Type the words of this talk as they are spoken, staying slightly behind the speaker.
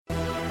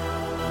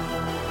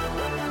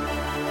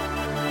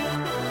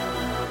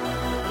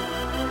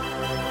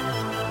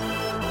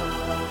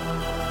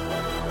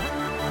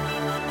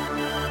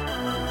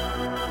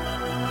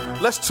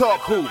Let's talk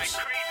hoops.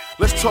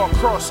 Let's talk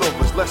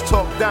crossovers. Let's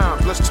talk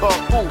dimes. Let's talk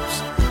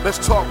hoops. Let's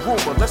talk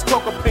rumor. Let's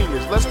talk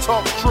opinions. Let's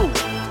talk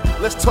truth.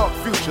 Let's talk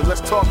future.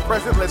 Let's talk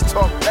present. Let's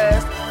talk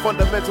past.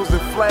 Fundamentals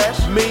and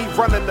flash. Me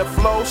running the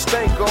flow.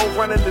 Stanko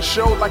running the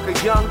show like a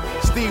young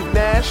Steve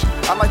Nash.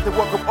 I'd like to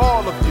welcome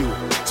all of you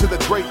to the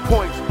Great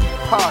Point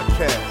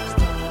Podcast.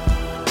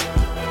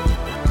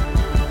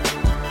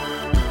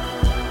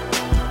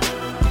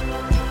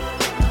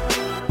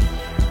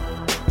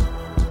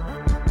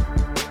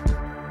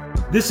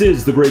 This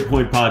is the Great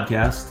Point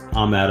Podcast.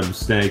 I'm Adam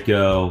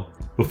Stanko.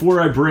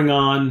 Before I bring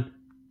on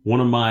one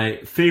of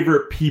my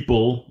favorite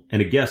people and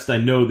a guest I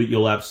know that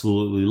you'll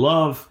absolutely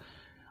love,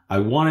 I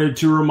wanted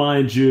to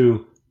remind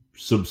you,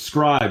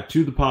 subscribe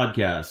to the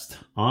podcast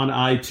on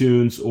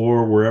iTunes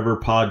or wherever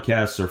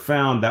podcasts are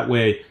found. That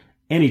way,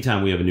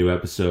 anytime we have a new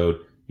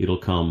episode, it'll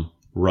come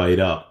right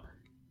up.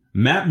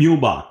 Matt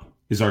Muehlebach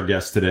is our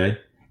guest today.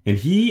 And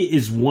he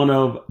is one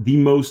of the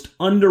most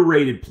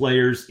underrated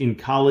players in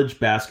college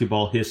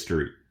basketball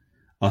history.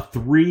 A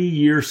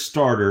 3-year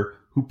starter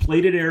who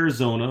played at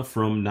Arizona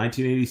from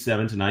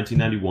 1987 to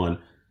 1991,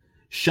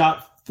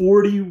 shot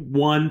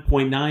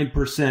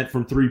 41.9%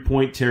 from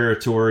three-point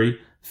territory,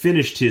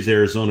 finished his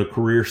Arizona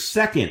career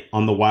second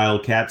on the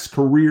Wildcats'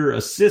 career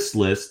assist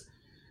list,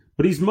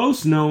 but he's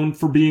most known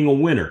for being a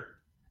winner.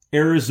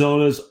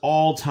 Arizona's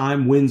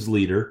all-time wins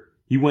leader.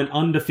 He went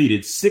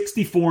undefeated,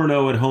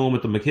 64-0 at home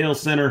at the McHale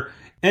Center,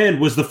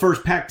 and was the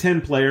first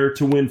Pac-10 player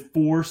to win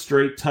 4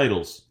 straight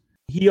titles.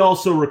 He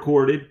also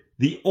recorded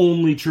the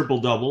only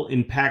triple-double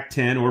in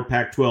Pac-10 or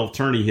Pac-12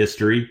 tourney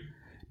history.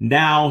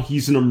 Now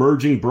he's an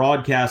emerging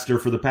broadcaster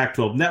for the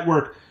Pac-12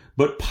 network,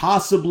 but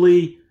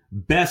possibly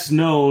best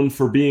known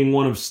for being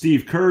one of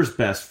Steve Kerr's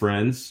best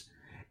friends.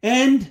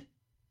 And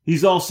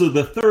he's also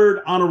the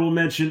third honorable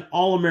mention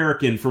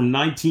All-American from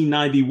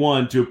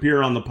 1991 to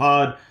appear on the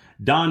pod.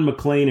 Don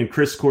McLean and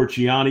Chris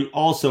Corciani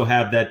also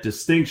have that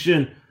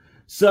distinction.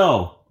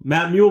 So,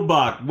 Matt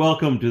Muehlebach,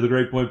 welcome to the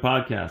Great Point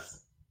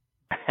Podcast.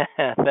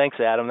 Thanks,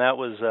 Adam. That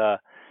was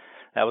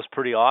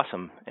pretty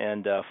awesome,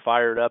 and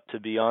fired up to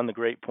be on the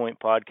Great Point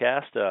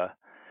Podcast.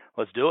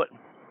 Let's do it.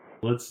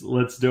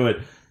 Let's do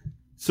it.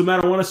 So,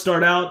 Matt, I want to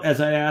start out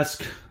as I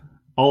ask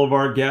all of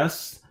our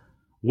guests,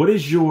 what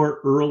is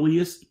your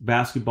earliest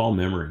basketball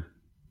memory?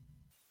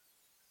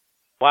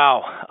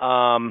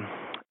 Wow.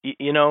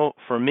 You know,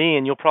 for me,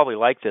 and you'll probably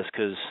like this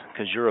because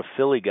you're a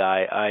Philly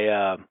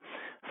guy,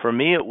 for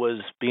me it was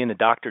being a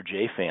Dr.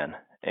 J fan,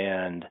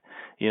 and,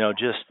 you know,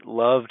 just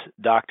loved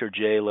Dr.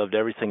 J, loved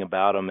everything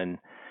about him. And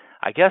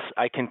I guess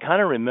I can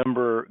kind of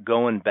remember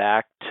going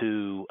back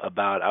to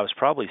I was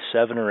probably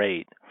 7 or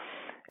 8,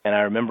 and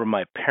I remember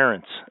my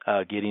parents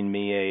getting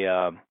me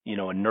a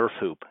Nerf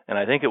hoop, and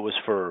I think it was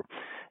for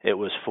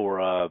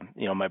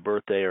my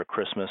birthday or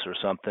Christmas or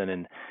something.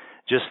 And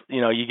just, you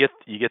know, you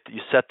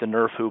set the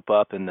Nerf hoop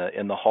up in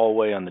the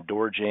hallway on the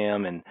door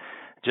jamb, and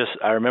just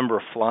I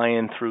remember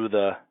flying through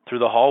the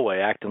hallway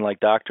acting like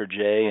Dr.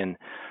 J. And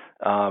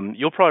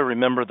you'll probably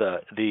remember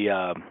the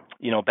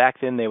back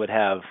then they would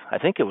have, I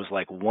think it was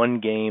like 1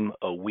 game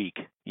a week,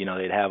 you know,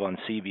 they'd have on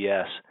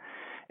CBS,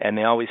 and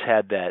they always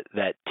had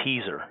that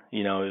teaser,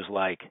 you know, it was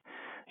like,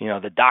 you know,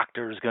 the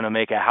doctor's going to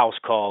make a house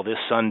call this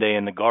Sunday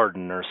in the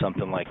garden or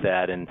something like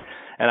that. And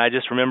I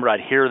just remember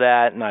I'd hear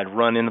that and I'd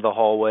run into the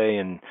hallway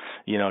and,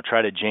 you know,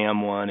 try to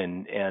jam one.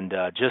 And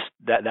just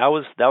that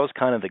was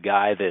kind of the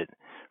guy that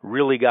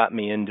really got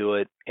me into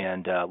it,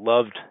 and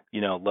loved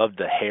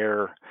the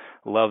hair,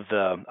 loved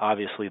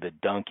obviously the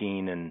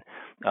dunking, and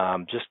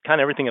just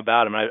kind of everything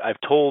about him. I've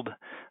told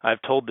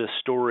this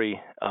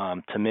story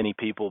to many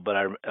people, but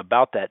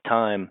about that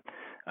time,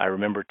 I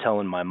remember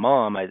telling my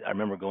mom, I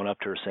remember going up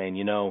to her saying,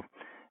 you know,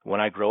 when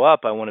I grow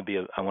up, I want to be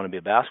a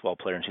basketball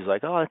player. And she's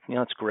like, oh, you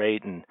know, it's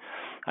great. And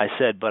I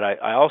said, but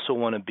I also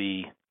want to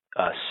be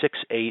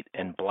 6'8"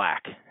 and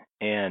black.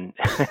 And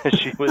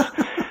she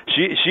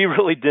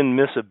really didn't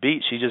miss a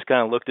beat. She just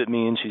kind of looked at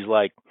me and she's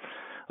like,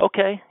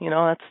 okay, you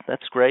know,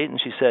 that's great. And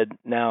she said,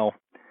 now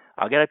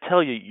I got to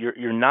tell you,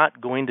 you're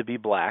not going to be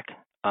black.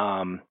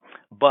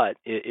 But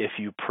if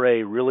you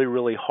pray really,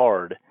 really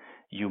hard,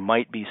 you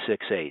might be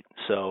 6'8".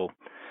 So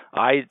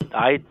I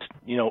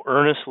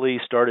earnestly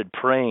started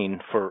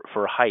praying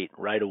for height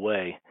right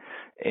away,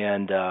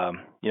 and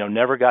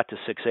never got to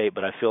 6'8",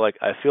 but I feel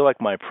like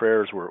my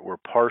prayers were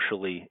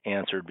partially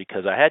answered,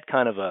 because I had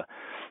kind of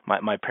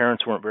my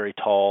parents weren't very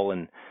tall,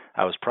 and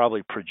I was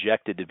probably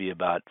projected to be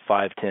about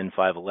 5'10",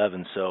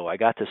 5'11", so I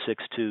got to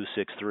 6'2",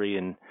 6'3",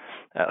 and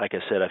like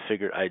I said, I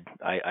figured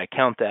I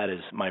count that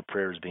as my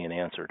prayers being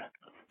answered.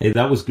 Hey,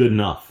 that was good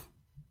enough,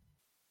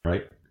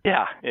 right?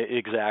 Yeah,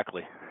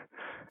 exactly.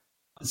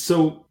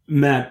 So,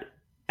 Matt,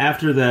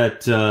 after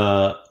that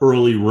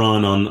early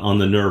run on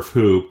the Nerf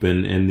hoop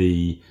and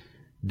the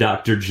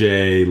Dr.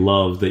 J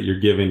love that you're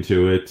giving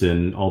to it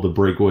and all the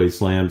breakaway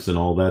slams and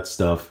all that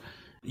stuff,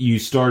 you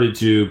started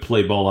to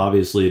play ball,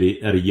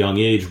 obviously, at a young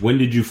age. When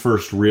did you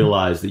first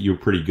realize that you were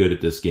pretty good at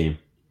this game?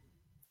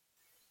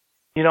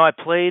 I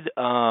played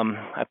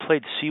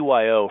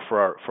CYO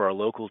for our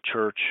local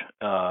church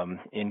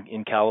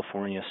in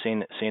California,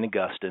 Saint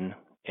Augustine,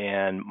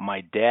 and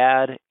my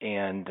dad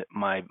and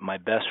one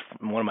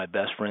of my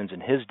best friends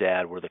and his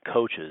dad were the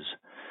coaches,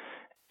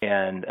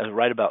 and I was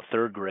right about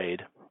third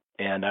grade.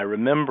 And I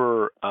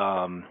remember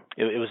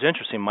it was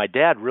interesting. My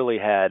dad really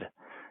had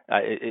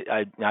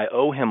I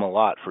owe him a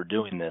lot for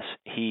doing this.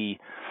 He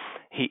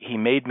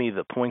made me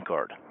the point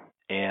guard,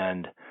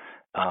 and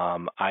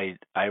I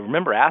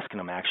remember asking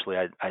him actually.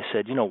 I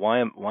said, why,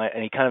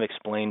 and he kind of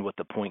explained what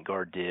the point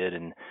guard did,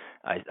 and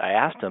I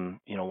asked him,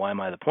 why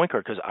am I the point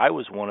guard? Because I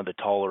was one of the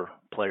taller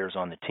players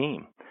on the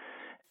team.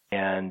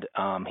 And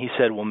he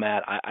said, "Well,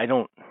 Matt, I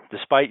don't.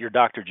 Despite your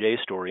Dr. J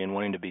story and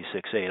wanting to be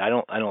 6'8",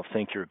 I don't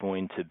think you're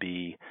going to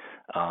be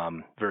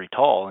very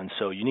tall, and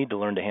so you need to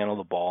learn to handle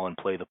the ball and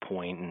play the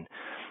point, and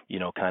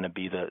kind of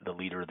be the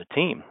leader of the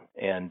team."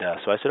 And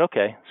so I said,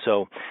 "Okay."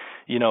 So,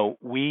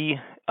 we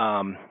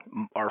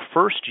our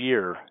first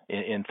year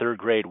in third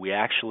grade, we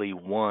actually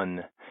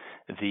won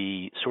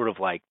the sort of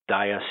like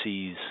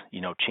diocese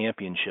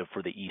championship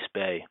for the East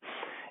Bay.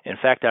 In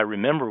fact, I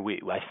remember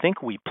I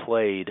think we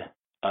played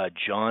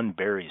John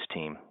Barry's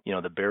team.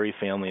 The Barry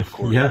family, of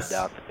course, Yes.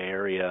 lived out in the Bay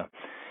Area,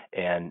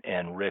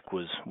 and Rick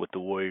was with the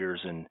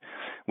Warriors, and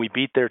we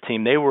beat their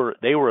team. They were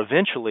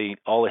eventually,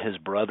 all of his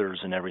brothers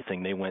and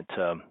everything. They went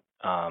to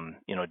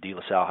De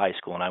La Salle High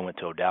School, and I went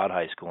to O'Dowd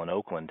High School in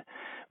Oakland.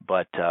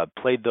 But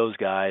played those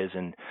guys,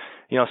 and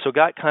so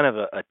got kind of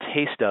a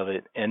taste of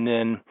it. And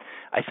then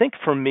I think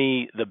for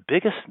me, the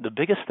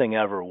biggest thing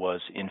ever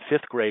was in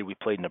fifth grade. We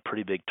played in a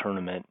pretty big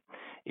tournament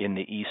in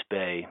the East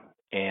Bay.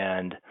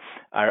 And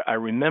I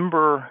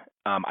remember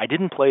I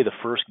didn't play the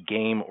first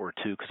game or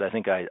two because I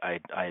think I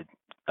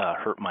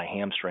hurt my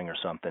hamstring or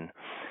something.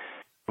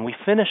 And we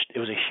finished, it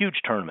was a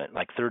huge tournament,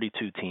 like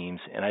 32 teams,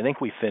 and I think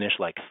we finished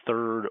like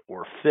third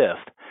or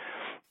fifth.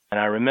 And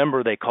I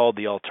remember they called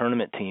the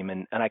all-tournament team,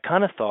 and I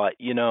kind of thought,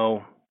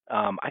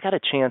 I got a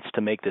chance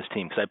to make this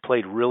team because I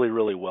played really,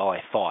 really well,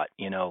 I thought,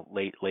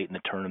 late in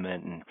the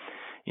tournament.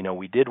 And,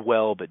 we did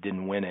well but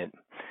didn't win it.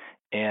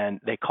 And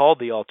they called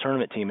the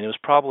all-tournament team, and it was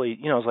probably, it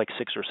was like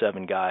 6 or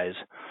 7 guys,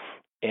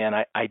 and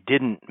I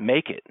didn't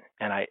make it,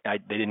 and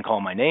they didn't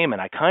call my name,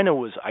 and I kind of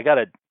was, I got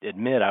to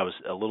admit, I was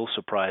a little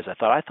surprised. I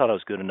thought I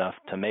was good enough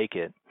to make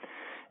it,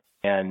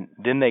 and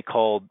then they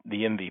called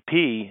the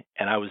MVP,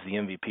 and I was the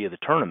MVP of the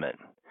tournament,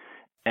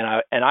 and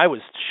I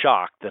was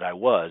shocked that I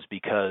was,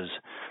 because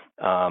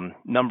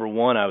number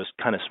one, I was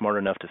kind of smart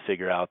enough to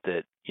figure out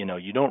that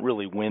you don't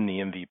really win the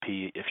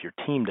MVP if your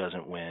team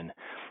doesn't win.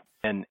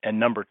 And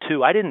number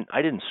two, I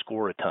didn't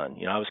score a ton.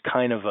 I was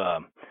kind of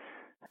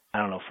I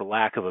don't know, for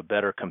lack of a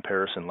better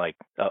comparison, like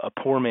a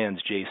poor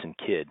man's Jason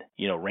Kidd.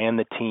 Ran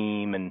the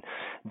team and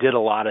did a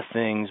lot of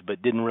things,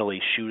 but didn't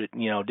really shoot it.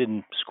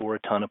 Didn't score a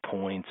ton of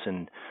points.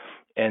 And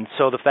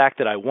so the fact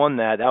that I won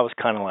that was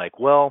kind of like,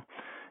 well,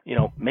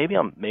 maybe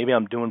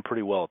I'm doing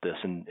pretty well at this,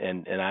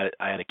 and I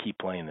had to keep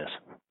playing this.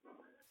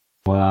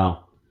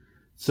 Wow.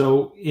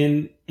 So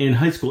in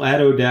high school at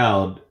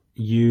O'Dowd,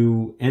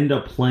 you end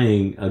up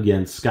playing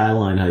against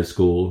Skyline High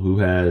School, who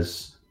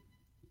has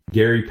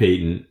Gary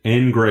Payton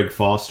and Greg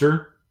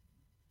Foster.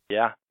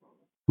 Yeah.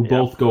 Who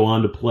both go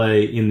on to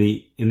play in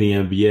the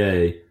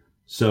NBA.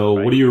 So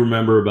right. What do you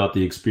remember about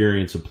the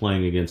experience of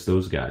playing against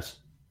those guys?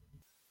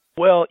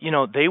 Well,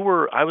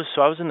 I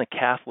was in the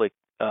Catholic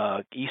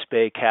East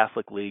Bay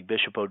Catholic League,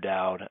 Bishop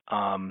O'Dowd.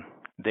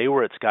 They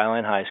were at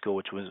Skyline High School,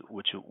 which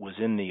was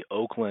in the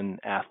Oakland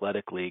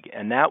Athletic League,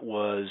 and that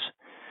was,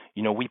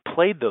 we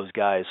played those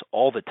guys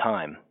all the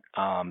time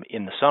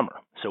in the summer.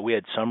 So we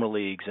had summer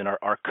leagues, and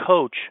our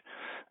coach,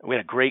 we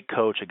had a great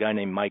coach, a guy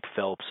named Mike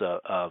Phelps,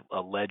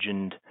 a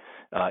legend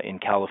in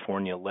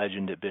California,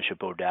 legend at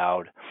Bishop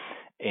O'Dowd,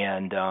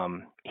 and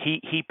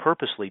he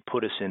purposely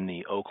put us in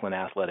the Oakland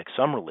Athletic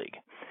Summer League.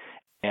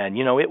 And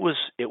it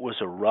was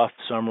a rough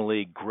summer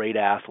league, great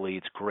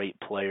athletes, great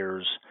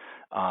players.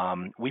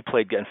 We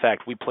played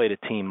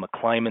a team,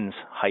 McClymonds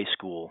High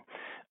School,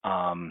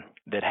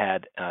 that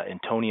had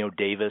Antonio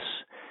Davis,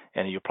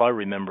 and you'll probably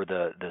remember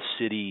the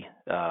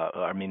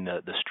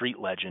street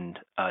legend,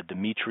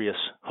 Demetrius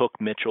Hook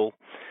Mitchell.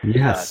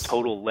 Yes.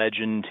 Total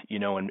legend,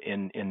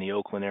 in the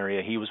Oakland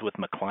area. He was with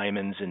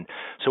McClymonds, and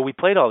so we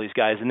played all these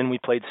guys, and then we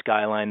played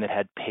Skyline that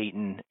had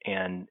Peyton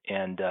and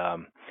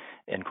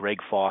Greg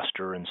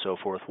Foster and so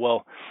forth.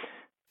 Well,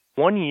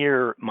 one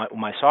year,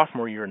 my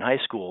sophomore year in high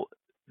school,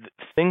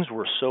 things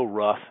were so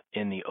rough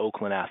in the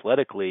Oakland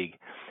Athletic League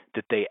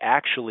that they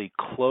actually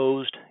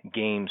closed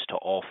games to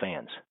all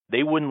fans.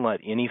 They wouldn't let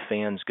any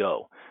fans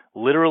go.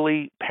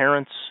 Literally,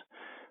 parents,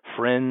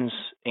 friends,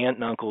 aunt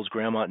and uncles,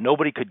 grandma,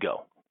 nobody could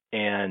go.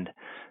 And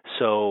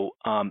so,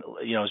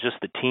 it was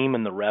just the team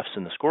and the refs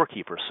and the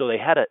scorekeepers. So they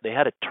had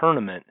a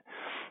tournament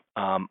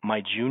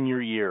my junior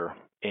year,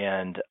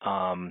 and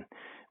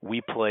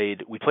we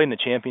played in the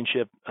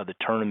championship of the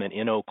tournament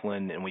in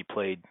Oakland, and we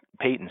played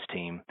Peyton's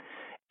team.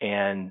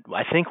 And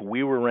I think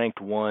we were ranked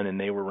 1 and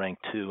they were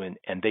ranked 2,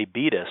 and they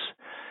beat us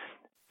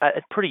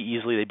pretty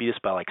easily. They beat us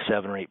by like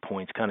 7 or 8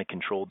 points, kind of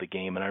controlled the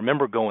game. And I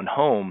remember going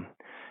home,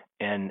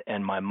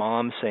 and my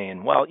mom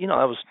saying, well, that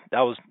was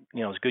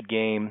it was a good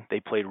game.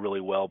 They played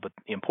really well, but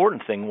the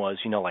important thing was,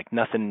 like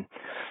nothing.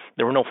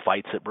 There were no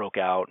fights that broke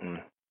out, and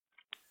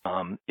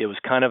it was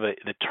kind of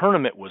the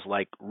tournament was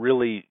like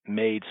really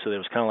made so that it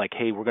was kind of like,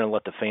 hey, we're going to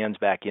let the fans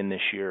back in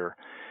this year.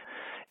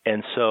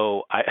 And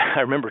so I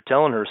remember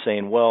telling her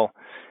saying, well,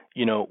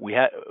 we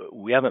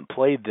haven't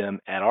played them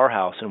at our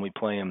house, and we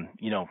play them,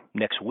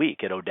 next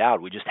week at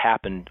O'Dowd. We just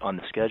happened on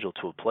the schedule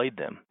to have played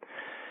them.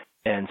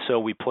 And so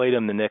we played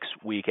them the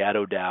next week at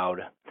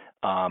O'Dowd.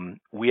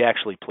 We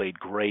actually played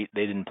great.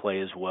 They didn't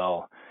play as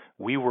well.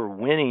 We were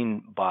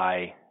winning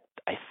by,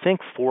 I think,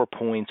 4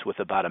 points with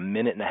about a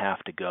minute and a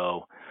half to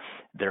go.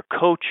 Their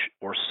coach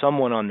or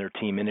someone on their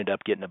team ended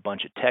up getting a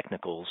bunch of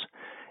technicals,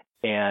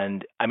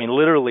 and I mean,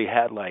 literally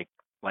had like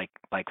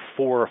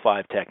 4 or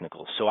 5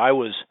 technicals. So I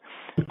was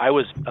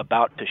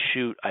about to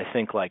shoot, I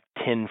think, like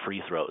 10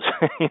 free throws,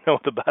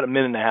 with about a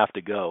minute and a half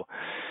to go.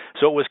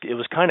 So it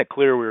was kind of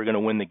clear we were going to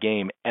win the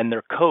game, and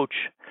their coach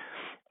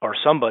or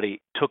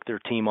somebody took their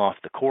team off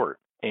the court,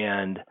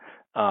 and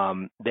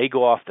they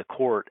go off the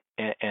court,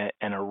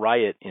 and a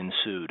riot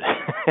ensued.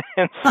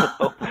 And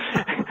so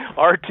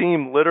our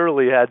team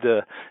literally had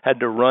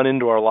to run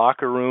into our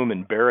locker room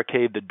and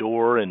barricade the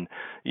door, and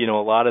a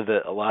lot of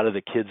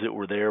the kids that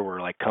were there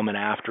were like coming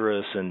after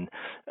us, and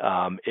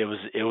it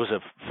was a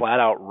flat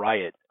out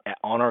riot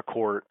on our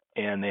court,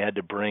 and they had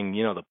to bring,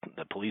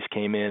 the police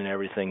came in and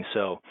everything.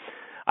 So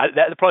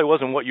that probably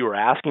wasn't what you were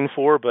asking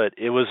for, but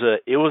it was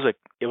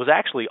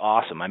actually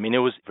awesome. I mean, it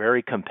was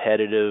very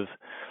competitive.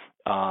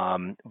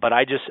 But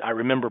I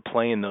remember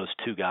playing those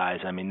two guys.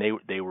 I mean,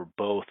 they were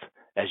both,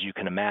 as you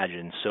can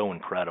imagine, so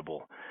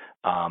incredible.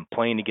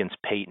 Playing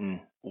against Peyton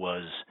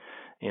was,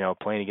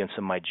 playing against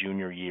him my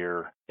junior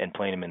year and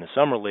playing him in the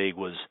summer league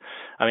was,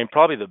 I mean,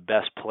 probably the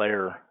best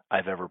player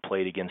I've ever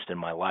played against in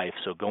my life.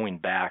 So going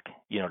back,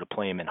 to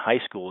play him in high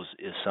school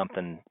is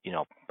something,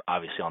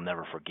 obviously I'll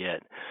never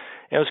forget.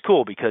 And it was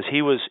cool because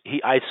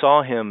I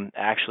saw him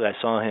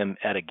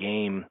at a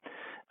game.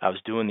 I was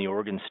doing the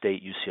Oregon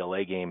State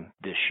UCLA game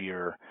this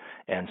year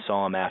and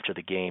saw him after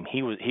the game.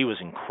 He was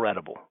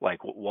incredible.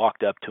 Like,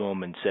 walked up to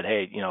him and said,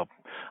 "Hey,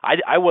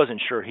 I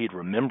wasn't sure he'd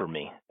remember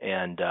me,"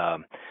 and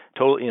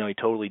he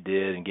totally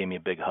did, and gave me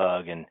a big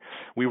hug. And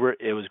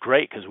it was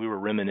great because we were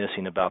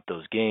reminiscing about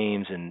those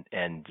games and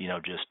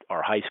just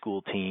our high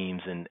school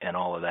teams and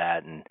all of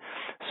that. And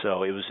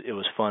so it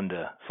was fun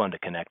to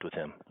connect with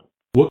him.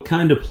 What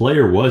kind of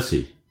player was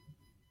he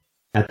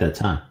at that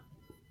time?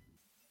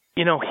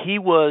 He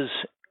was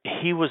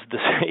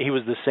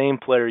the same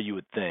player you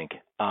would think.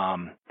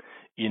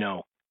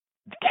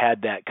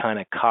 Had that kind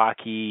of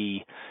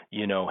cocky,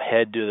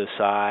 head to the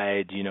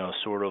side,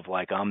 sort of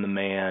like I'm the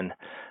man.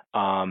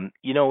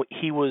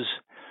 He was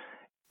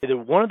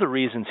one of the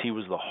reasons he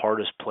was the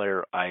hardest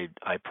player I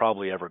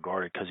probably ever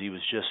guarded, because he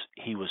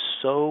was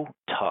so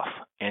tough,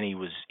 and he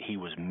was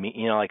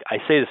mean. Like I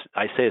say this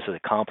as a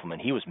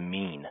compliment. He was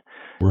mean.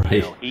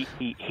 Right. He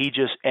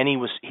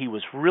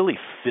was really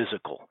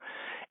physical.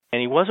 And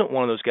he wasn't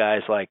one of those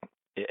guys like,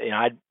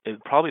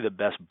 probably the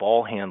best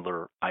ball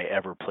handler I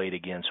ever played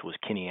against was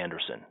Kenny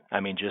Anderson. I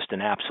mean, just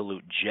an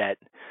absolute jet.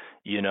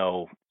 He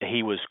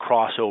was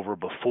crossover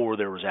before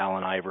there was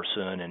Allen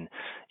Iverson and,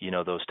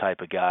 those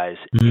type of guys.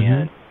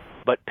 Mm-hmm.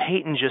 But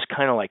Peyton just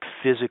kind of like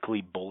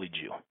physically bullied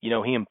you.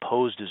 He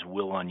imposed his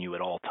will on you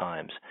at all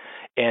times.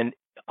 And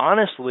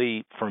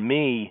honestly, for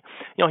me,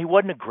 he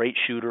wasn't a great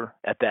shooter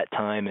at that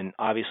time, and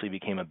obviously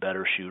became a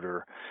better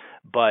shooter.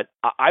 But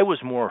I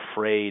was more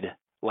afraid,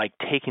 like,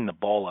 taking the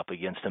ball up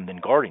against him than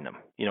guarding him.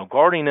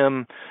 Guarding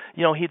him,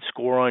 he'd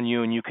score on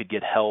you and you could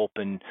get help,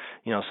 and,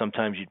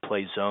 sometimes you'd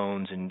play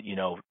zones and,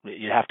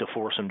 you'd have to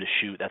force him to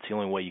shoot. That's the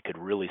only way you could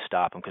really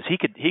stop him, because he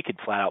could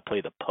flat out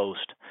play the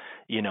post,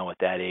 at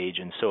that age.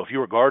 And so if you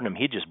were guarding him,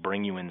 he'd just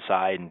bring you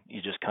inside, and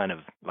you just kind of,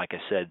 like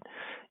I said,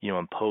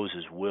 impose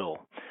his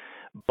will.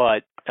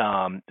 But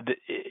on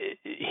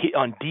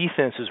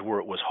defense is where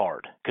it was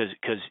hard,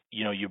 because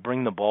you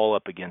bring the ball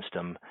up against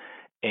him,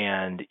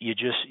 and you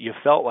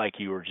felt like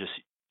you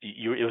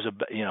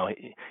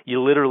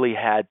literally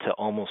had to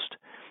almost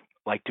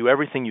like do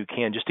everything you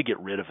can just to get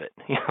rid of it,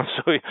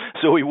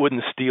 so he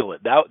wouldn't steal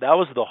it. That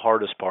was the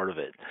hardest part of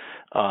it.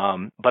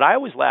 But I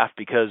always laughed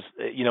because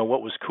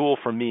what was cool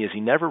for me is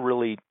he never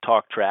really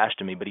talked trash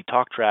to me, but he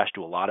talked trash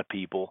to a lot of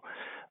people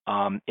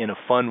in a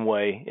fun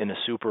way, in a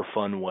super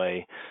fun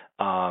way.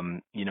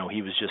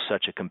 He was just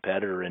such a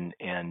competitor and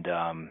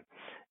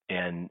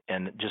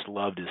just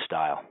loved his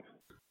style.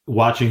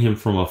 Watching him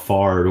from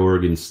afar at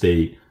Oregon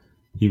State,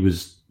 he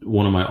was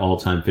one of my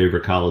all-time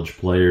favorite college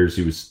players.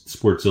 He was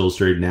Sports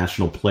Illustrated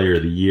National Player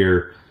of the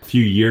Year. A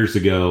few years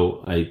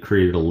ago, I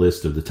created a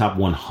list of the top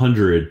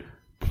 100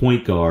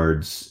 point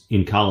guards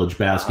in college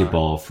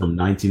basketball from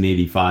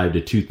 1985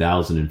 to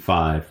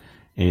 2005,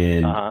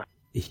 and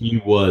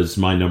he was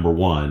my number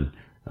one.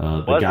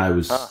 The guy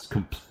was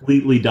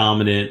completely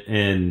dominant,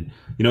 and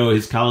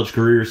his college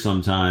career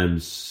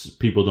sometimes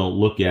people don't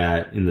look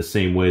at in the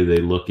same way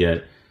they look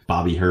at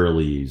Bobby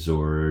Hurley's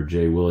or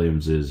Jay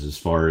Williams's, as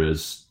far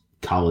as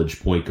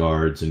college point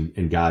guards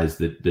and guys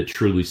that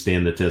truly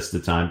stand the test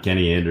of time.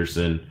 Kenny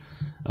Anderson,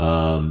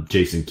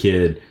 Jason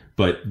Kidd.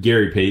 But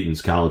Gary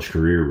Payton's college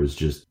career was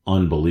just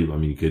unbelievable. I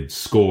mean, he could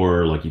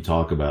score like you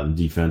talk about, and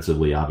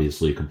defensively,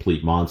 obviously a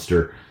complete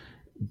monster.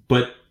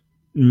 But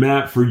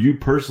Matt, for you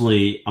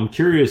personally, I'm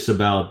curious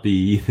about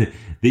the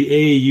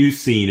AAU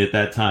scene at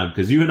that time,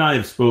 because you and I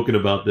have spoken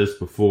about this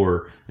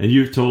before, and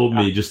you've told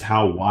me just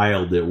how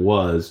wild it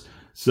was.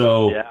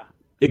 So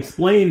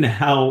explain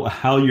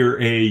how your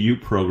AAU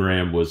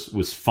program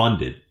was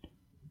funded.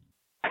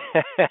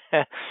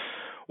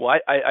 Well,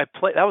 I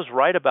played. That was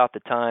right about the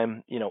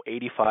time,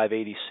 85,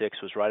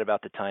 86 was right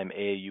about the time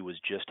AAU was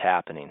just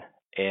happening,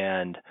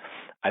 and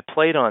I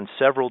played on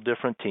several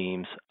different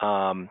teams.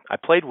 I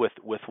played with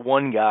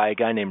one guy, a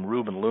guy named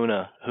Ruben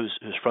Luna, who's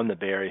from the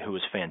Bay Area, who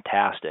was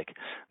fantastic,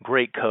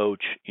 great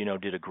coach,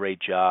 did a great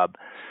job.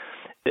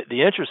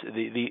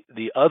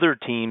 The other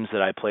teams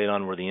that I played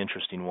on were the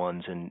interesting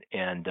ones, and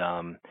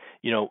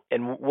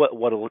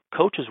what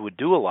coaches would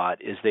do a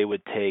lot is they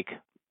would take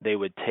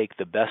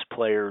the best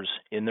players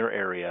in their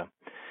area,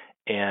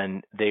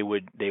 and they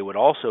would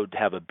also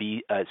have a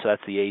B. So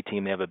that's the A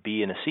team. They have a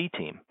B and a C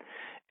team,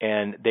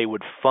 and they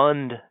would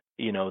fund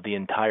the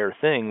entire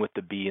thing with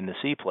the B and the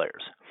C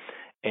players.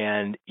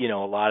 And a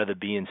lot of the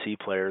B and C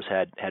players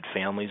had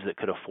families that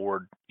could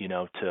afford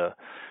to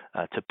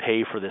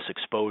pay for this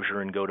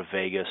exposure and go to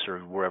Vegas or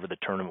wherever the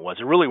tournament was.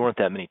 There really weren't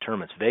that many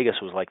tournaments. Vegas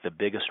was like the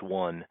biggest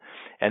one,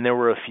 and there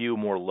were a few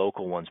more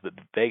local ones, but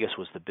Vegas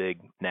was the big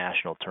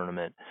national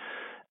tournament.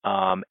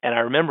 And I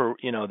remember,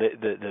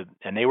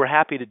 and they were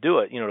happy to do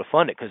it, to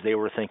fund it, because they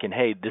were thinking,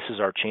 hey, this is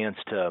our chance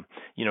to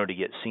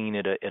get seen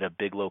at a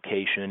big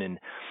location. And,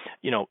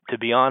 to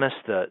be honest,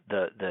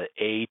 the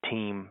A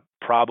team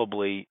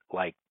probably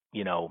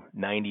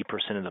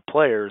 90% of the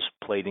players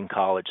played in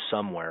college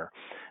somewhere,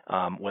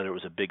 whether it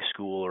was a big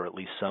school or at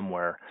least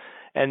somewhere.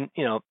 And,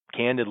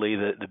 candidly,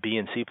 the B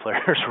and C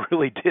players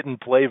really didn't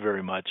play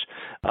very much,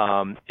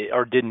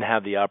 or didn't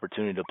have the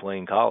opportunity to play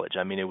in college.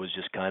 I mean, it was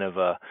just kind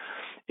of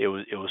it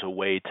was a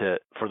way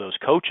for those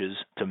coaches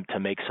to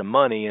make some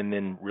money and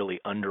then really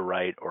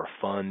underwrite or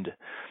fund,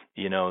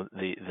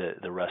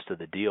 the rest of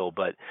the deal.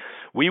 But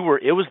it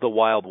was the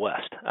Wild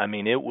West. I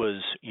mean, it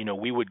was,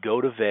 we would go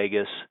to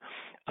Vegas.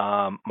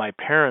 My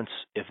parents,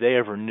 if they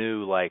ever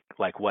knew like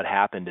what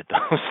happened at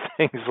those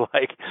things,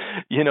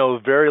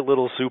 very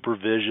little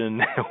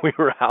supervision. We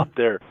were out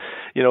there,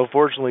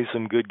 fortunately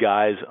some good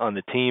guys on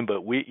the team,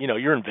 but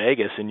you're in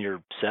Vegas and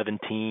you're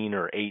 17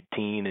 or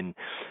 18 and,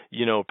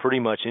 pretty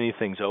much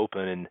anything's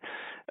open,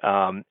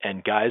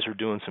 and guys are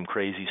doing some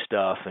crazy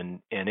stuff,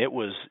 and it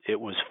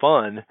was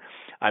fun.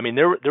 I mean,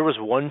 there was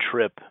one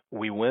trip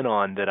we went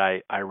on that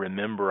I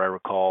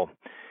recall.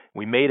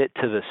 We made it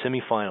to the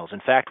semifinals.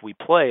 In fact, we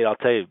played, I'll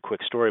tell you a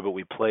quick story, but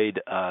we played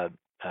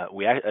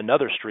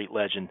another street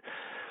legend.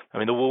 I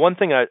mean, the one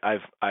thing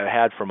I've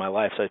had for my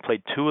life, so I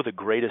played two of the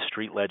greatest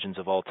street legends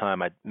of all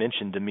time. I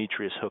mentioned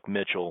Demetrius Hook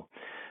Mitchell,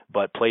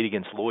 but played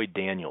against Lloyd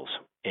Daniels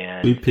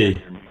and their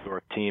New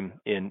York team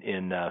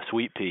in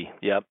Sweet Pea,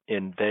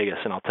 in Vegas.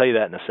 And I'll tell you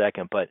that in a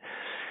second. But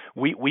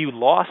we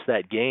lost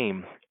that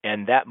game,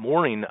 and that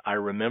morning I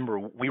remember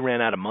we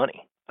ran out of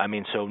money. I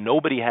mean, so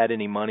nobody had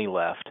any money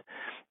left.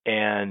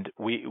 And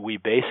we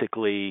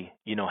basically,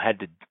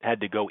 had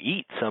to go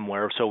eat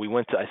somewhere. So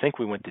I think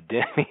we went to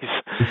Denny's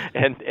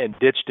and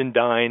ditched and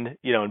dined,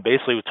 and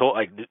basically was told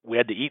we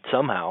had to eat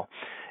somehow.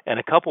 And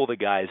a couple of the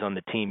guys on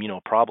the team,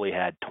 probably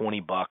had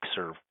 $20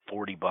 or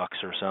 $40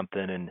 or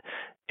something.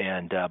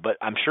 But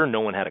I'm sure no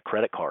one had a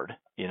credit card.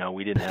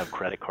 We didn't have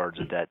credit cards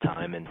at that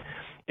time, and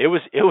it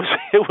was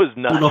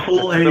nuts. The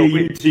whole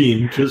AAU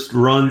team just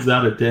runs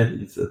out of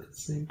Denny's at the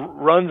same time.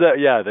 Runs out,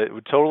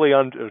 totally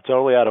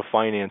out of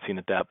financing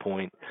at that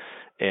point,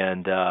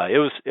 and it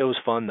was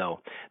fun though.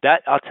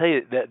 That I'll tell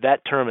you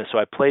that tournament. So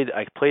I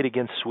played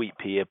against Sweet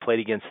Pea. I played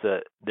against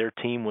their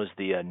team was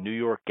the New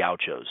York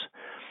Gauchos,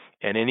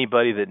 and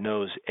anybody that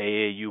knows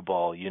AAU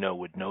ball,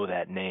 would know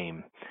that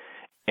name.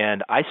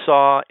 And I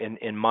saw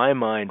in my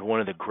mind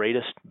one of the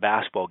greatest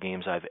basketball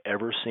games I've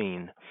ever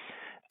seen.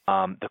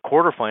 The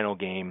quarterfinal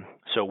game,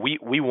 so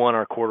we won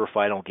our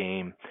quarterfinal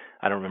game.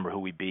 I don't remember who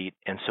we beat.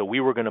 And so we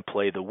were going to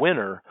play the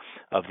winner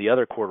of the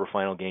other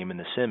quarterfinal game in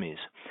the semis.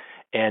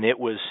 And it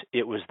was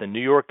the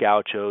New York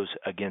Gauchos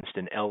against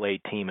an LA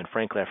team. And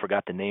frankly, I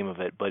forgot the name of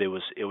it, but it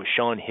was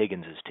Sean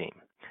Higgins' team.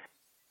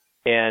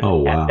 And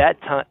at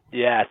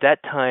that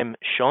time,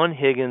 Sean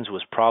Higgins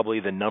was probably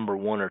the number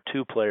 1 or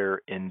 2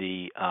 player in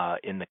the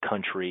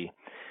country.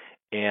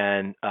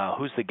 And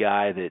who's the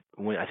guy that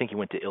I think he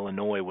went to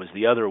Illinois, was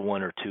the other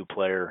 1 or 2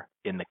 player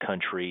in the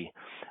country?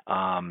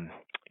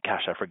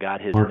 I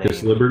forgot his name.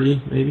 Marcus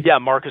Liberty, maybe? Yeah,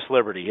 Marcus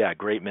Liberty. Yeah,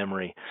 great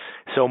memory.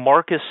 So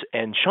Marcus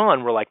and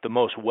Sean were like the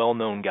most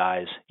well-known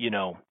guys,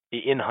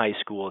 in high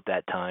school at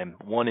that time,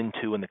 1 and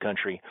 2 in the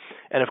country.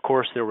 And of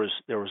course there was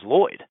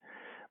Lloyd.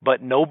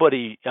 but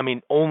nobody, I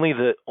mean, only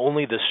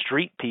the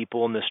street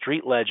people and the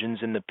street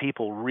legends and the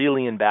people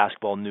really in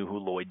basketball knew who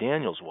Lloyd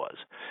Daniels was,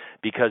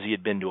 because he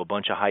had been to a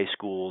bunch of high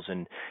schools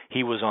and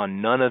he was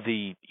on none of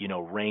the,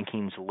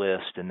 rankings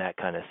list and that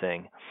kind of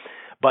thing.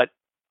 But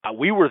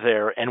we were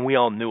there and we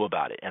all knew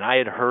about it. And I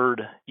had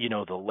heard,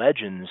 the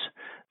legends.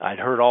 I'd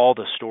heard all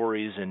the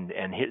stories, and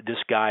this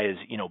guy is,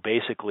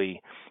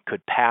 basically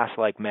could pass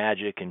like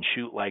magic and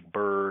shoot like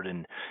Bird,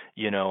 and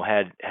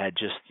had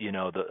just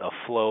a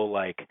flow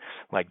like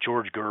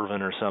George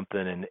Gervin or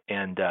something,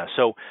 and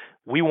so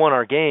we won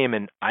our game,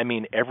 and I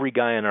mean every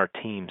guy on our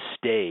team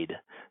stayed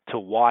to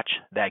watch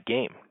that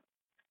game.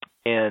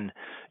 And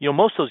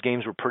most of those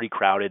games were pretty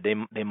crowded.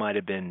 They might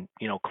have been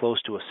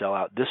close to a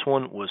sellout. This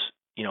one was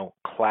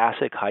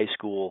classic high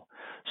school,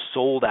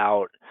 sold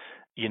out,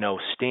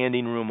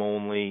 standing room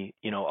only,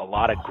 a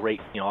lot of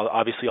great,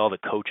 obviously all the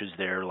coaches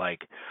there,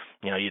 like,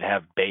 you'd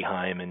have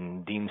Boeheim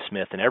and Dean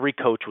Smith, and every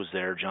coach was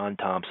there, John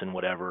Thompson,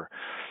 whatever,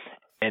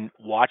 and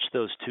watch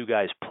those two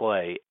guys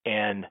play.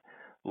 And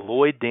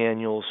Lloyd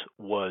Daniels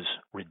was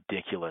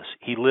ridiculous.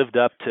 He lived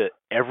up to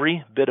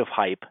every bit of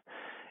hype.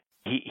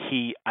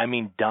 He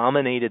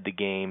dominated the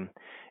game.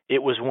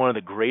 It was one of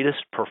the greatest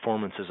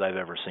performances I've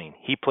ever seen.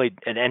 He played,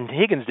 and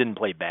Higgins didn't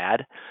play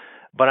bad,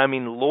 but I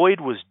mean, Lloyd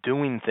was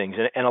doing things,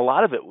 and a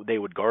lot of it they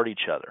would guard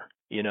each other,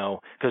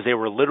 because they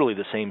were literally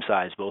the same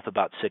size, both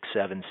about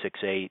 6'7",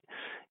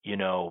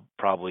 6'8",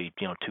 probably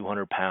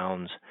 200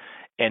 pounds,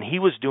 and he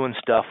was doing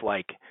stuff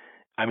like,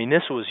 I mean,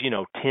 this was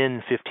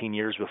 10, 15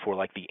 years before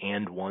like the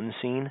and one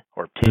scene,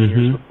 or 10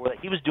 years before that.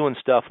 He was doing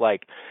stuff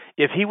like,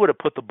 if he would have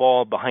put the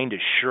ball behind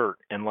his shirt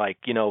and like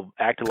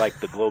acted like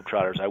the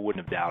Globetrotters, I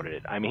wouldn't have doubted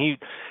it. I mean,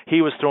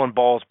 he was throwing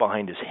balls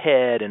behind his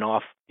head and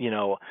off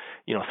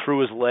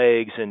through his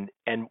legs,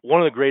 and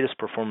one of the greatest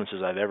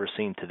performances I've ever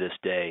seen to this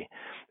day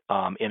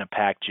in a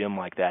packed gym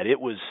like that. It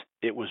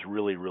was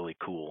really, really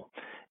cool.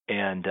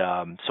 And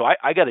so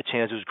I got a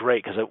chance. It was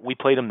great because we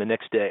played them the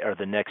next day, or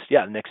the next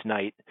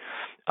night,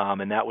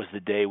 and that was the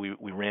day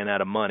we ran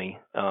out of money.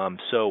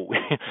 So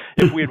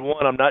if we had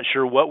won, I'm not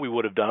sure what we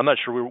would have done. I'm not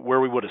sure where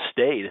we would have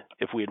stayed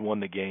if we had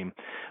won the game.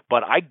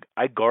 But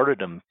I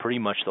guarded him pretty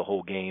much the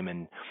whole game,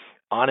 and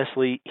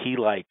honestly, he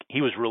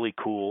was really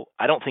cool.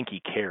 I don't think he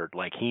cared.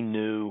 Like, he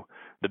knew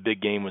the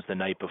big game was the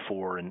night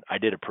before, and I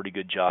did a pretty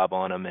good job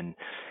on him. And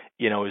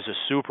it was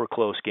a super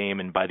close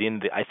game. And by the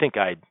end of I think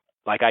I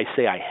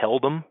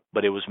held him,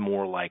 but it was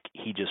more like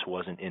he just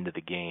wasn't into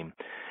the game.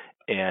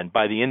 And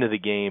by the end of the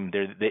game,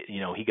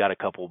 he got a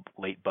couple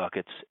late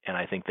buckets, and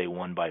I think they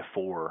won by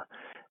 4.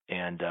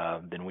 And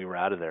then we were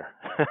out of there.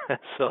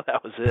 So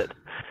that was it.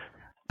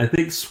 I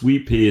think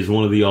Sweet Pea is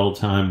one of the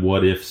all-time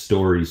what-if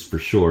stories for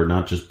sure,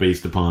 not just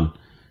based upon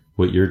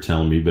what you're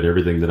telling me, but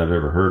everything that I've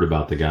ever heard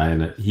about the guy.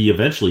 And he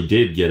eventually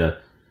did get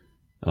a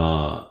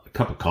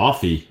cup of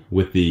coffee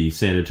with the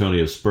San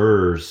Antonio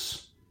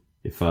Spurs,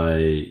 if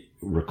I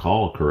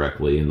recall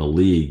correctly, in the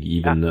league,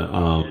 even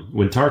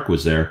when Tark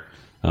was there,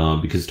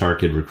 because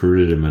Tark had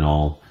recruited him and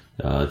all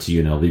to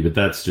UNLV. But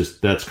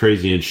that's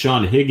crazy. And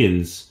Sean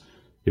Higgins,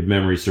 if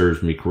memory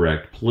serves me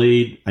correct,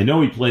 I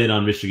know he played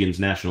on Michigan's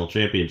national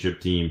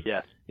championship team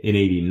in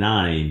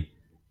 '89,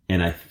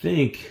 and I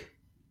think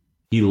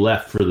he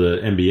left for the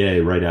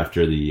NBA right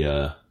after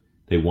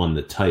they won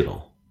the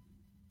title.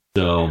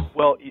 So,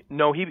 well,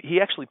 no, he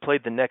actually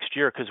played the next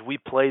year because we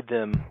played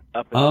them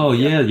up.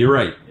 You're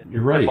right.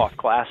 You're right. Muehlebach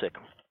Classic,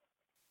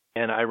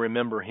 and I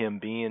remember him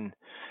being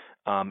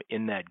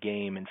in that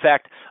game. In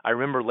fact, I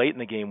remember late in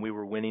the game we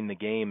were winning the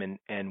game,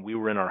 and we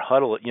were in our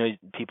huddle.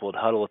 People would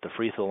huddle at the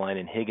free throw line,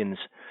 and Higgins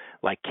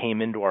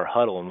came into our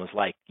huddle and was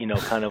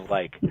kind of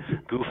like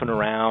goofing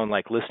around,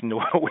 like listening to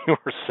what we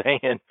were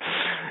saying,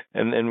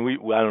 and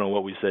I don't know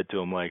what we said to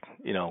him,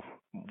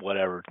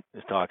 whatever,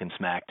 talking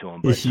smack to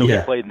him. But so he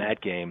played in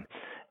that game,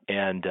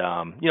 and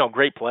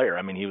great player.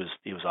 I mean, he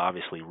was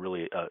obviously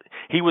really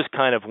he was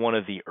kind of one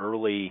of the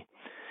early,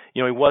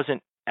 he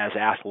wasn't as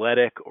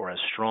athletic or as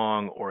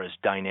strong or as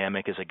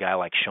dynamic as a guy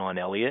like Sean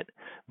Elliott,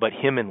 but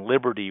him and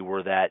Liberty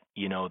were that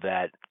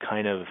that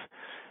kind of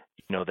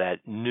that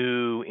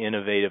new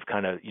innovative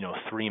kind of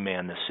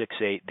 3-man, the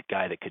 6'8", the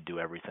guy that could do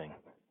everything.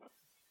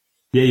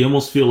 Yeah, you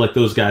almost feel like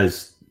those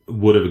guys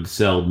would have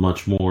excelled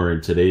much more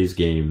in today's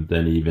game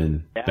than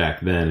even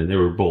back then. And they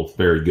were both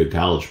very good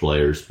college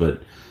players,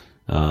 but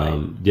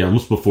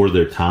almost before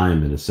their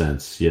time in a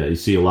sense. Yeah, you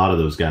see a lot of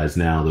those guys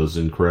now, those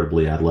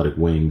incredibly athletic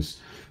wings,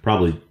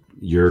 probably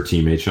your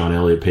teammate Sean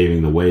Elliott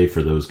paving the way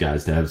for those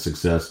guys to have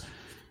success.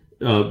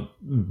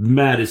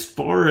 Matt, as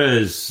far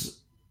as,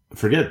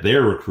 forget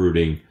their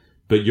recruiting,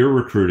 but your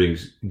recruiting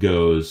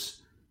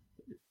goes,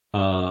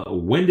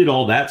 when did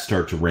all that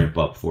start to ramp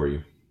up for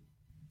you?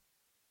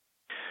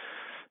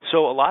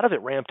 So a lot of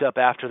it ramped up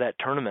after that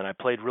tournament. I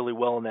played really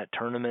well in that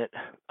tournament.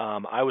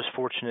 I was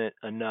fortunate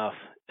enough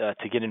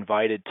to get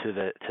invited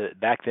to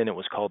back then it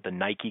was called the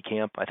Nike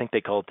camp. I think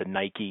they called it the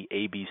Nike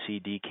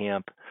ABCD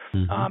camp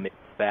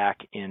back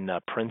in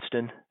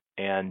Princeton.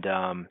 And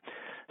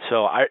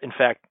so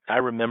I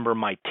remember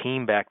my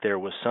team back there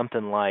was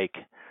something like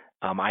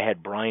I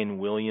had Brian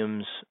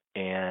Williams,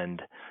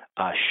 and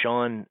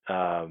Sean,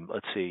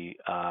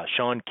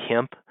 Sean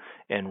Kemp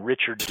and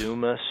Richard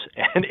Dumas,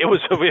 and it was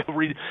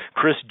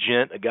Chris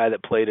Gent, a guy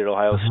that played at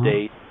Ohio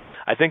State.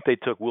 I think they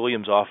took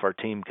Williams off our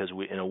team because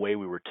in a way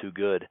we were too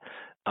good.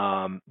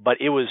 But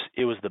it was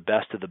the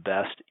best of the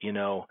best, you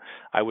know.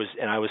 I was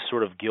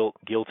sort of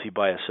guilty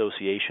by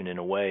association in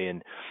a way.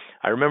 And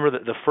I remember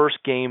that the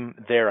first game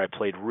there, I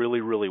played really,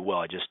 really well.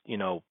 I just, you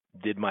know,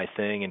 did my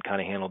thing and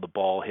kind of handled the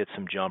ball, hit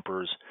some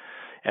jumpers.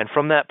 And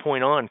from that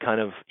point on, kind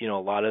of, you know,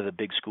 a lot of the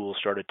big schools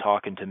started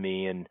talking to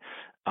me, and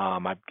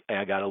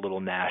I got a little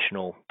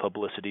national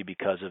publicity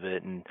because of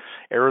it. And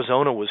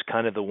Arizona was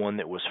kind of the one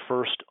that was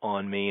first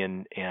on me,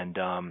 and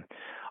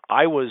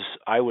I was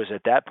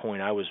at that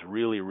point, I was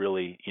really,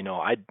 really, you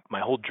know,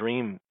 my whole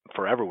dream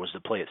forever was to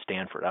play at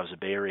Stanford. I was a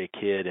Bay Area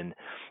kid, and,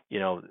 you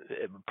know,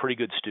 a pretty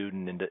good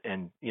student,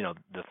 and you know,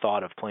 the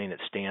thought of playing at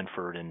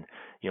Stanford and,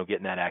 you know,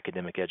 getting that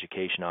academic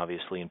education,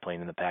 obviously, and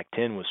playing in the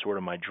Pac-10 was sort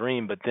of my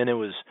dream. But then it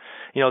was,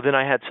 you know, then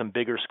I had some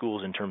bigger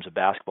schools in terms of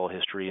basketball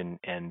history,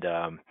 and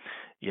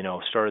you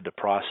know, started the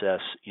process,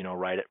 you know,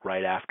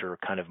 right after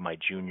kind of my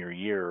junior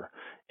year,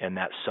 and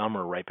that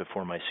summer right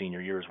before my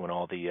senior year is when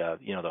all the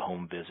you know, the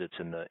home visits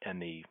and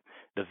the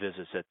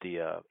visits at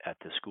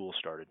the school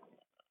started.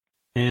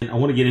 And I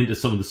want to get into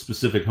some of the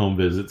specific home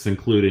visits,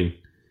 including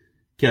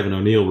Kevin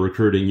O'Neill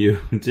recruiting you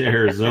to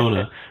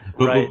Arizona.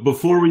 But Right.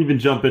 Before we even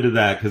jump into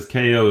that, because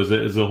KO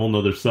is a whole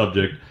nother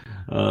subject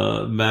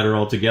matter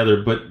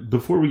altogether. But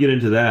before we get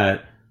into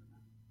that,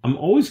 I'm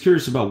always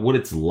curious about what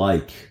it's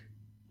like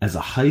as a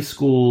high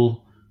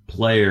school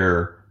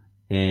player,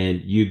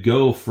 and you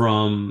go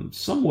from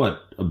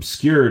somewhat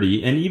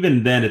obscurity, and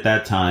even then at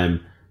that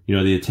time, you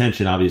know, the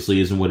attention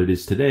obviously isn't what it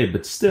is today,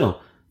 but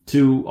still,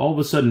 to all of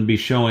a sudden be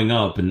showing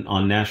up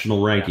on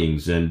national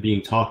rankings and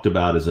being talked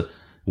about as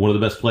one of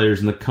the best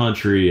players in the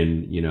country,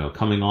 and, you know,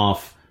 coming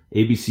off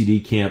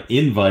ABCD camp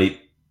invite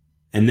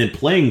and then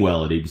playing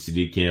well at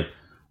ABCD camp.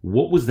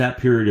 What was that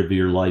period of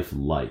your life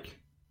like?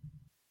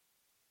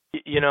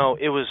 You know,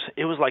 it was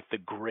like the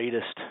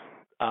greatest.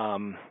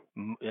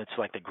 It's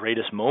like the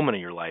greatest moment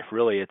of your life,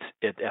 really.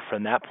 It's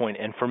from that point,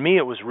 and for me,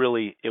 it was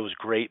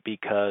great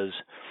because,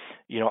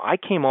 you know, I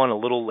came on a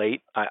little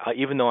late.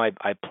 Even though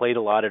I played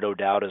a lot at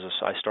O'Dowd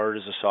I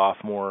started as a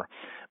sophomore,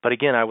 but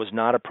again, I was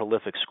not a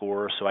prolific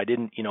scorer, so I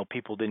didn't, you know,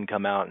 people didn't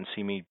come out and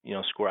see me, you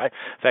know, score. In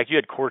fact, you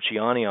had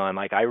Corciani on.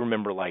 Like, I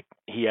remember, like,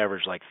 he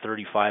averaged like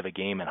 35 a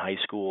game in high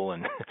school,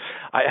 and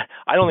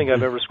I don't think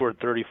I've ever scored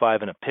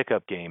 35 in a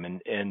pickup game,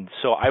 and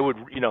so I would,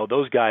 you know,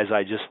 those guys,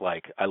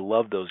 I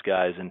love those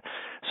guys, and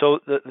so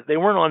they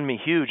weren't on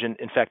me huge. And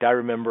in fact, I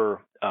remember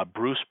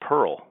Bruce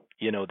Pearl,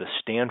 you know, the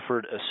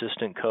Stanford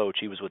assistant coach.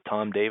 He was with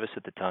Tom Davis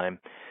at the time.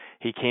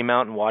 He came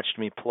out and watched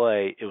me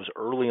play. It was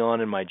early on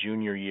in my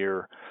junior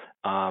year.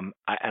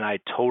 I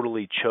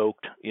totally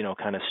choked, you know,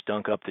 kind of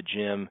stunk up the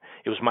gym.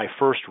 It was my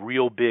first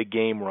real big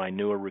game where I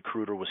knew a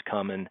recruiter was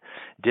coming,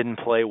 didn't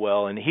play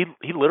well. And he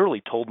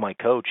literally told my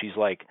coach, he's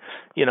like,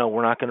 you know,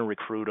 we're not going to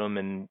recruit him.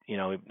 And, you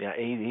know,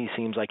 he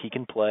seems like he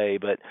can play,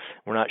 but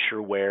we're not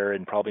sure where,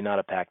 and probably not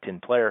a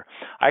Pac-10 player.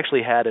 I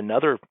actually had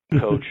another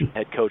coach,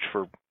 head coach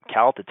for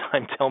Cal at the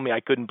time, tell me I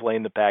couldn't play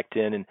in the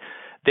Pac-10. And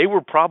they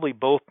were probably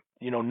both,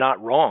 you know,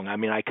 not wrong. I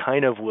mean, I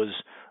kind of was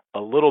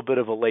a little bit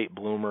of a late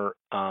bloomer.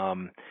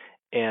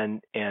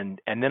 And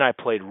then I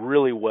played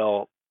really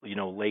well, you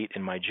know, late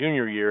in my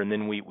junior year, and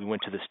then we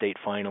went to the state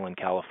final in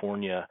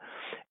California,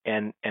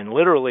 and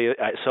literally,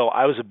 so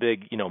I was a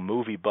big, you know,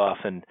 movie buff,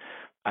 and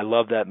I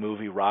love that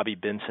movie Robbie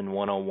Benson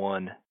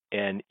 101.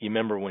 And you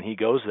remember when he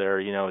goes there,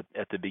 you know,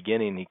 at the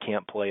beginning he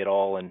can't play at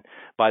all, and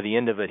by the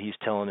end of it, he's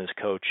telling his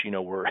coach, you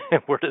know, we're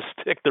to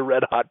stick the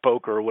red hot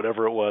poker or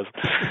whatever it was,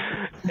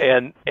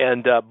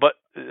 but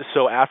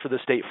so after the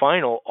state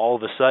final, all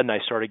of a sudden I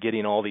started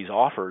getting all these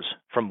offers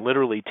from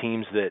literally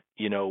teams that,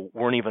 you know,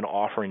 weren't even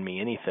offering me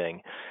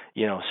anything,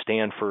 you know,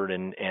 Stanford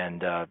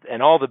and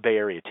all the Bay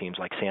Area teams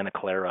like Santa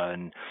Clara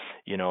and,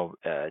 you know,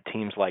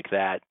 teams like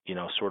that, you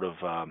know, sort of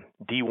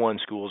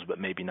D1 schools, but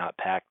maybe not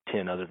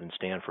Pac-10 other than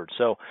Stanford.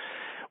 So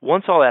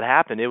once all that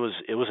happened, it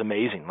was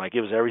amazing. Like,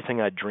 it was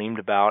everything I dreamed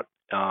about.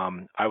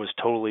 I was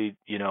totally,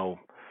 you know,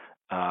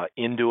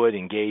 into it,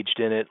 engaged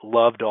in it,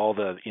 loved all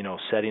the, you know,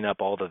 setting up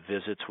all the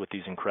visits with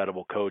these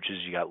incredible coaches.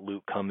 You got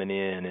Luke coming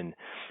in, and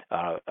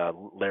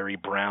Larry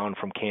Brown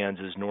from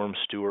Kansas, Norm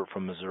Stewart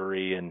from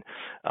Missouri, and,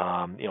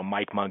 you know,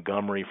 Mike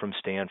Montgomery from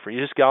Stanford.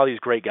 You just got all these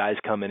great guys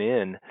coming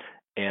in,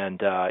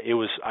 and I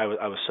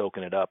was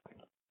soaking it up.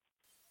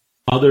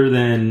 Other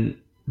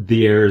than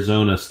the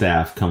Arizona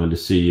staff coming to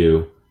see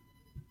you,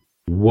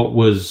 what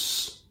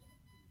was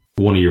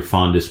one of your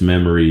fondest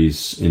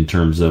memories in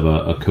terms of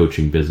a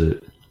coaching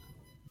visit?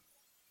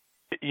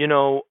 You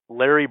know,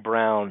 Larry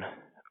Brown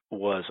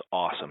was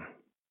awesome.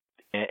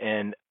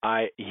 And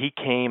he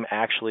came,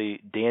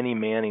 actually, Danny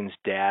Manning's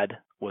dad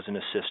was an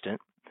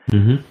assistant.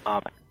 Mm-hmm.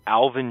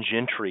 Alvin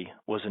Gentry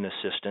was an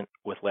assistant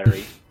with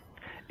Larry.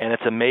 And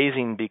it's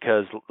amazing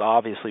because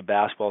obviously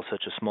basketball is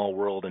such a small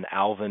world, and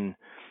Alvin,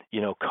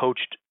 you know,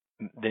 coached,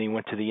 then he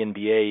went to the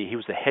NBA. He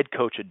was the head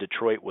coach at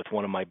Detroit with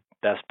one of my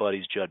best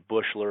buddies, Judd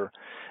Bushler.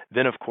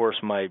 Then, of course,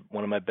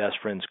 one of my best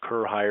friends,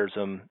 Kerr, hires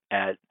him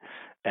at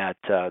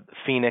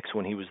Phoenix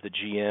when he was the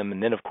GM,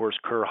 and then, of course,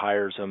 Kerr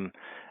hires him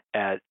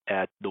at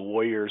the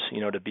Warriors,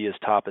 to be his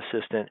top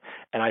assistant.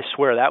 And I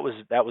swear that was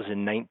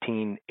in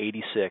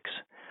 1986.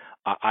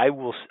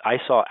 I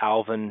saw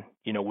Alvin,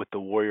 with the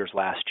Warriors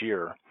last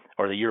year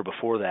or the year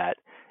before that.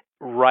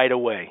 Right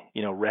away,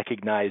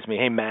 recognized me.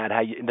 Hey, Matt,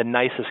 the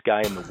nicest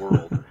guy in the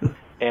world.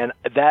 And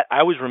that I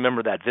always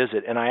remember that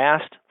visit. And I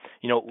asked,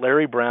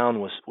 Larry Brown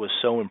was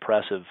so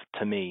impressive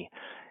to me.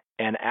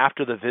 And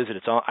after the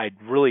visit, I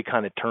really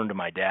kind of turned to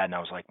my dad and I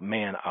was like,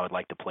 man, I would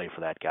like to play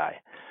for that guy.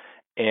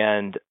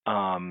 And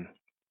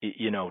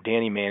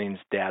Danny Manning's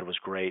dad was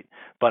great.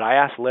 But I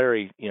asked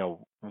Larry,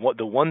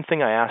 the one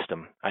thing I asked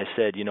him, I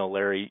said,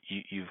 Larry,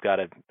 you've got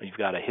a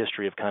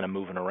history of kind of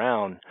moving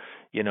around.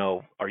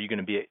 Are you going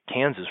to be at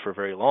Kansas for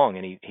very long?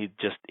 And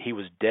he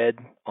was dead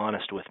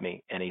honest with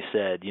me. And he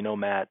said,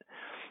 Matt,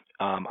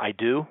 I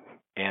do.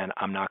 And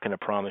I'm not going to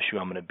promise you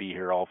I'm going to be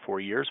here all 4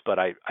 years, but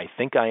I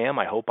think I am.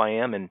 I hope I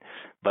am.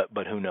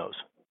 But who knows?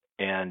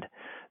 And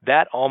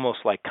that almost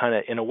like kind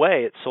of, in a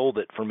way, it sold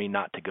it for me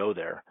not to go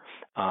there.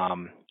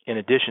 In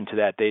addition to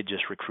that, they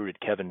just recruited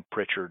Kevin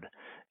Pritchard.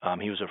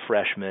 He was a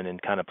freshman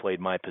and kind of played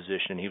my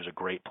position. He was a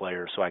great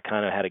player, so I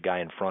kind of had a guy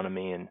in front of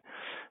me, and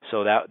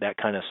so that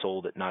kind of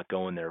sold it not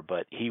going there.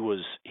 But he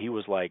was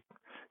like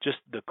just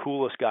the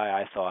coolest guy,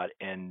 I thought,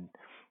 and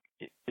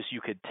as you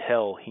could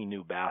tell, he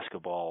knew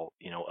basketball,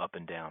 up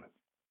and down.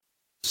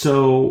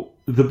 So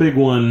the big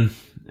one,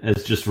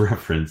 as just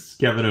referenced,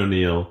 Kevin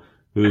O'Neill,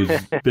 who's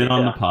been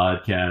on the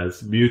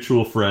podcast,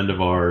 mutual friend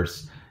of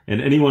ours.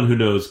 And anyone who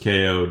knows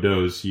KO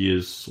knows he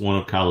is one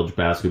of college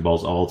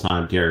basketball's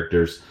all-time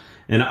characters.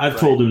 And I've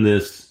told him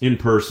this in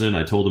person.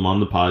 I told him on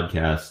the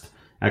podcast.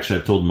 Actually,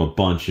 I've told him a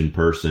bunch in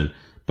person.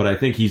 But I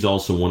think he's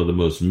also one of the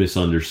most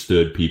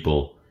misunderstood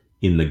people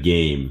in the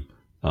game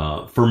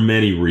for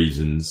many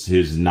reasons.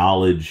 His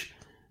knowledge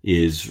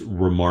is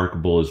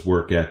remarkable. His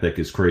work ethic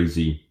is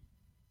crazy.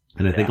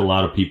 And I think a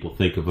lot of people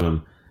think of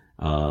him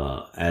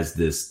as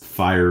this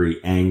fiery,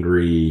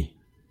 angry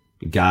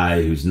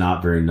guy who's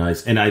not very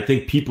nice. And I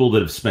think people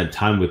that have spent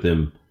time with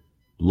him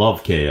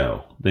love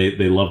KO.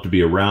 They love to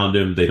be around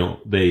him.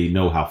 They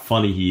know how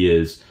funny he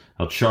is,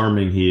 how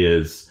charming he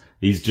is.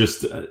 He's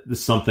just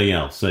something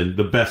else, and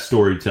the best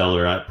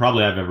storyteller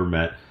I've ever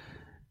met.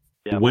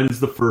 Yep. When's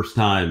the first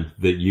time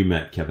that you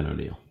met Kevin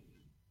O'Neill?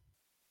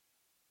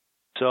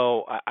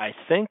 So I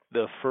think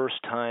the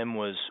first time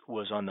was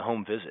on the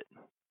home visit,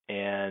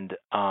 and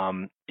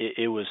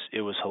it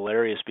was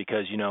hilarious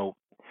because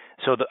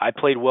I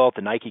played well at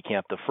the Nike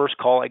camp. The first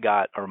call I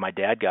got, or my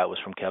dad got, was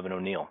from Kevin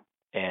O'Neill,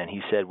 and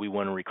he said, we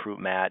want to recruit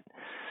Matt.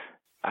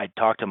 I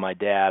talked to my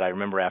dad. I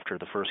remember after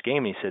the first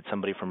game, he said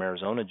somebody from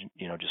Arizona,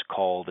 just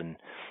called, and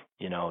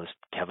this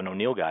Kevin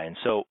O'Neill guy. And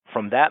so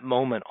from that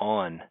moment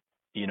on,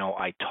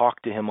 I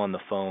talked to him on the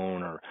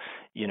phone, or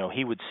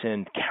he would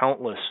send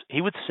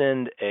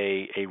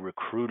a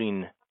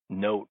recruiting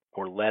note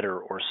or letter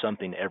or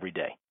something every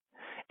day.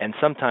 And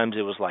sometimes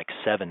it was like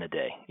 7 a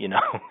day,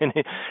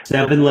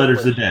 7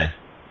 letters a day.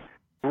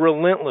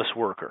 Relentless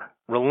worker,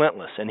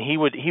 relentless. And he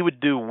would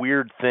do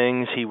weird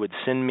things. He would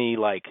send me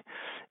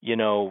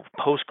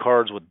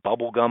postcards with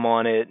bubble gum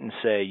on it and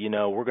say,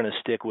 we're going to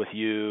stick with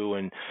you,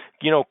 and,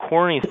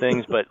 corny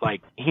things, but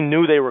like he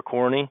knew they were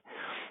corny.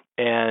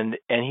 And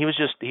he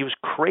was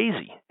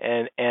crazy.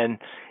 And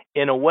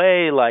in a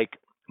way,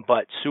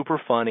 but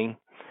super funny.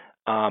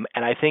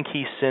 And I think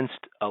he sensed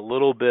a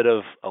little bit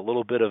of,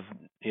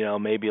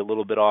 maybe a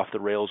little bit off the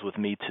rails with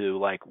me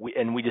too.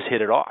 We just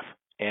hit it off,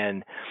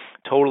 and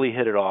totally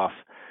hit it off.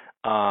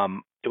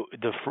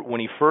 When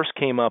he first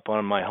came up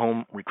on my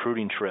home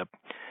recruiting trip,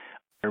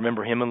 I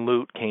remember him and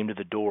Lute came to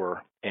the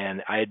door,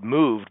 and I had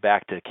moved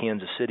back to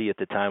Kansas City at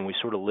the time. We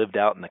sort of lived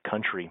out in the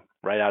country,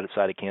 right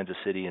outside of Kansas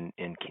City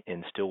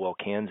in Stillwell,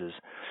 Kansas,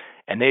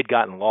 and they'd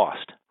gotten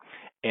lost.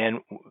 And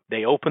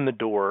they opened the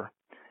door,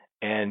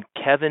 and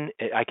Kevin,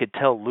 I could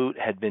tell Lute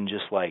had been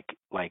just like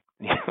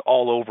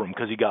all over him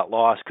because he got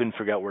lost, couldn't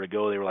figure out where to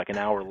go. They were like an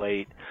hour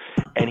late,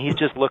 and he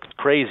just looked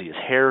crazy. His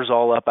hair's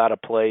all up out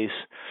of place,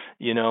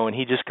 and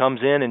he just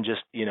comes in and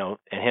just, and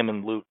him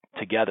and Lute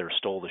together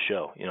stole the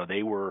show.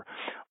 They were,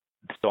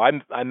 so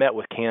I met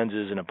with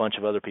Kansas and a bunch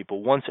of other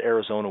people. Once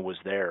Arizona was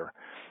there,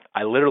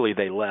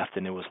 they left,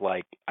 and it was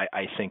like,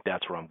 I think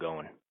that's where I'm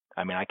going.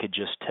 I mean, I could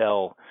just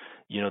tell,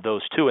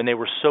 those two, and they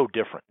were so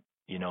different.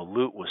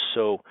 Lute was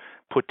so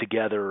put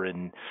together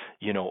and,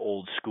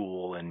 old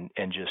school and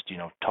just,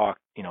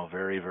 talked,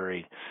 very,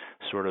 very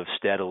sort of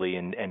steadily.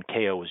 And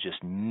KO was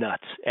just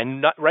nuts,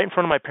 and not right in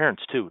front of my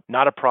parents too.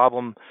 Not a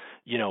problem,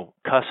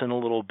 cussing a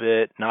little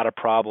bit, not a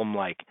problem.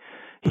 Like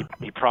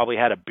he probably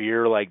had a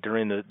beer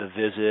during the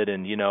visit,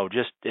 and,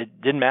 just,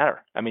 it didn't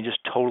matter. I mean, just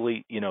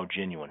totally,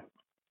 genuine.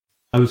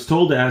 I was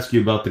told to ask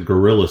you about the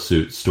gorilla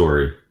suit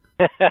story.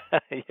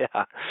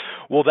 Yeah.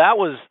 Well, that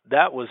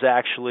was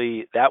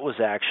actually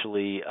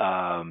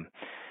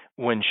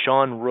when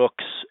Sean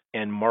Rooks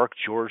and Mark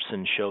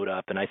Georgeson showed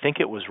up, and I think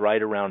it was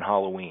right around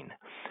Halloween.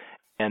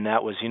 and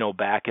that was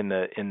back in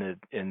the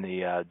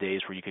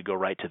days where you could go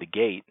right to the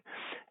gate.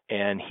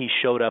 And he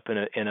showed up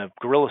in a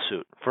gorilla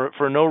suit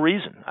for no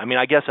reason. I mean,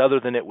 I guess other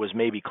than it was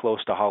maybe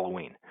close to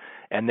Halloween.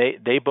 And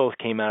they both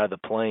came out of the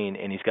plane,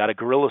 and he's got a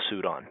gorilla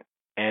suit on.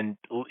 And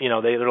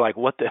they're like,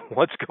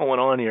 what's going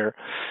on here?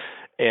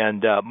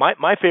 And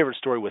my favorite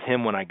story with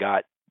him when I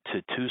got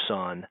to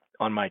Tucson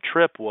on my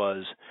trip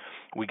was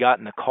we got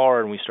in the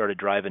car and we started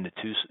driving to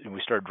Tucson.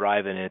 We started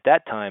driving, and at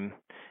that time,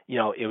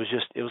 it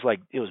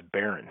was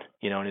barren,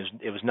 and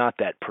it was not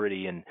that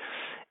pretty. And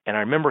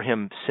I remember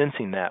him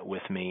sensing that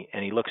with me,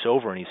 and he looks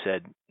over and he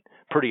said,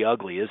 "Pretty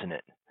ugly, isn't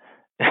it?"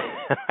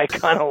 I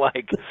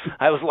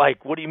was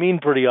like, "What do you mean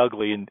pretty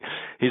ugly?" And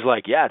he's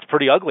like, "Yeah, it's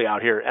pretty ugly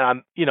out here." And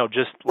I'm,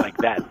 just like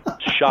that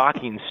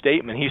shocking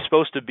statement. He's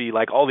supposed to be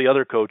like all the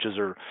other coaches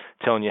are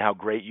telling you how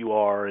great you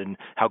are and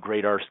how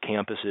great our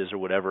campus is or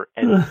whatever.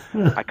 And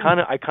I kind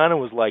of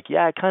was like,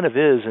 "Yeah, it kind of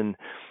is." And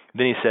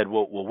then he said,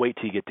 "Well, wait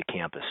till you get to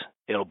campus.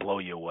 It'll blow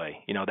you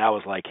away." That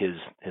was like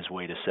his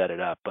way to set it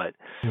up. But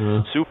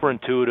super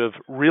intuitive,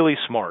 really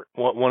smart.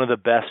 One of the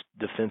best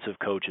defensive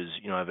coaches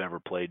I've ever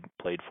played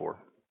for.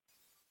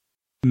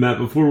 Matt,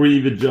 before we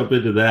even jump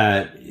into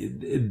that,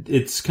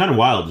 it's kind of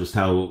wild just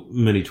how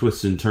many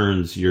twists and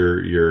turns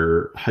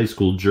your high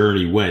school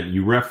journey went.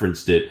 You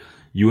referenced it.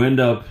 You end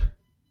up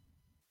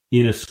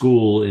in a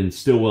school in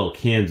Stillwell,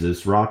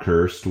 Kansas,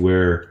 Rockhurst,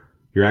 where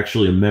you're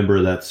actually a member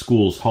of that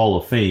school's Hall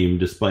of Fame,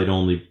 despite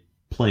only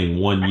playing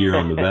 1 year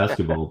on the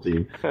basketball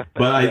team.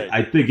 But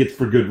I think it's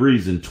for good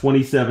reason.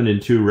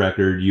 27-2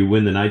 record. You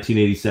win the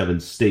 1987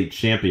 state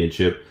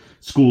championship,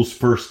 school's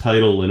first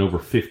title in over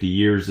 50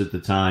 years at the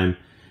time.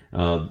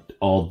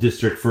 All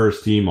district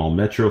first team, all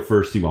metro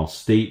first team, all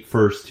state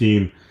first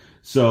team.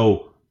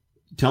 So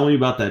tell me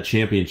about that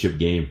championship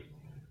game.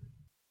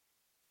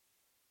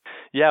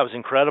 Yeah, it was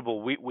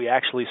incredible. We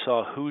actually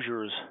saw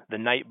Hoosiers the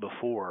night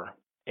before.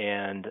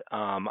 And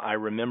I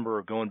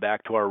remember going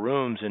back to our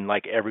rooms and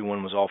like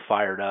everyone was all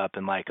fired up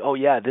and like, oh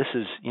yeah, this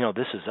is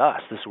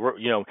us.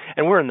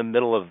 And we're in the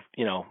middle of,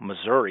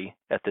 Missouri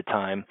at the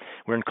time.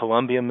 We're in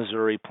Columbia,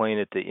 Missouri, playing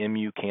at the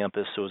MU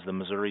campus. So it was the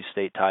Missouri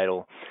state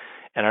title.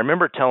 And I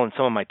remember telling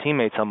some of my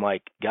teammates, I'm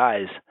like,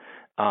 guys,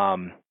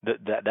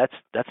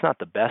 that's not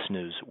the best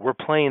news. We're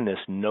playing this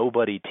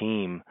nobody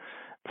team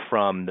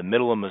from the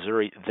middle of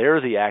Missouri.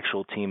 They're the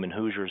actual team in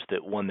Hoosiers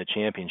that won the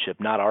championship,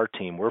 not our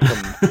team. We're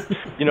from,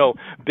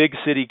 big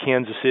city,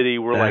 Kansas City.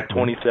 We're like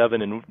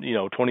 27 and,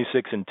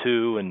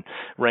 26-2 and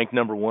ranked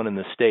number 1 in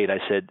the state. I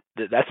said,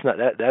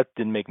 that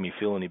didn't make me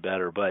feel any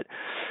better, but,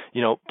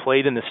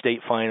 played in the state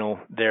final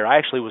there. I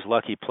actually was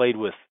lucky, played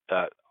with,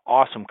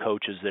 awesome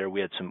coaches there.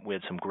 We had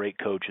some great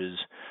coaches.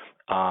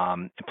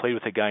 And played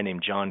with a guy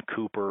named John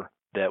Cooper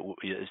that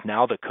is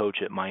now the coach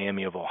at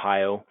Miami of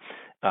Ohio.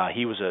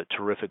 He was a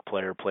terrific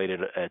player, played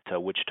at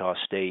Wichita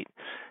State,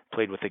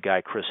 played with a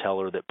guy, Chris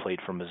Heller, that played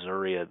for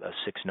Missouri, a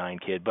 6'9"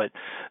 kid. But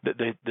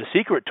the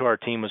secret to our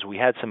team was we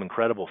had some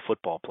incredible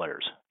football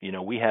players.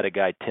 We had a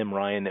guy, Tim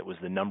Ryan, that was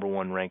the number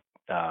 1 ranked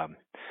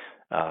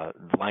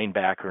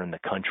linebacker in the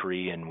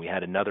country, and we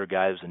had another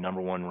guy that was the number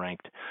 1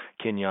 ranked.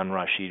 Kenyon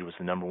Rashid was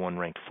the number 1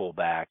 ranked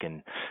fullback,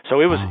 and so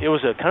it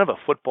was a kind of a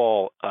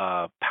football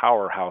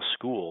powerhouse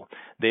school.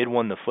 They had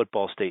won the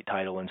football state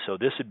title, and so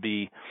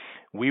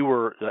we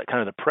were kind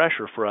of the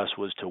pressure for us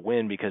was to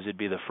win because it'd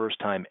be the first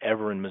time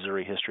ever in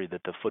Missouri history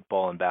that the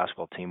football and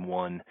basketball team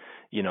won,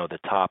 the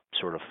top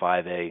sort of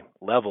 5A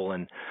level.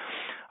 And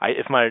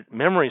if my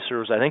memory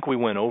serves, I think we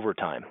went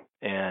overtime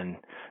and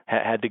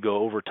had to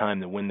go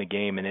overtime to win the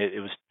game. And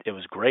it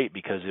was great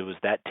because it was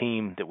that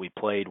team that we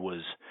played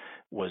was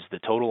the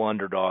total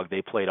underdog.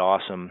 They played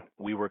awesome.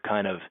 We were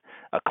kind of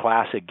a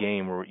classic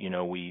game where,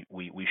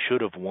 we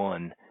should have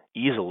won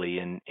easily,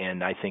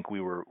 and I think we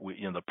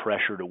the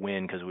pressure to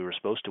win because we were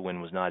supposed to win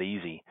was not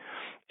easy,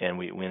 and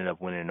we ended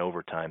up winning in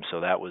overtime.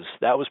 So that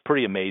was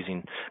pretty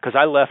amazing because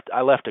I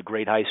left a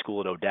great high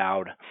school at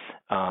O'Dowd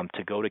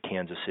to go to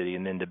Kansas City,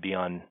 and then to be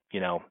on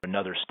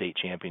another state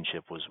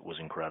championship was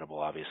incredible,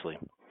 obviously.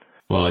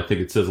 Well, I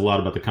think it says a lot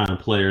about the kind of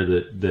player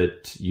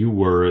that you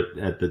were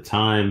at the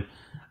time.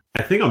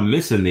 I think I'm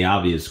missing the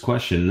obvious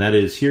question. That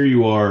is, here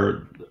you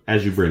are,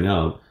 as you bring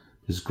up,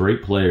 this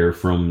great player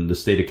from the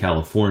state of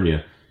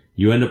California.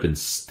 You end up in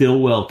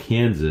Stillwell,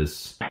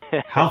 Kansas.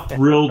 How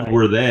thrilled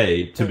were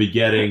they to be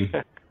getting,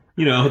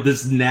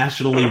 this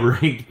nationally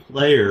ranked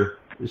player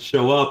to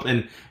show up,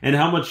 and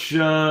how much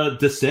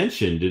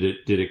dissension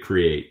did it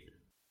create?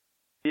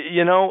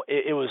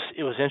 It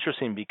was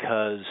interesting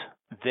because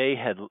they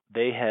had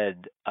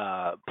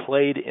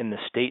played in the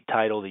state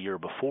title the year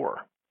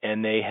before,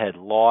 and they had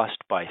lost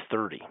by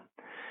 30.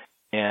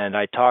 And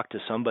I talked to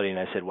somebody and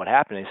I said, "What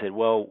happened?" They said,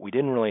 "Well, we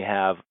didn't really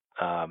have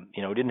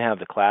we didn't have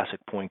the classic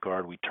point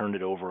guard. We turned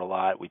it over a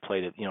lot. We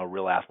played a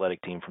real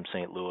athletic team from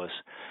St. Louis.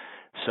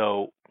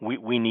 So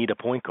we need a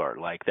point guard."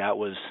 Like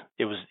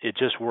it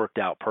just worked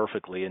out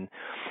perfectly. And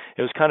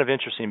it was kind of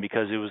interesting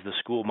because it was the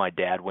school my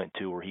dad went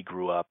to where he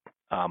grew up.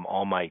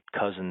 All my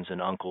cousins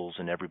and uncles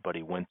and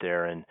everybody went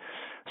there. And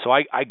so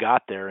I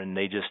got there, and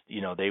they just,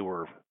 they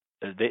were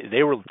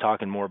they were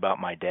talking more about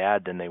my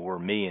dad than they were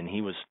me, and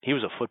he was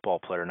a football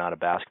player, not a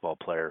basketball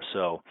player.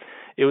 So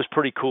it was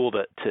pretty cool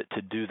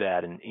to do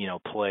that and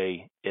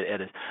play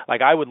at a,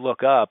 like I would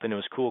look up, and it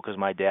was cool because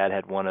my dad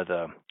had one of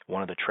the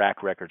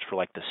track records for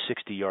like the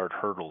 60-yard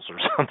hurdles or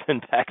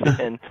something back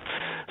then.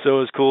 So it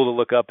was cool to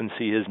look up and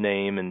see his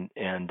name and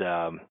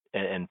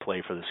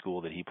play for the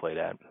school that he played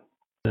at.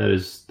 That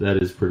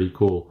is pretty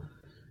cool.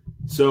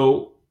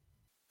 So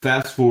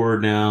fast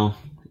forward now,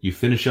 you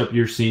finish up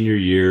your senior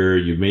year,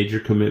 you made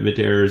your commitment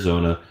to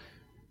Arizona,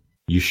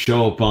 you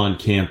show up on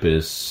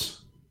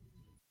campus,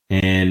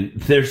 and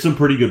there's some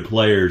pretty good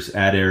players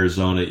at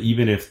Arizona,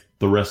 even if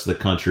the rest of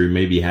the country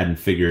maybe hadn't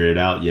figured it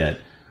out yet.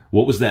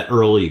 What was that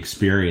early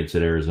experience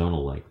at Arizona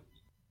like?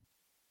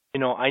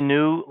 I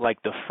knew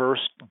like the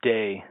first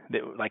day,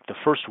 like the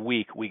first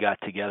week we got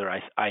together,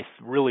 I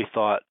really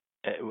thought,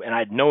 and I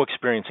had no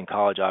experience in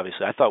college,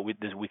 obviously, I thought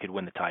we could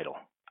win the title.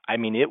 I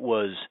mean, it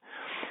was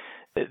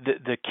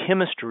the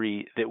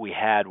chemistry that we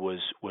had was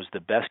the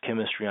best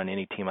chemistry on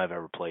any team I've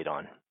ever played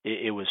on.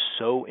 It was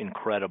so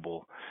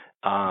incredible.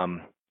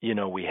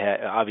 We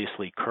had,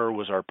 obviously, Kerr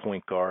was our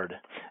point guard.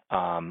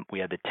 We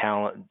had the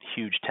talent,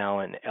 huge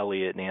talent,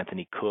 Elliott and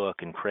Anthony Cook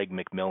and Craig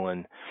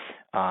McMillan.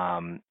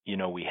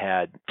 We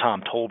had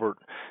Tom Tolbert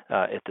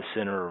at the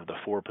center of the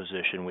 4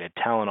 position. We had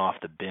talent off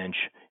the bench,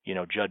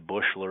 Judd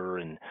Bushler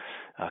and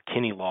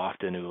Kenny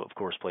Lofton, who of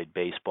course played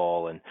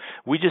baseball. And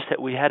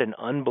we had an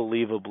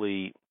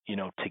unbelievably,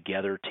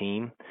 together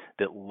team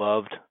that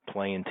loved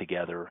playing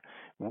together.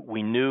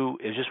 We knew,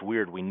 it was just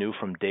weird. We knew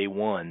from day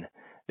one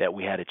that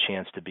we had a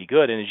chance to be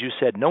good. And as you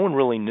said, no one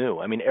really knew.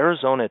 I mean,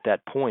 Arizona at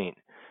that point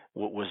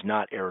was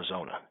not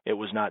Arizona. It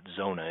was not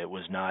Zona. It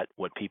was not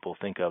what people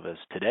think of as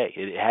today.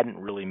 It hadn't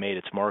really made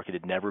its mark. It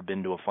had never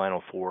been to a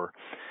Final Four.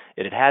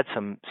 It had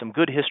some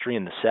good history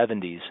in the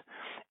 70s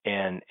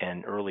and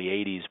early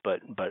 80s, but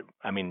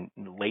I mean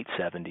late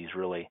 70s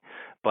really.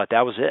 But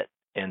that was it.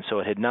 And so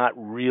it had not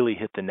really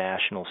hit the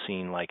national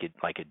scene like it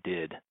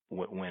did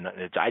when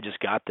I just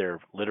got there,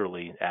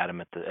 literally,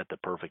 Adam, at the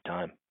perfect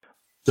time.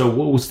 So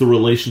what was the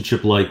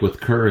relationship like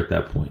with Kerr at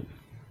that point?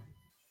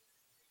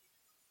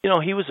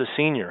 He was a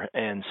senior,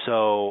 and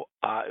so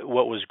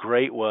what was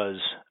great was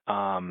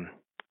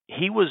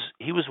he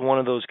was one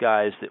of those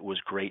guys that was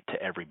great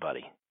to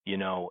everybody,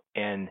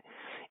 and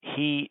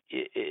he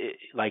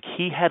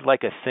had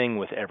like a thing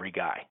with every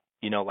guy.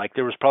 Like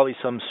there was probably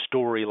some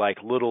story, like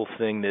little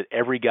thing that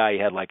every guy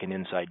had like an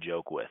inside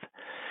joke with.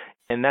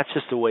 And that's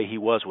just the way he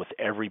was with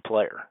every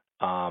player.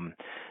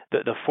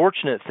 The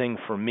fortunate thing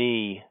for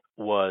me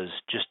was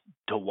just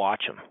to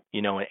watch him,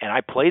 and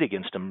I played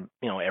against him,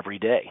 every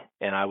day,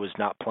 and I was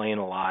not playing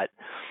a lot.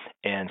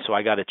 And so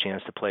I got a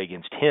chance to play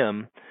against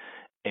him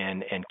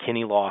and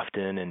Kenny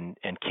Lofton,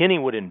 and Kenny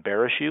would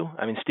embarrass you.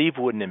 I mean, Steve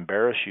wouldn't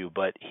embarrass you,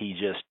 but he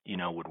just,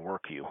 would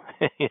work you.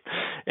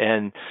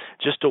 And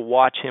just to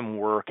watch him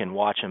work and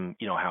watch him,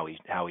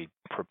 how he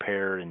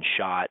prepared and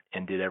shot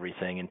and did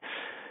everything. And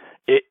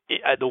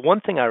the one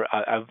thing I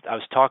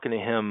was talking to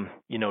him,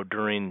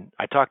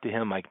 I talked to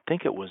him, I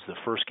think it was the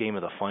first game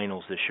of the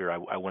finals this year.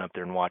 I went up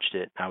there and watched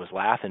it. I was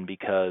laughing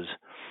because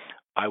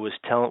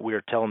we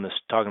were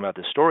talking about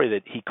this story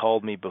that he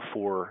called me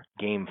before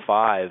game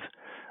 5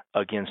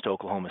 against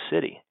Oklahoma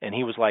City. And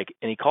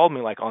he called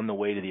me like on the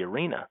way to the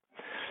arena.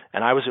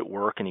 And I was at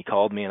work, and he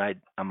called me, and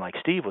I'm like,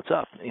 Steve, what's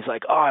up? And he's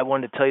like, I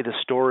wanted to tell you the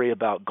story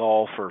about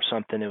golf or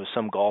something. It was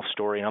some golf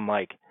story. And I'm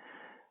like,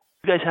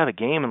 you guys have a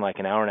game in like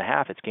an hour and a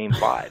half. It's game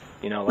 5,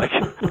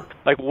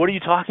 like what are you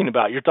talking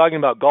about? You're talking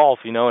about golf,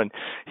 and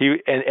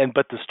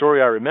but the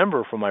story I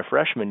remember from my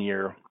freshman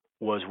year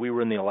was we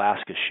were in the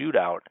Alaska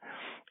shootout,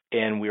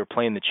 and we were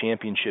playing the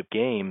championship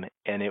game,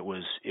 and it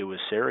was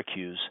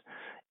Syracuse.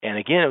 And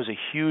again, it was a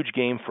huge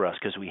game for us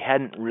because we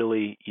hadn't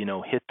really,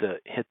 hit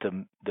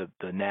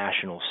the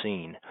national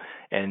scene,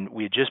 and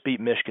we had just beat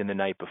Michigan the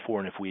night before.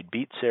 And if we had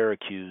beat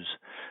Syracuse,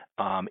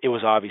 it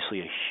was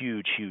obviously a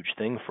huge, huge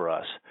thing for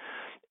us.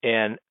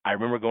 And I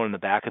remember going in the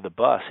back of the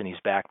bus, and he's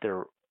back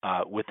there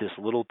with this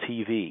little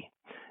TV,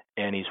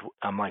 and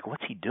I'm like,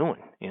 what's he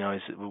doing?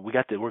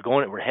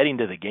 We're heading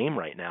to the game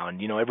right now,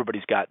 and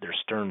everybody's got their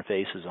stern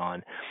faces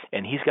on,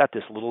 and he's got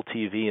this little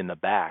TV in the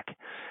back.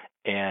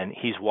 And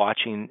he's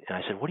watching, and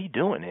I said, what are you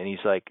doing? And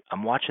he's like,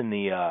 I'm watching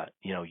the,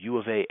 U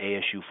of A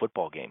ASU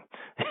football game.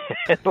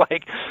 And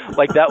like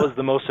that was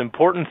the most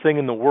important thing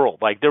in the world.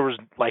 Like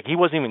he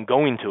wasn't even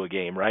going to a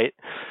game, right?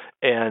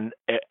 And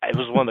it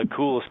was one of the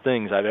coolest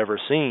things I've ever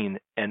seen.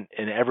 And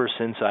ever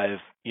since I've,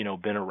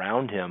 been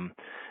around him,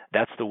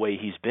 that's the way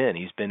he's been.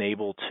 He's been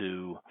able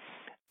to,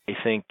 I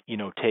think,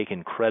 take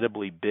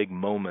incredibly big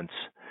moments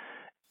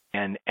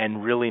and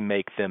really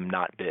make them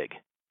not big.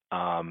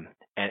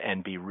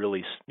 And be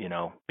really,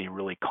 be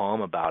really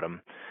calm about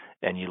him.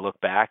 And you look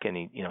back, and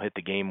he, hit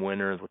the game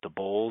winner with the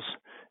Bulls,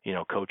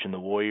 coaching the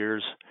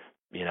Warriors,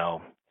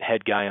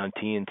 head guy on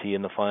TNT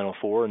in the Final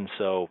Four. And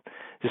so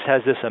just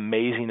has this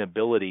amazing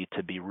ability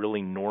to be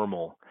really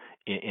normal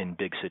in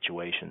big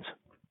situations.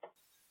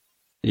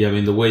 Yeah, I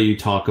mean, the way you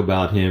talk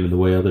about him and the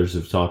way others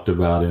have talked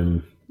about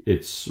him,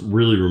 it's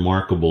really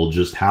remarkable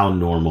just how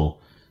normal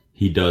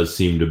he does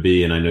seem to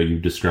be. And I know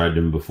you've described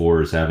him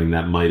before as having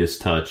that Midas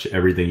touch.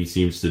 Everything he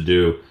seems to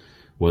do,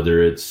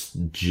 whether it's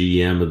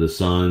GM of the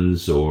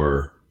Suns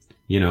or,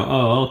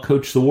 I'll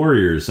coach the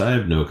Warriors. I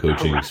have no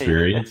coaching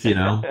experience,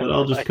 but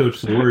I'll just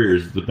coach the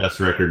Warriors, the best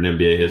record in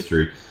NBA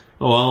history.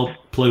 Oh, I'll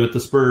play with the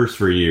Spurs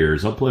for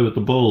years. I'll play with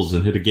the Bulls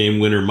and hit a game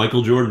winner.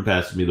 Michael Jordan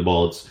passes me the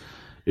ball.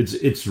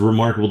 It's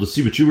remarkable to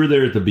see. But you were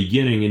there at the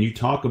beginning, and you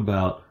talk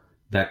about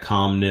that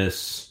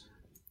calmness.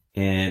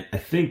 And I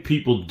think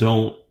people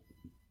don't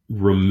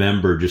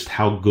remember just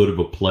how good of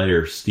a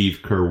player Steve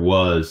Kerr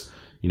was.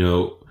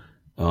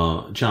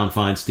 John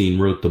Feinstein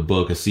wrote the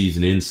book A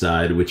Season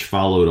Inside, which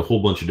followed a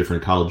whole bunch of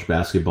different college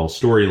basketball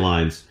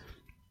storylines.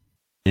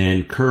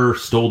 And Kerr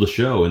stole the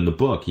show in the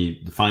book.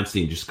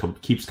 Feinstein just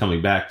keeps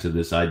coming back to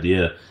this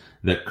idea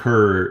that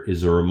Kerr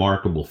is a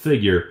remarkable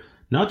figure,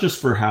 not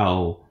just for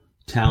how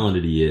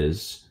talented he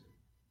is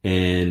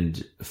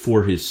and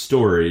for his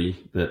story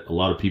that a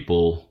lot of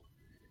people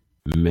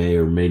may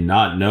or may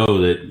not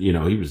know that,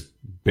 he was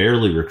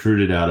barely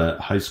recruited out of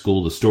high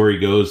school. The story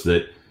goes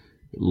that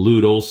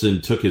Lute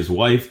Olson took his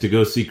wife to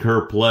go see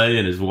Kerr play,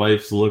 and his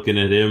wife's looking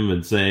at him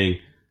and saying,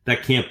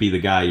 that can't be the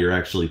guy you're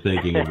actually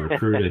thinking of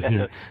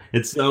recruiting.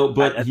 And so,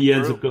 but he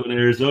ends up going to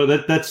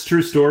Arizona. That's a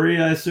true story,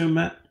 I assume,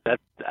 Matt?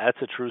 That's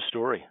a true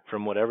story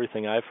from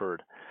everything I've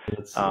heard.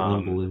 That's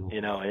unbelievable.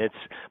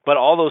 But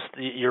all those,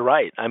 you're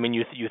right. I mean,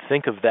 you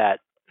think of that,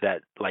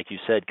 like you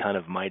said, kind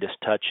of Midas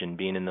touch and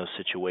being in those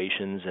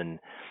situations and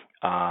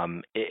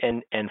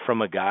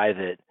from a guy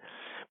that,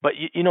 but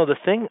the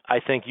thing, I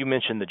think you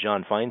mentioned the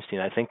John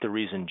Feinstein. I think the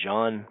reason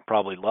John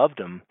probably loved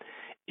him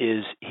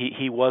is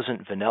he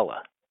wasn't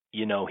vanilla.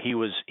 He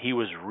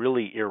was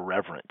really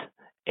irreverent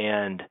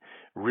and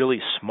really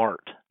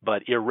smart,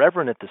 but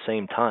irreverent at the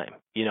same time.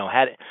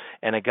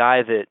 And a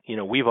guy that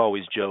we've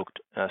always joked,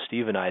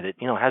 Steve and I, that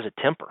has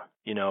a temper.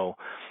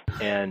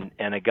 And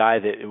a guy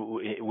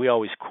that we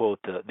always quote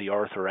the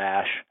Arthur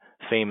Ashe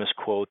famous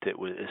quote that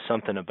was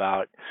something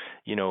about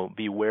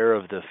beware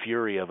of the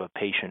fury of a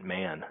patient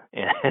man,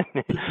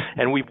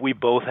 and we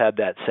both had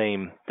that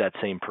same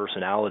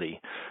personality.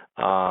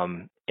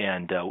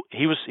 And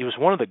he was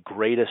one of the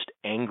greatest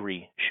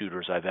angry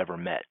shooters I've ever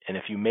met. And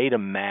if you made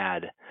him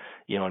mad,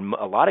 and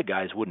a lot of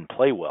guys wouldn't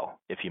play well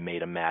if you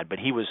made him mad, but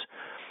he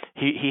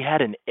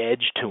had an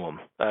edge to him.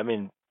 I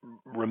mean,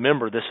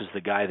 remember, this is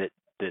the guy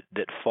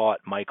that fought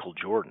Michael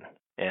Jordan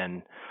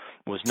and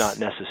was not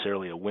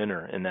necessarily a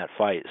winner in that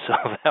fight. So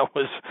that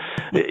was,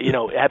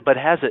 but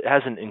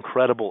has an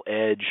incredible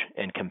edge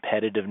and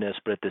competitiveness,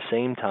 but at the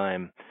same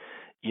time,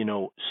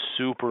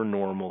 super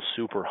normal,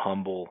 super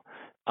humble,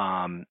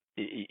 and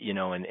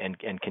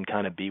can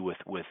kind of be with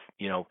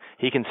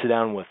he can sit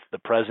down with the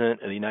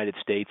president of the United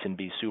States and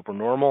be super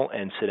normal,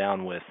 and sit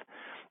down with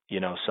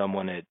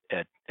someone at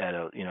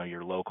a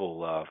your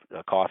local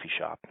coffee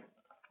shop.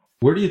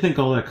 Where do you think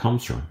all that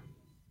comes from?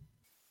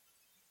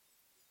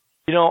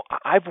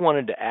 I've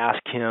wanted to ask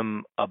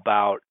him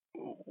about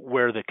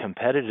where the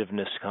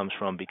competitiveness comes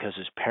from, because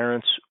his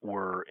parents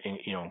were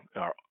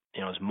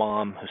his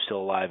mom, who's still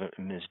alive,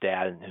 and his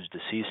dad, who's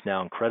deceased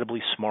now,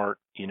 incredibly smart,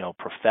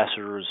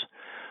 professors,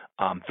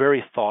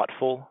 very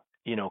thoughtful,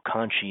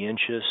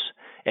 conscientious,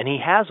 and he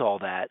has all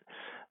that.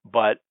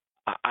 But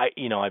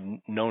I've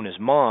known his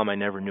mom. I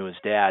never knew his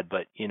dad,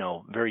 but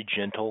very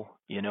gentle,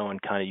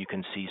 and kind of you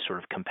can see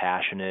sort of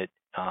compassionate.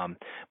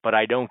 But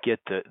I don't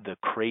get the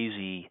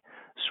crazy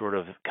sort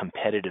of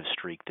competitive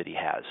streak that he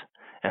has.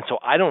 And so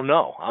I don't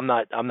know. I'm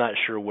not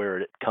sure where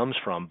it comes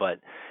from, but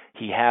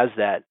he has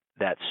that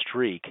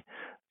streak,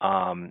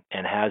 and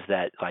has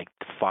that like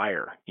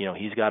fire.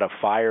 He's got a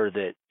fire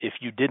that if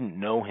you didn't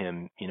know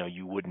him,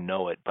 you wouldn't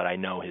know it, but I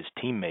know his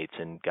teammates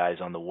and guys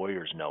on the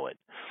Warriors know it.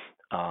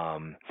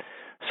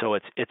 So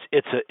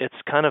it's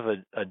kind of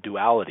a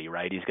duality,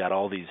 right? He's got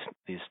all these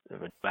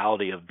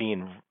duality of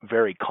being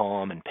very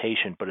calm and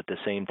patient, but at the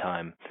same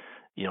time,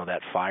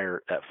 that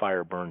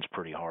fire burns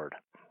pretty hard.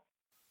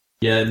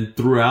 Yeah, and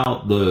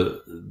throughout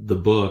the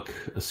book,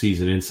 A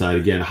Season Inside,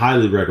 again,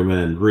 highly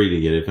recommend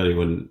reading it if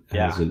anyone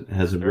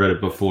hasn't read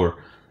it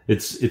before.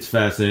 It's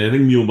fascinating. I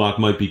think Muehlebach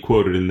might be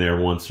quoted in there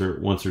once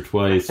or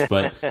twice,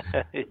 but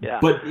yeah.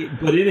 but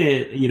in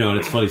it, and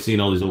it's funny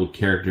seeing all these old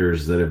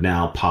characters that have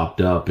now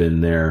popped up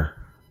in their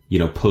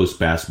post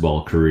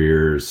basketball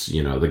careers.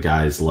 The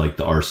guys like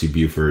the R.C.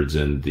 Bufords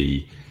and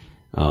the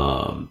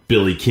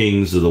Billy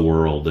Kings of the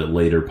world that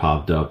later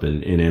popped up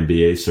in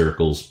NBA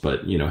circles,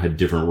 but had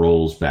different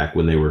roles back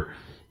when they were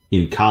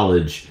in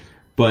college.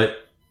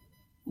 But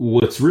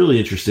what's really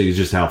interesting is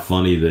just how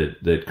funny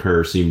that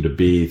Kerr seemed to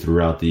be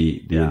throughout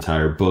the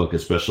entire book,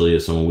 especially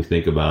as someone we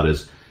think about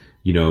as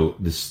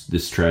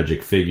this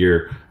tragic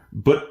figure.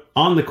 But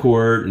on the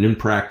court and in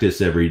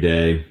practice every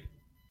day,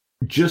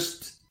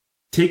 just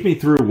take me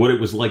through what it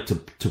was like to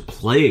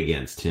play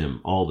against him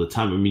all the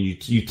time. I mean,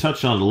 you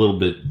touched on it a little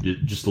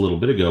bit just a little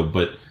bit ago,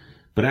 but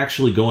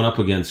actually going up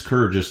against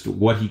Kerr, just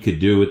what he could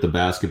do with the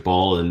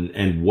basketball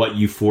and what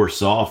you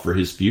foresaw for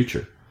his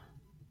future.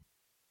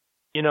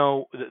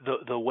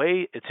 The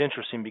way it's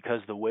interesting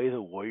because the way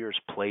the Warriors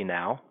play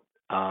now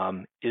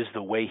is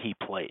the way he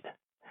played.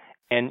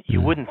 And you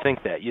Mm. wouldn't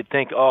think that. You'd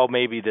think, oh,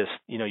 maybe this,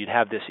 you'd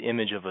have this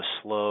image of a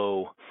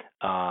slow,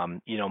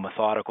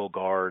 methodical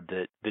guard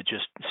that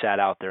just sat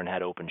out there and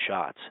had open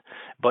shots.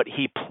 But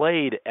he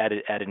played at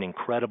an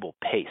incredible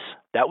pace.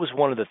 That was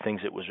one of the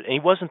things that was. And he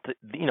wasn't,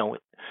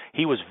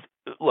 he was.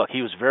 Look,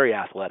 he was very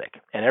athletic,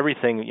 and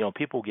everything.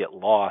 People get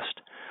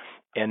lost,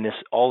 and this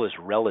all is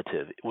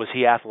relative. Was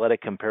he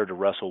athletic compared to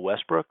Russell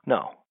Westbrook?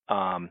 No.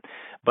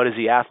 But is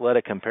he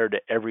athletic compared to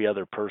every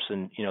other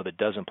person, that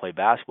doesn't play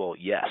basketball?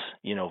 Yes,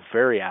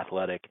 very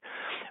athletic.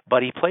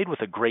 But he played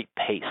with a great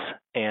pace.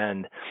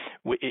 And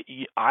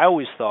I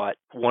always thought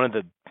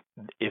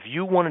if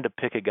you wanted to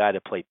pick a guy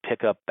to play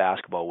pickup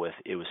basketball with,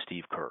 it was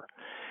Steve Kerr.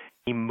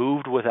 He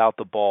moved without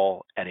the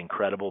ball at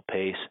incredible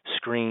pace,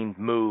 screened,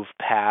 moved,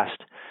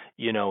 passed.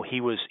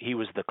 He was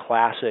the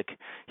classic.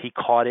 He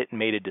caught it and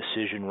made a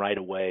decision right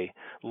away.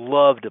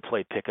 Loved to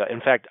play pickup.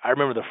 In fact, I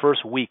remember the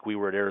first week we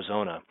were at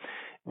Arizona,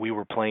 we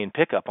were playing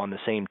pickup on the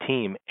same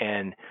team,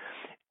 and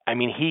I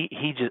mean,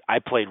 I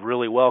played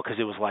really well because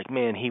it was like,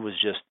 man, he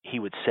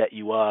would set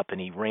you up and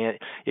he ran.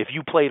 If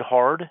you played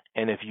hard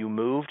and if you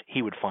moved,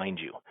 he would find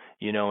you,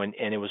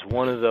 and it was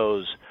one of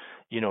those,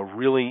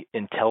 really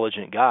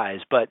intelligent guys.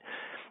 But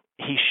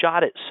he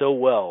shot it so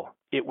well,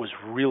 it was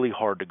really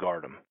hard to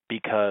guard him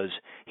because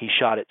he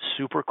shot it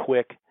super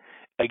quick.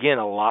 Again,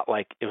 it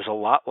was a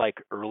lot like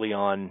early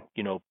on,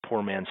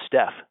 poor man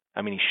Steph.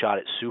 I mean, he shot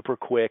it super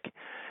quick.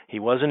 He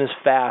wasn't as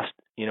fast,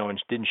 and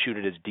didn't shoot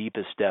it as deep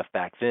as Steph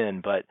back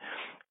then, but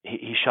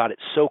he shot it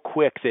so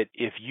quick that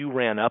if you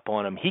ran up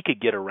on him, he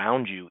could get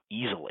around you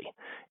easily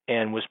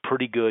and was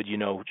pretty good,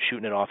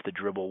 shooting it off the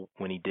dribble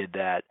when he did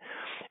that.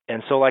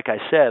 And so, like I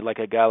said, like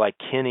a guy like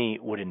Kenny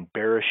would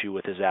embarrass you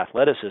with his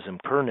athleticism.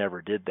 Kerr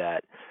never did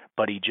that,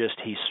 but he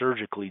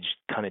surgically just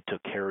kind of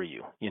took care of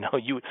you.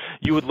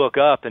 You would look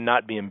up and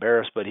not be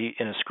embarrassed, but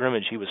in a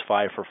scrimmage, he was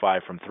 5 for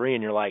 5 from three,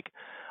 and you're like,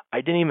 I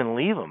didn't even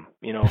leave him,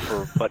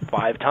 for but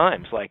 5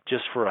 times, like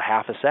just for a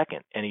half a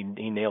second, and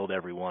he nailed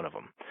every one of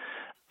them.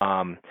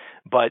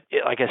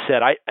 Like I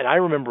said, I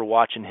remember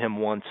watching him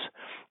once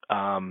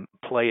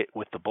play it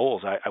with the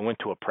Bulls. I went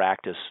to a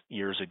practice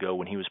years ago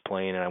when he was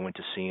playing, and I went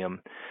to see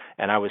him,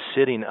 and I was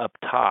sitting up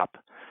top,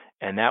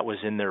 and that was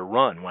in their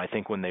run. I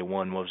think when they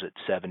won, what was it,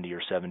 70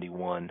 or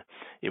 71?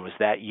 It was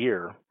that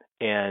year,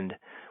 and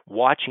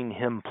watching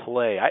him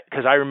play,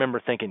 because I remember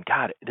thinking,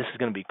 God, this is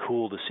going to be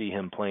cool to see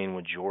him playing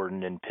with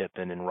Jordan and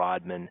Pippen and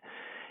Rodman,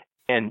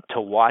 and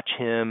to watch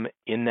him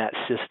in that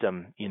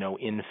system,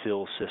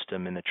 infill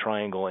system in the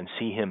triangle, and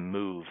see him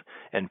move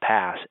and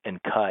pass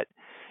and cut.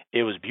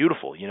 It was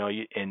beautiful,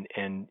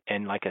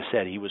 and like I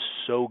said, he was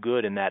so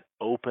good in that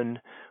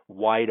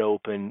wide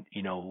open,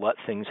 let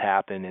things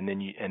happen, and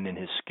then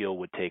his skill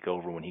would take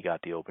over when he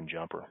got the open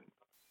jumper.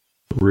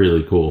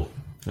 Really cool.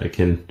 I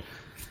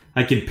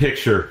can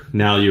picture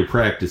now your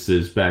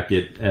practices back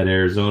at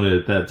Arizona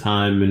at that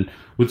time. And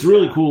what's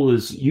really cool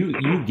is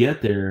you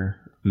get there,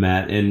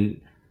 Matt,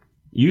 and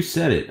you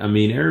said it. I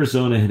mean,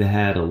 Arizona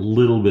had a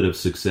little bit of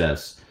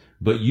success,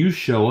 but you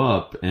show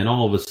up and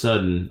all of a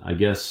sudden, I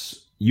guess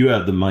you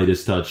have the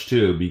Midas touch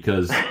too,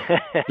 because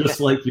just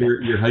like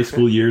your high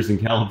school years in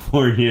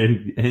California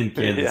and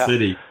Kansas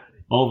City,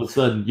 all of a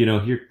sudden,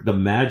 here the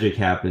magic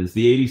happens.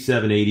 The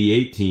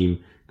 87-88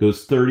 team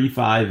goes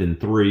 35-3,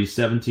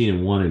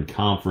 17-1 in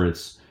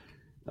conference.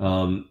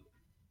 Well,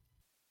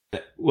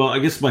 I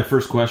guess my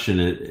first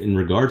question in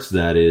regards to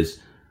that is,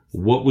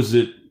 what was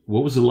it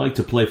like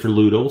to play for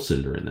Lute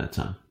Olson during that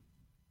time?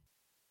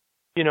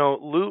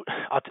 Lute,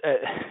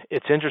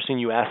 it's interesting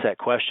you asked that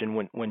question.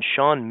 When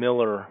Sean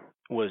Miller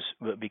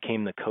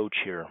became the coach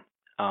here,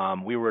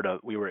 we were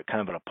at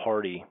kind of at a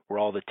party where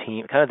all the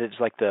team it's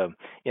like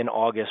in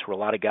August where a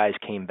lot of guys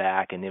came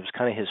back, and it was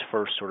kind of his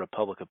first sort of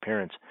public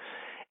appearance.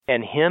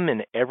 And him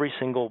and every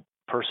single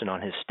person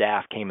on his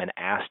staff came and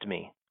asked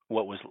me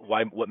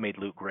what made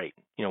Lute great.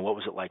 What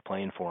was it like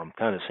playing for him?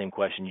 Kind of the same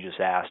question you just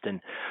asked.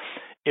 And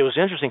it was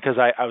interesting because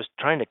I was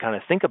trying to kind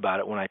of think about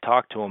it when I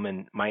talked to him,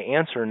 and my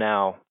answer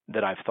now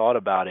that I've thought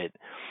about it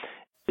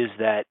is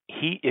that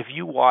if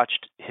you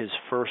watched his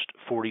first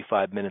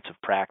 45 minutes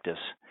of practice,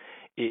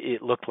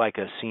 it looked like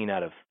a scene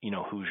out of,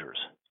 Hoosiers.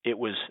 It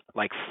was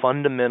like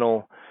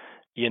fundamental,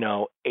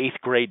 8th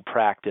grade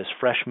practice,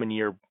 freshman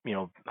year,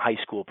 high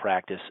school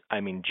practice.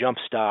 I mean, jump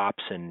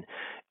stops and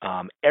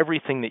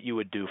everything that you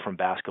would do from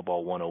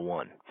basketball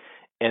 101.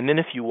 And then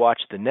if you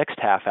watch the next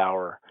half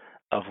hour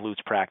of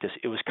Lute's practice,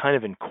 it was kind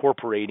of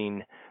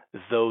incorporating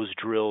those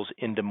drills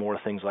into more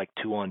things like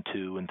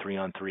 2-on-2 and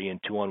 3-on-3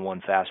 and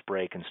 2-on-1 fast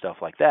break and stuff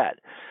like that.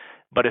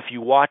 But if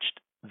you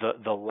watched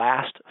the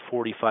last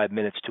 45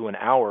 minutes to an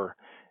hour,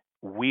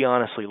 we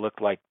honestly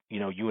looked like,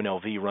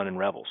 UNLV running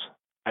Rebels.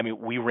 I mean,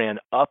 we ran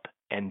up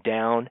and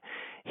down.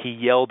 He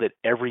yelled at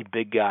every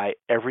big guy,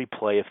 every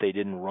play if they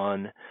didn't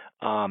run.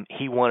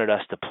 He wanted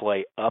us to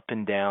play up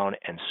and down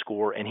and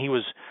score, and he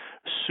was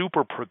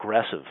super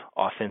progressive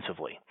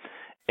offensively.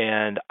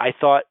 And I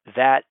thought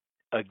that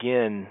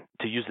again,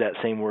 to use that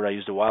same word I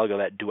used a while ago,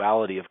 that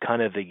duality of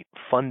kind of the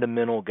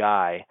fundamental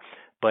guy,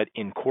 but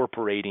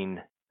incorporating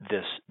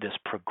this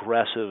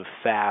progressive,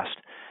 fast,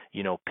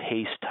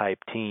 pace type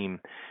team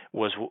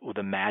was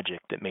the magic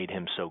that made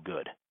him so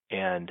good.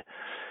 And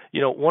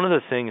one of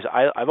the things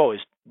I've always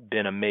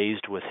been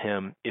amazed with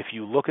him, if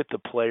you look at the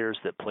players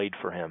that played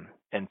for him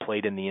and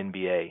played in the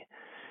NBA,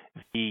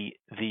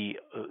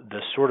 the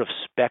sort of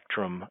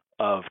spectrum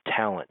of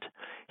talent.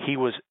 He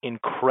was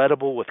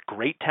incredible with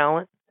great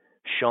talent,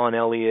 Sean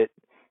Elliott,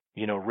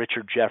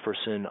 Richard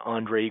Jefferson,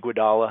 Andre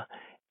Iguodala,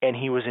 and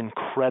he was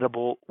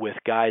incredible with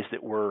guys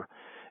that were,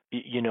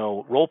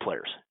 role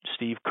players,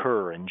 Steve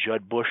Kerr and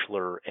Judd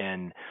Bushler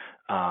and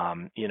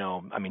Tom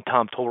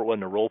Tolbert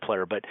wasn't a role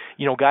player, but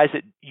guys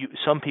that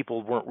some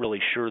people weren't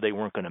really sure they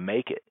weren't going to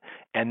make it,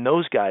 and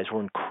those guys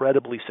were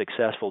incredibly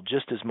successful,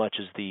 just as much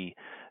as the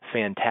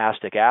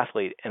fantastic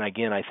athlete. And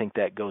again, I think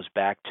that goes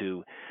back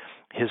to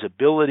his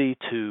ability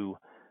to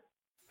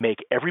make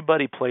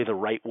everybody play the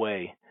right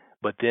way,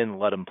 but then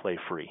let them play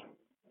free.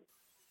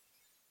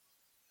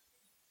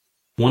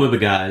 One of the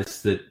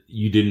guys that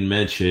you didn't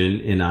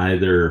mention in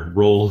either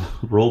role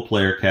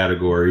player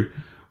category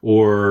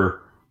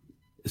or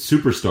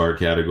superstar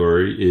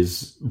category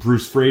is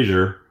Bruce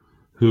Frazier,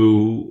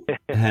 who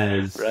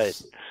has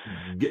right.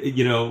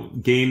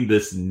 Gained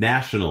this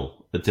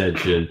national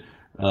attention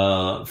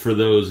for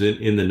those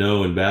in the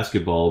know in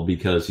basketball,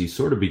 because he's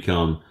sort of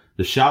become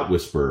the shot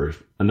whisperer,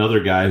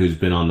 another guy who's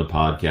been on the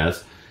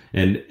podcast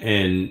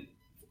and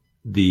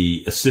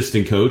the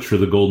assistant coach for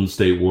the Golden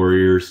State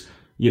Warriors,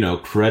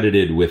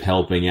 credited with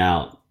helping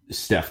out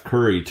Steph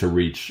Curry to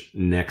reach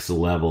next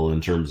level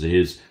in terms of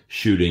his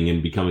shooting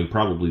and becoming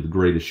probably the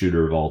greatest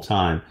shooter of all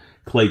time.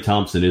 Klay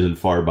Thompson isn't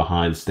far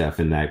behind Steph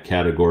in that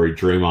category.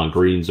 Draymond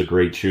Green's a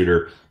great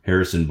shooter.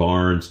 Harrison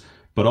Barnes.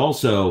 But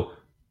also,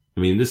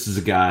 this is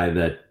a guy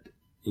that,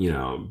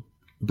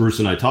 Bruce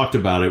and I talked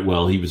about it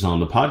while he was on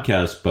the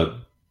podcast, but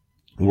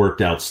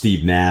worked out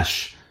Steve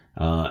Nash,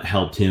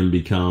 helped him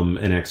become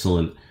an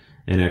excellent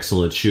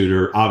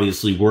shooter.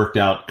 Obviously worked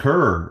out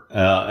Kerr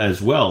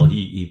as well.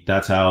 He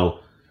that's how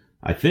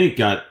I think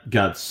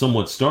got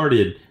somewhat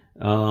started.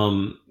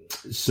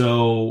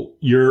 So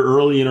your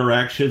early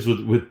interactions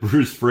with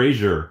Bruce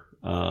Frazier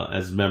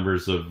as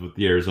members of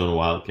the Arizona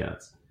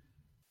Wildcats.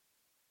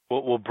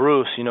 Well,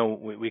 Bruce,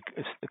 we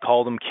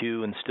called him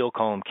Q and still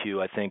call him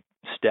Q. I think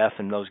Steph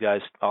and those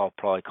guys, I'll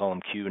probably call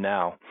him Q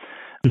now.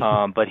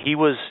 But he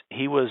was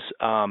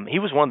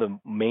one of the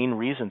main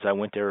reasons I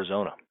went to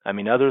Arizona.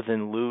 Other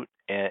than Lute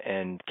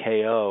and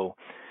KO,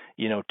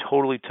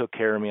 totally took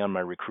care of me on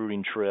my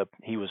recruiting trip.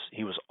 He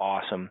was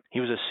awesome.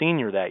 He was a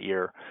senior that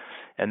year,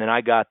 and then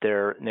I got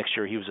there next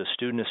year. He was a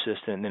student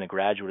assistant and then a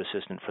graduate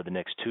assistant for the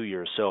next 2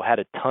 years. So had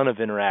a ton of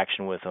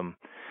interaction with him.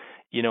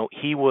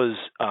 He was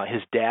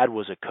his dad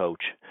was a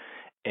coach,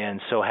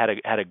 and so had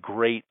a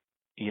great,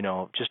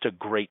 just a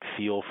great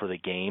feel for the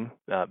game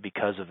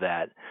because of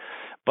that.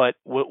 But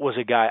was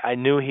a guy I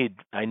knew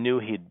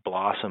he'd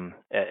blossom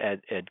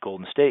at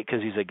Golden State,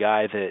 because he's a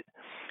guy that,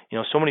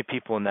 so many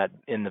people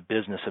in the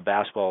business of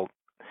basketball,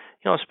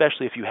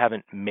 especially if you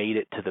haven't made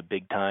it to the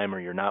big time or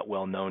you're not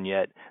well known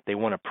yet, they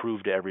want to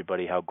prove to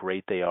everybody how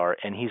great they are.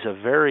 And he's a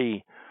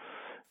very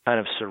kind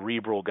of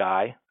cerebral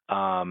guy,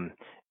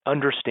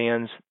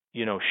 understands,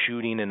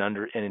 shooting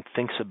and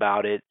thinks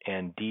about it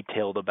and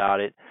detailed about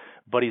it.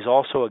 But he's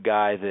also a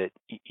guy that,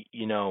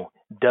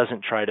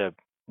 doesn't try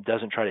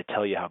to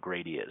tell you how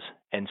great he is,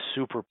 and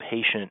super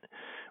patient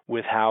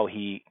with how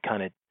he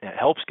kind of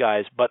helps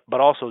guys, but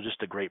also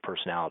just a great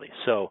personality.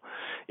 So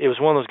it was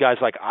one of those guys,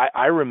 like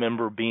I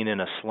remember being in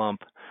a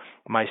slump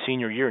my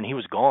senior year, and he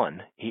was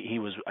gone.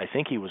 I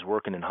think he was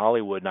working in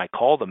Hollywood, and I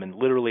called him and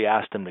literally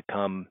asked him to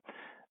come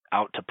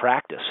out to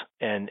practice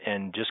and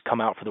just come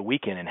out for the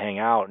weekend and hang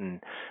out,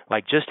 and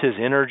like just his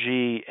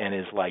energy and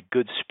his like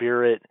good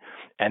spirit,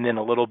 and then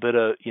a little bit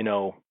of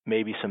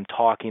maybe some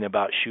talking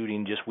about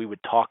shooting. Just we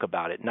would talk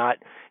about it.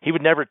 He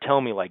would never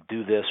tell me like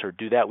do this or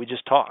do that. We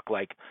just talk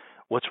like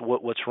what's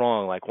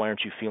wrong, like why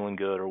aren't you feeling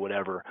good or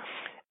whatever.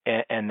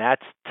 And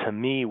that's, to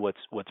me, what's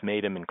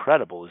made him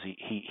incredible is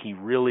he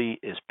really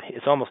is.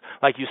 It's almost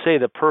like you say,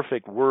 the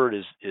perfect word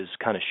is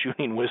kind of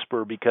shooting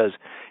whisper, because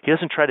he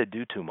doesn't try to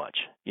do too much.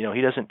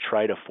 He doesn't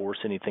try to force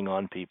anything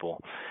on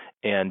people.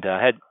 And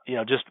had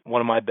just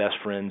one of my best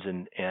friends,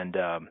 and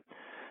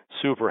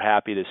super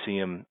happy to see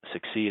him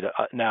succeed.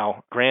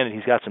 Now, granted,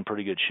 he's got some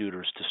pretty good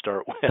shooters to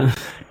start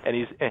with,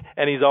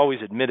 and he's always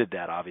admitted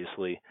that,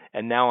 obviously.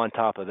 And now on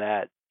top of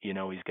that, he's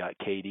got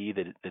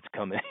KD that's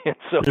coming in,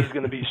 so he's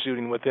going to be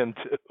shooting with him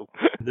too.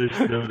 There's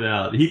no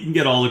doubt. He can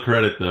get all the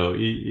credit, though.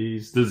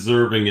 He's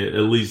deserving at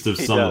least of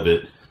some of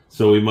it.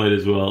 So we might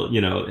as well,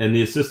 and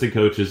the assistant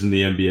coaches in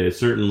the NBA,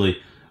 certainly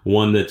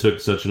one that took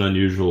such an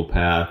unusual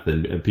path,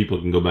 and people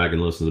can go back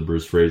and listen to the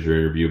Bruce Frazier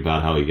interview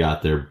about how he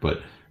got there,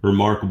 but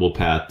remarkable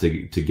path to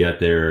get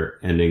there,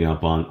 ending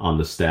up on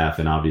the staff,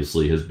 and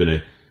obviously has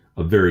been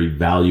a very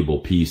valuable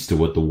piece to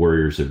what the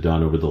Warriors have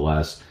done over the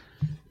last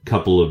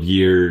couple of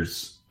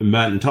years.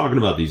 Matt, in talking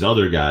about these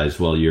other guys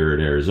while you're in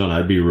Arizona,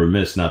 I'd be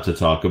remiss not to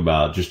talk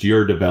about just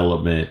your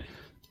development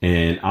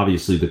and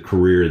obviously the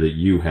career that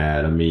you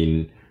had. I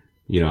mean,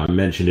 I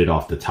mentioned it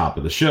off the top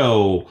of the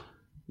show.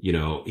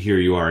 Here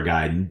you are, a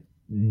guy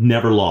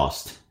never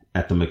lost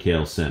at the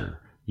McHale Center.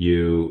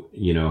 You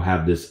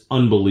have this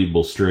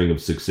unbelievable string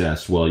of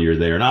success while you're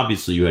there. And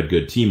obviously you had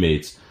good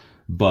teammates,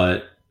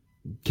 but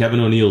Kevin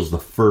O'Neill's the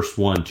first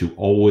one to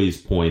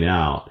always point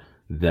out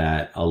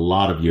that a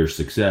lot of your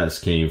success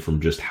came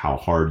from just how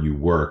hard you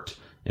worked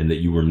and that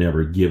you were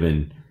never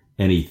given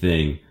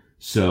anything.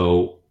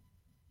 So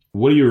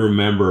what do you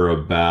remember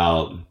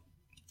about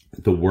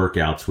the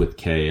workouts with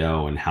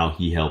KO and how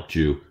he helped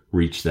you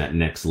reach that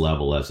next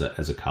level as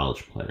a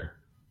college player?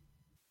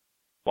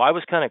 Well, I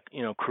was kind of,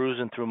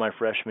 cruising through my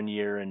freshman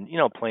year and,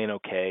 playing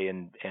okay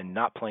and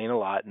not playing a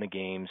lot in the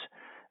games.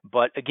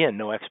 But again,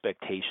 no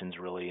expectations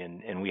really.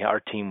 And our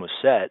team was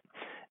set.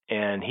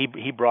 And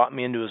he brought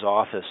me into his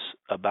office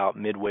about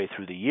midway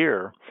through the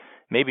year,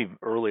 maybe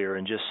earlier,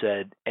 and just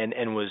said, and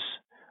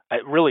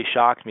it really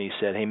shocked me. He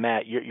said, "Hey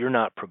Matt, you're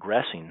not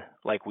progressing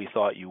like we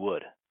thought you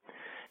would."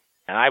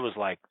 And I was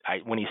like,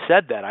 when he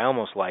said that, I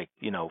almost I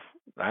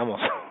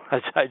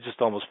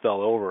just almost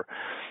fell over.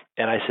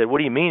 And I said, "What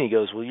do you mean?" He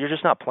goes, "Well, you're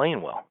just not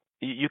playing well.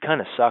 You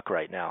kind of suck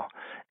right now."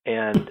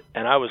 And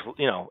I was,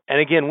 and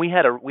again, we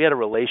had a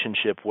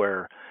relationship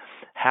where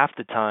half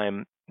the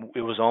time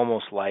it was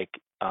almost like,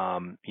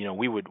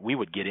 we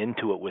would get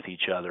into it with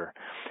each other.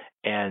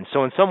 And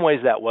so in some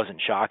ways that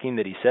wasn't shocking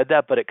that he said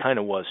that, but it kind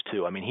of was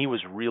too. I mean, he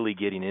was really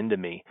getting into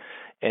me.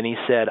 And he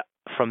said,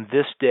 "From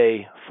this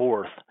day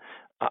forth,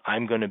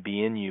 I'm going to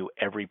be in you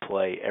every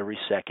play, every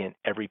second,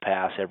 every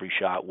pass, every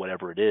shot,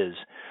 whatever it is."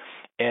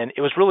 And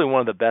it was really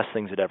one of the best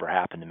things that ever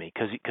happened to me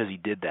because he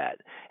did that.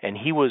 And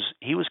he was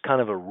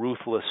kind of a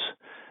ruthless,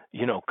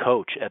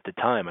 coach at the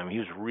time. I mean, he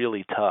was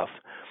really tough.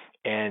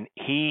 And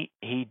he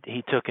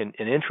took an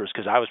interest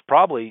because I was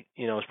probably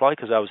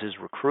because I was his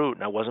recruit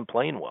and I wasn't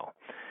playing well.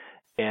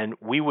 And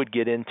we would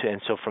get into,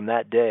 and so from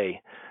that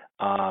day,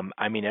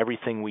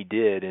 everything we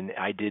did and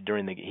I did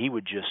during he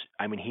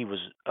was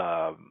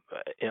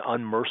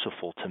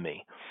unmerciful to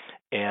me.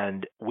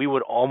 And we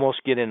would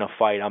almost get in a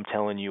fight, I'm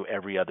telling you,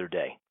 every other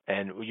day.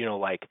 And,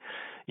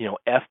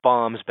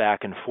 F-bombs back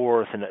and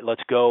forth and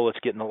let's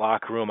get in the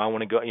locker room. I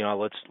want to go,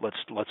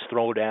 let's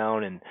throw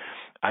down. And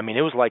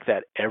it was like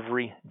that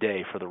every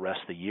day for the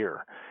rest of the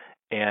year.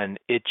 And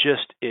it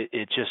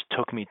just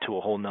took me to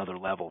a whole nother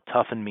level,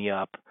 toughened me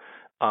up,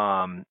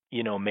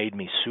 made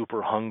me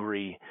super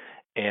hungry.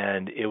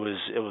 And it was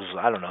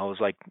I don't know, it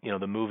was like,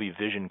 the movie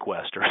Vision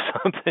Quest or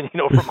something,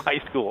 from high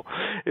school.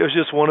 It was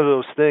just one of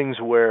those things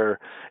where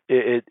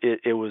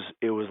it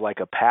was like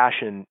a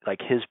passion, like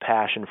his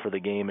passion for the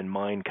game and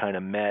mine kind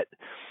of met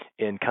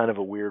in kind of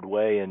a weird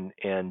way. And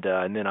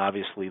then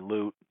obviously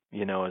Lute,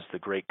 as the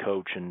great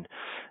coach and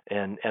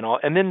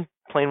then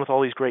playing with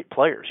all these great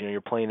players,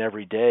 you're playing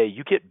every day,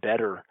 you get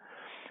better.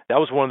 That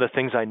was one of the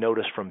things I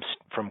noticed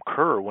from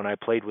Kerr when I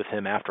played with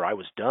him after I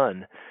was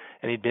done.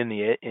 And he'd been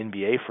in the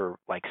NBA for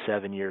like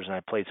 7 years, and I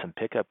played some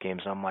pickup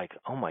games. And I'm like,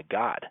 oh my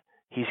God,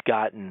 he's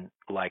gotten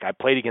I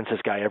played against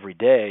this guy every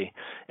day,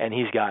 and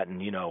he's gotten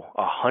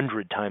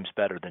 100 times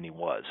better than he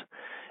was.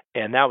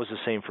 And that was the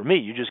same for me.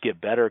 You just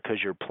get better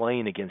because you're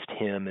playing against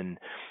him and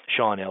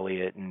Sean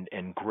Elliott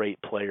and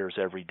great players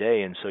every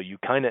day. And so you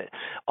kind of,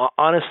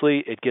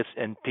 honestly, it gets,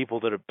 and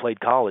people that have played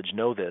college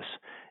know this,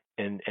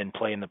 and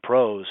play in the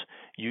pros,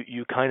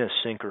 you kind of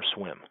sink or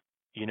swim.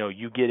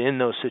 You get in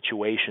those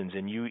situations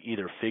and you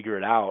either figure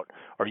it out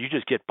or you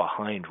just get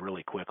behind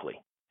really quickly.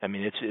 I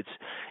mean,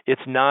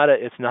 it's not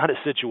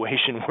a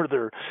situation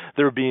where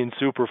they're being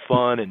super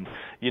fun and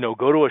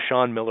go to a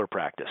Sean Miller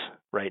practice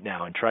right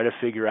now and try to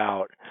figure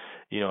out,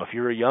 if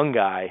you're a young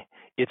guy,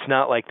 it's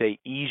not like they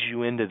ease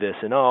you into this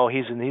and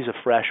he's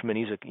a freshman,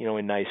 he's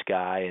a nice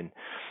guy and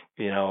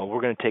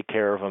we're going to take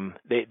care of him.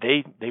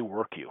 They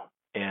work you.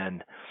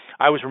 And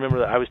I always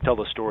tell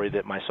the story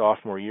that my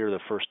sophomore year, the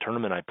first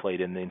tournament I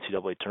played in, the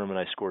NCAA tournament,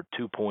 I scored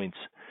 2 points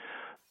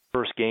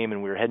first game,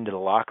 and we were heading to the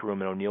locker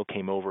room, and O'Neill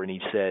came over, and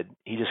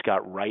he just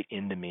got right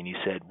into me, and he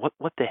said,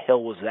 what the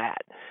hell was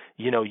that?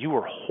 You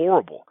were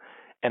horrible.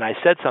 And I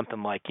said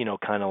something like,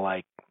 kind of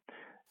like,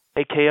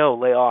 "Hey, KO,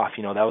 lay off."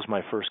 That was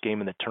my first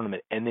game in the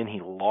tournament, and then he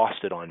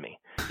lost it on me.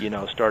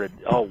 Started,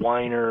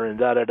 whiner and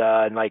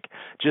da-da-da, and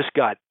just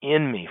got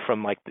in me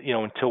from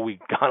until we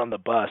got on the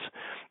bus.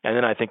 And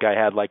then I think I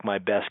had my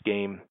best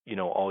game,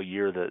 all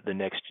year, the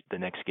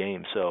next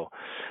game. So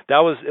it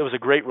was a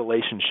great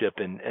relationship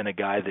and a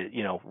guy that,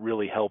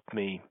 really helped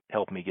me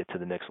get to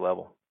the next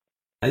level.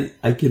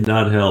 I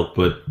cannot help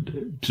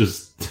but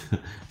just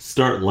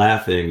start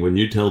laughing when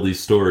you tell these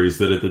stories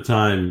that at the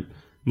time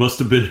must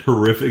have been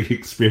horrific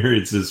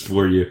experiences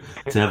for you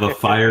to have a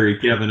fiery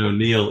Kevin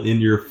O'Neill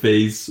in your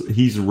face.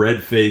 He's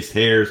red-faced,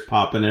 hair's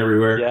popping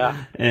everywhere. Yeah.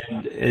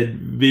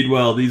 And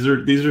meanwhile, these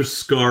are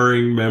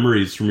scarring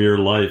memories from your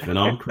life, and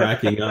I'm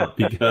cracking up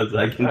because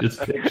I can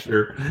just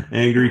picture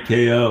angry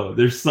KO.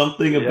 There's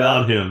something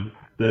about him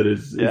that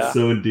is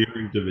so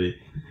endearing to me.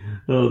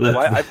 Oh,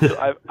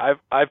 Well,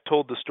 I've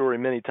told the story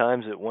many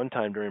times. At one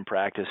time during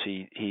practice,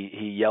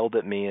 he yelled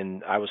at me,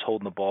 and I was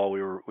holding the ball.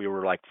 We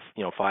were like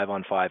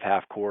 5-on-5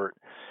 half court,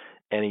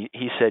 and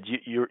he said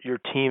your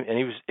team,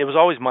 and it was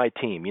always my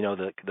team,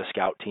 the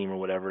scout team or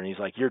whatever, and he's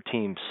like, your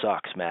team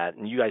sucks, Matt,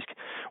 and you guys,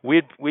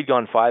 we'd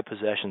gone 5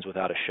 possessions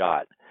without a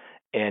shot,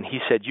 and he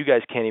said, you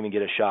guys can't even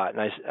get a shot,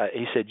 and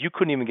he said, you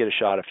couldn't even get a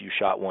shot if you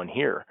shot one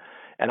here,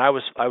 and I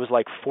was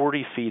like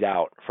 40 feet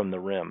out from the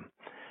rim.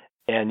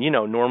 And,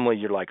 normally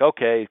you're like,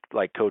 okay,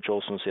 like Coach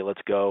Olson would say,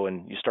 let's go.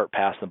 And you start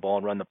passing the ball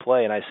and run the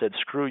play. And I said,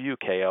 screw you,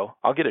 KO.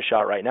 I'll get a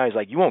shot right now. He's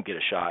like, you won't get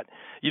a shot.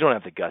 You don't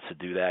have the guts to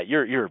do that.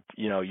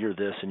 You're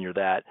this and you're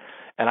that.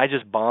 And I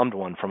just bombed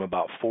one from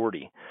about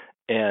 40.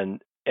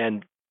 And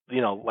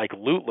like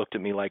Lute looked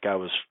at me like I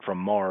was from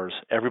Mars.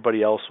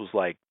 Everybody else was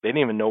like, they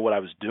didn't even know what I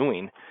was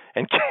doing.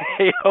 And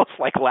KO's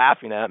like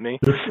laughing at me.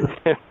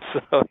 And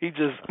so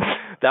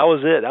that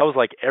was it. That was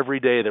like every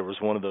day there was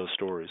one of those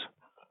stories.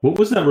 What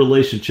was that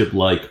relationship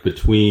like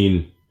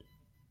between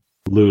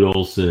Lute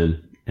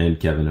Olson and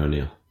Kevin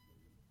O'Neill?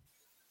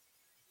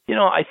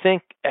 I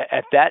think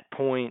at that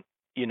point,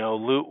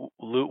 Lute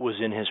was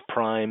in his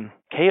prime.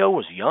 KO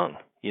was young.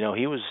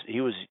 He was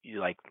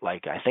like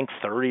I think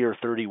 30 or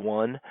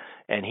 31,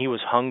 and he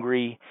was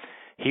hungry.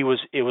 It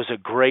was a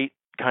great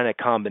kind of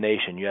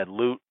combination. You had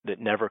Lute that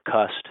never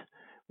cussed,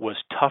 was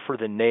tougher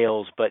than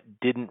nails, but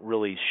didn't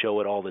really show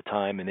it all the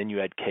time, and then you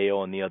had KO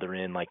on the other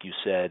end, like you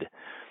said.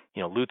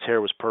 Lute's hair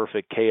was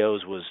perfect.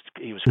 KO's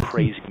he was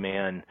crazy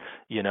man,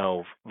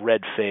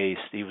 red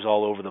faced. He was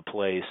all over the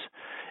place.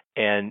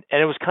 And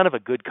it was kind of a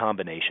good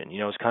combination.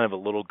 It was kind of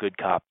a little good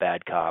cop,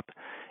 bad cop.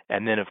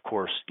 And then of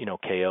course,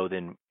 KO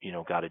then,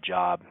 got a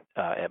job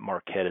at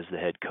Marquette as the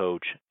head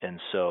coach. And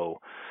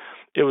so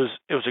it was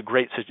a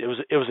great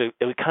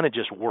it kind of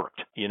just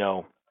worked,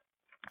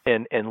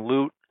 And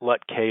Lute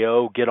let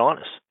KO get on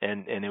us,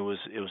 and it was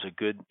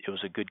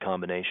a good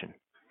combination.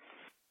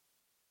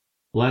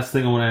 Last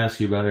thing I want to ask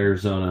you about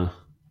Arizona,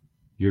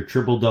 your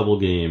triple-double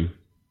game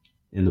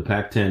in the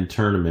Pac-10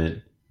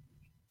 tournament,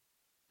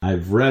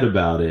 I've read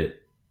about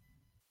it.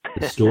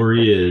 The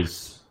story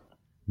is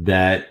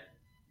that,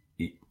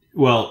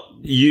 well,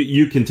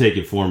 you can take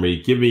it for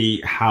me. Give me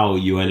how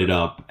you ended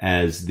up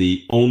as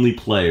the only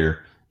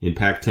player in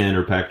Pac-10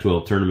 or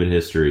Pac-12 tournament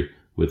history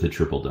with a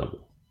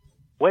triple-double.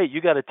 Wait, you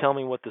got to tell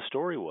me what the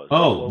story was.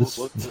 Oh, what's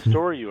the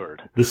story you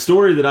heard? The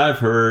story that I've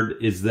heard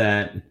is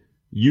that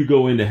you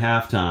go into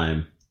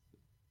halftime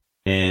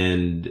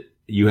and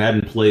you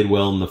hadn't played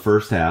well in the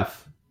first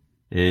half,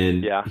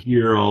 and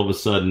here all of a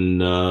sudden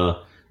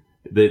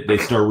they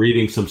start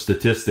reading some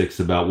statistics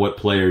about what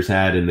players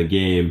had in the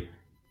game,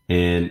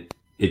 and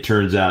it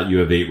turns out you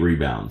have 8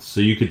 rebounds.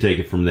 So you could take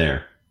it from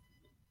there.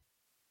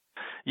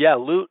 Yeah,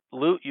 Lute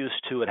used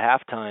to at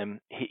halftime,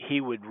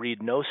 he would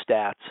read no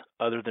stats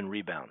other than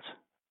rebounds.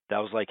 That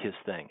was like his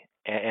thing,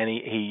 and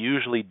he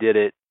usually did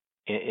it,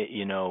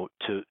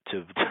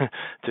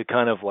 to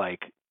kind of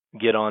like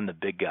get on the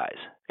big guys.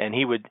 And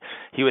he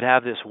would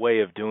have this way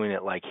of doing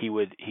it, like he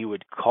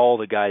would call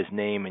the guy's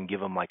name and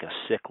give him like a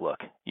sick look,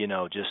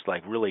 just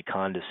like really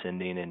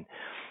condescending. And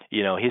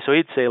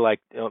he'd say like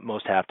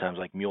most halftimes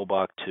like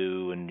Muehlebach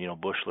 2 and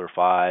Bushler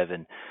 5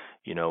 and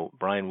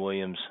Brian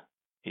Williams,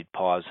 he'd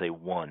pause, say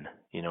 1,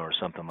 or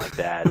something like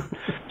that.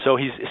 so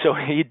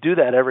he'd do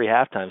that every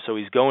halftime. So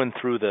he's going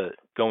through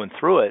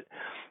it,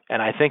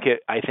 and I think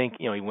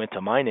he went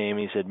to my name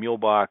and he said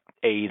Muehlebach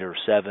 8 or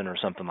 7 or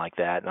something like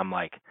that, and I'm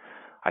like,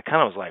 I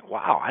kind of was like,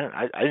 wow,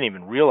 I didn't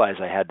even realize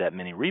I had that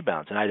many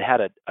rebounds, and I'd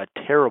had a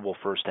terrible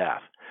first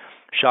half,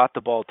 shot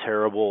the ball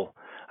terrible.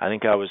 I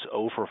think I was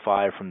 0 for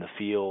 5 from the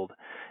field,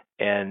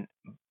 and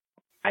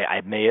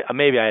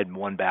maybe I had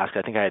 1 basket.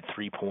 I think I had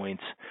 3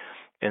 points,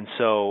 and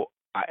so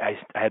I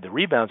had the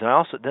rebounds, and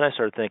I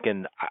started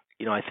thinking,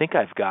 I think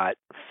I've got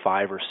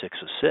 5 or 6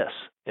 assists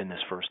in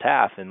this first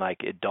half, and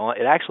like it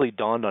actually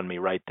dawned on me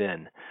right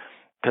then,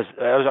 because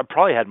I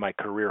probably had my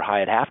career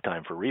high at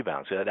halftime for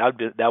rebounds.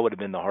 That would have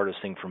been the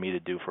hardest thing for me to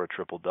do for a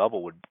triple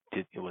double was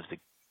the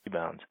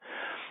rebounds.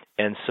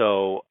 And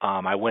so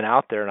I went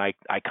out there, and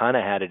I kind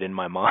of had it in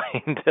my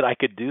mind that I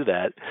could do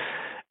that.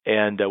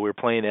 And we were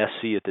playing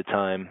SC at the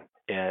time,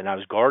 and I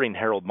was guarding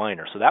Harold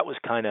Miner. So that was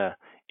kind of,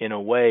 in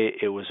a way,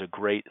 it was a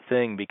great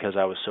thing because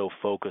I was so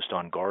focused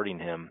on guarding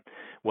him,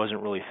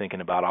 wasn't really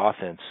thinking about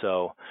offense.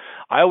 So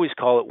I always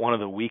call it one of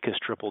the weakest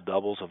triple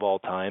doubles of all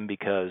time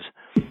because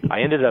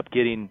I ended up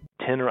getting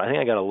 10, I think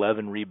I got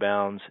 11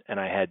 rebounds and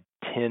I had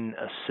 10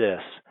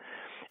 assists.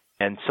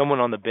 And someone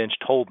on the bench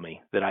told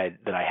me that I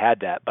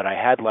had that, but I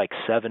had like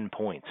 7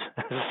 points.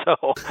 So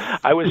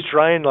I was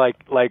trying like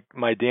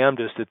my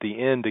damnedest at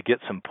the end to get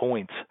some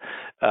points,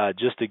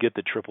 just to get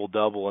the triple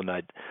double. And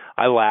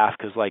I laugh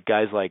because like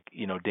guys like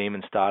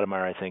Damon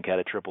Stoudemire, I think, had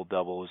a triple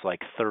double. It was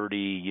like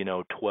 30,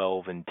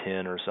 12 and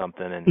 10 or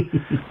something. And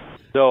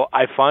so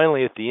I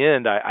finally at the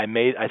end I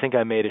think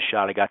I made a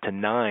shot. I got to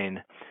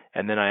 9,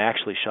 and then I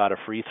actually shot a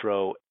free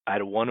throw. I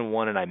had a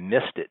 1-and-1 and I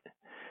missed it,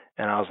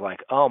 and I was like,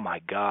 oh my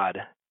God.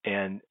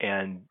 And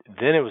then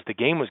the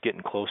game was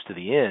getting close to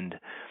the end,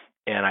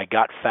 and I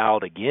got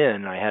fouled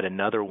again. I had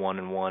another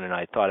 1-and-1, and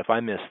I thought if I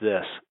miss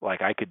this,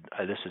 like I could,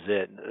 this is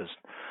it.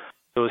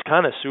 It was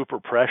kind of super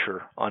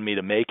pressure on me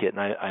to make it, and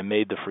I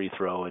made the free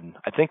throw, and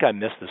I think I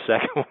missed the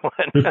second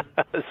one.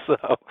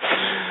 So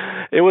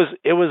it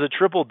was a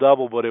triple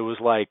double, but it was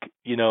like,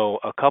 you know,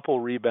 a couple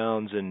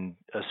rebounds and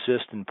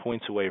assists and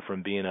points away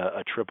from being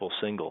a triple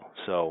single.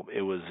 So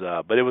it was,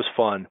 but it was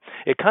fun.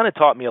 It kind of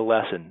taught me a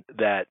lesson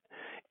that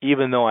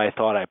even though I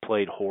thought I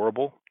played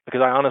horrible,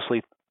 because I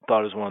honestly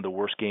thought it was one of the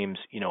worst games,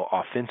 you know,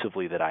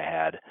 offensively that I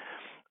had.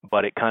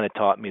 But it kind of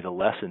taught me the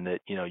lesson that,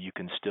 you know, you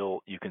can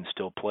still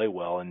play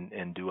well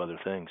and do other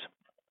things.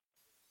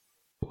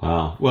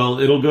 Wow. Well,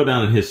 it'll go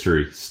down in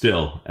history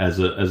still as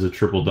a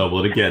triple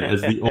double, and again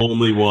as the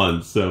only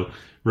one. So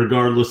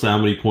regardless of how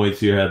many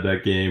points you had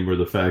that game, or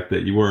the fact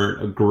that you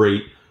weren't a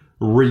great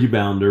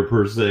rebounder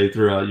per se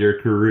throughout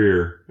your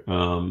career,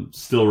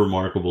 still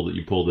remarkable that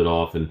you pulled it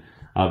off, and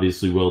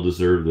obviously well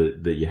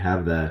deserved that you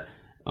have that.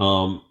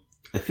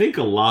 I think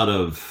a lot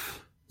of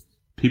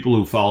people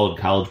who followed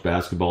college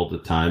basketball at the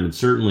time, and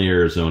certainly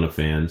Arizona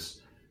fans,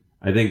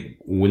 I think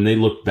when they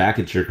look back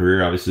at your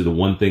career, obviously the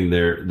one thing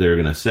they're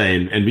going to say,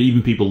 and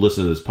even people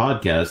listen to this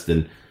podcast,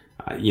 and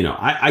you know,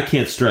 I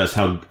can't stress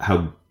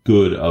how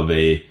good of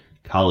a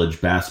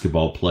college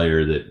basketball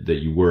player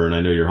that you were, and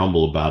I know you're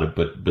humble about it,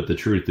 but the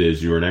truth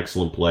is you were an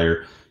excellent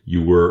player.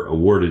 You were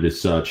awarded as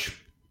such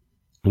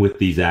with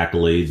these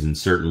accolades, and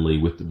certainly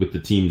with the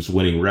team's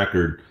winning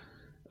record.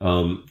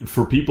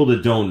 For people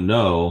that don't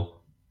know,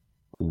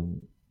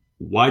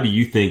 why do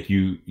you think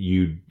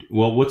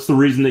well, what's the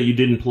reason that you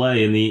didn't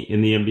play in the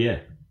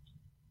NBA?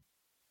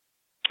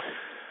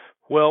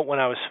 Well, when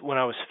I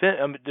was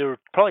there were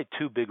probably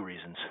two big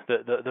reasons.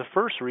 The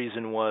first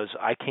reason was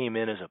I came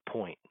in as a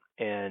point,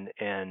 and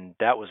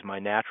that was my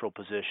natural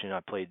position. I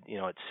played, you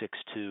know, at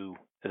 6'2"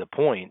 at a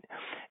point,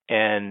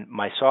 and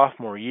my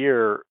sophomore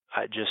year,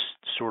 I just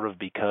sort of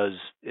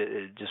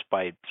just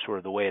by sort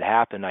of the way it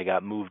happened, I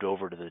got moved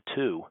over to the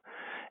 2.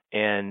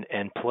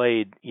 And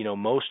played, you know,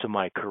 most of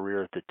my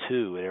career at the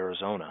 2 at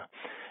Arizona.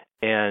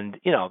 And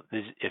you know,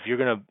 if you're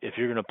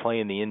gonna play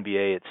in the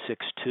NBA at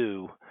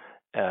 6'2"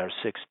 or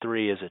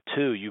 6'3" as a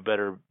 2, you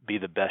better be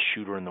the best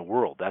shooter in the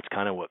world. That's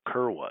kind of what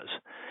Kerr was.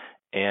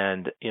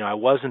 And you know, I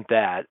wasn't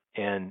that,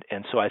 and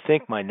so I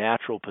think my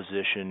natural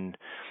position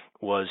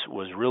was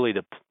really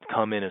to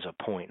come in as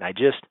a point. I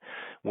just,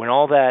 when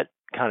all that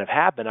kind of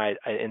happened, I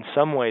in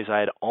some ways I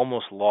had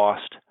almost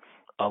lost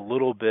a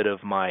little bit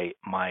of my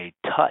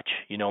touch,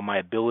 you know, my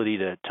ability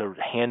to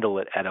handle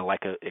it at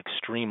a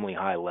extremely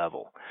high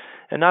level.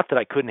 And not that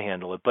I couldn't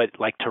handle it, but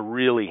like to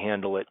really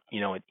handle it, you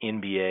know, at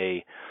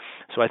NBA.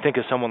 So I think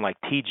of someone like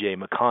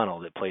TJ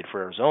McConnell that played for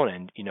Arizona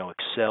and, you know,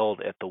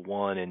 excelled at the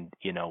 1 and,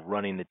 you know,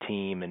 running the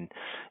team and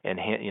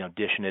you know,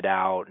 dishing it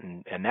out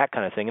and that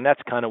kind of thing. And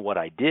that's kind of what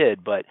I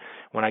did. But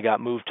when I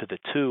got moved to the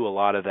 2, a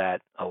lot of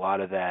that,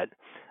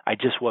 I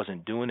just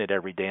wasn't doing it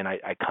every day. And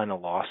I kind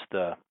of lost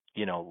that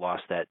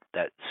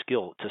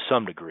skill to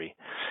some degree.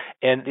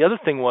 And the other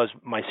thing was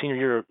my senior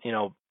year, you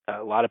know,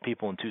 a lot of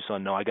people in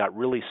Tucson know I got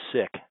really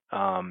sick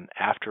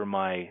after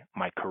my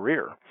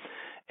career.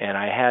 And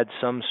I had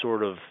some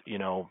sort of, you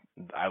know,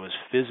 I was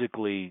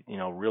physically, you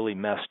know, really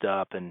messed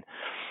up. And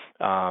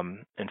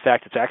in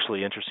fact, it's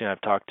actually interesting.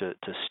 I've talked to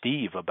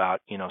Steve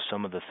about, you know,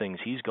 some of the things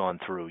he's gone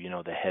through, you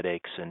know, the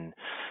headaches and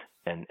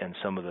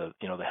some of the,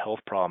 you know, the health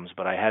problems.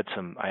 But I had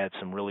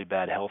some really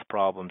bad health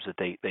problems that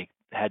they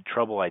had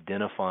trouble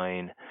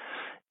identifying.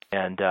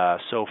 And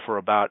so for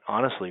about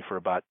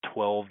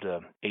 12 to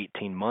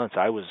 18 months,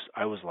 I was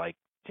like,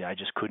 you know, I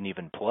just couldn't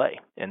even play.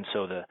 And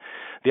so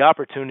the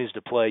opportunities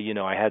to play, you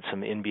know, I had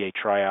some NBA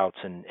tryouts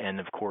and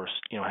of course,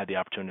 you know, had the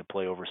opportunity to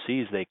play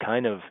overseas. They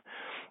kind of,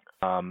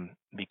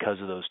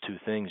 because of those two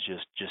things,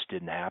 just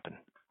didn't happen.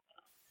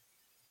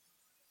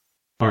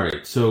 All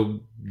right, so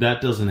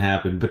that doesn't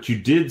happen, but you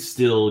did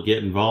still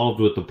get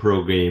involved with the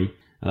pro game.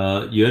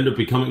 You end up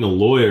becoming a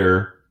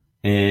lawyer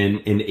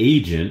and an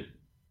agent,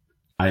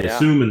 I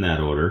assume in that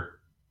order.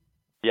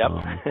 Yep.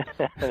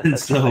 And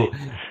so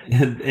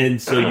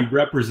you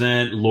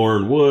represent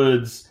Lauren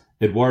Woods,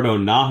 Eduardo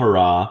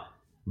Nájera,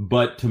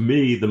 but to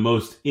me, the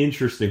most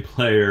interesting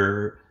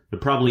player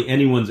that probably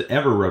anyone's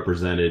ever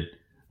represented,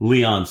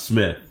 Leon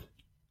Smith.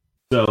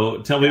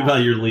 So tell me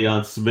about your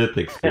Leon Smith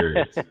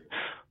experience.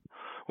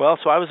 Well,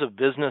 so I was a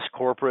business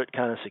corporate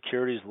kind of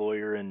securities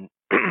lawyer, and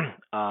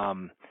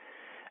I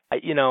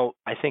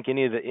think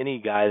any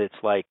guy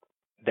that's like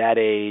that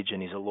age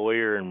and he's a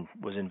lawyer and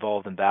was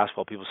involved in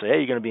basketball, people say, "Hey,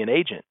 you're going to be an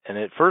agent." And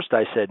at first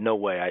I said, "No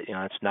way,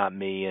 it's not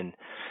me." And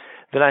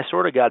then I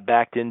sort of got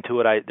backed into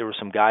it. There were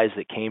some guys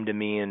that came to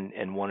me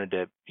and wanted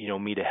to,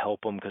 me to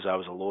help them because I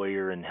was a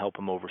lawyer and help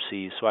them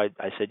overseas. So I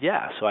said,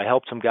 yeah. So I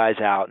helped some guys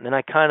out, and then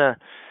I kind of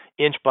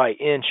inch by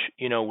inch,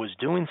 was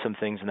doing some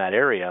things in that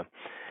area.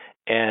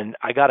 And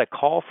I got a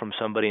call from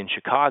somebody in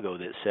Chicago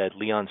that said,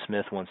 Leon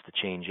Smith wants to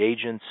change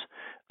agents.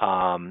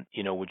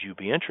 Would you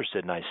be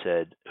interested? And I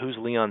said, who's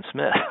Leon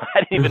Smith?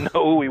 I didn't even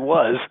know who he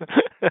was.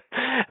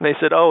 they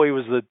said, oh, he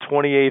was the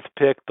 28th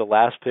pick, the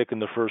last pick in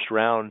the first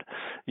round,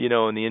 in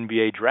the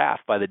NBA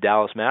draft by the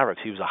Dallas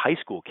Mavericks. He was a high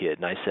school kid.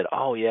 And I said,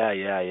 oh, yeah.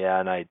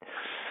 And I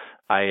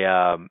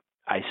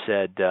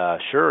said,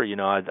 sure,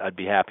 I'd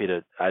be happy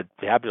to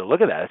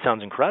look at that. It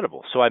sounds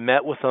incredible. So I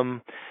met with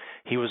him.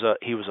 He was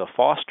a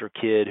foster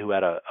kid who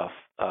had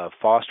a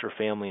foster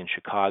family in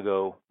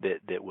Chicago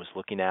that was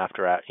looking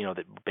after,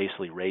 that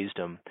basically raised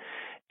him,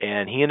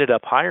 and he ended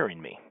up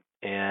hiring me.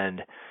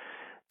 And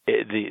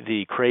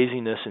the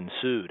craziness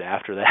ensued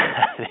after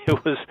that.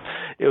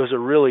 It was a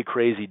really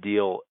crazy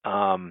deal.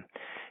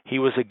 He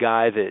was a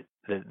guy that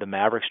the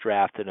Mavericks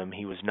drafted him.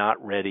 He was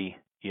not ready,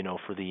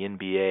 for the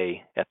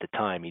NBA at the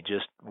time. He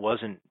just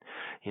wasn't,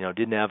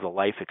 didn't have the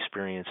life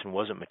experience and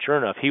wasn't mature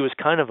enough. He was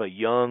kind of a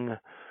young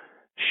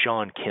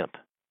Sean Kemp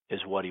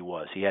is what he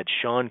was. He had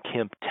Sean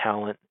Kemp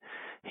talent.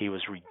 He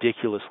was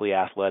ridiculously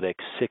athletic,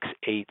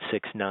 6'8",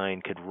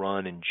 6'9", could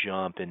run and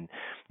jump and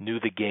knew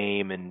the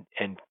game and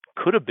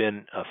could have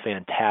been a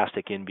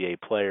fantastic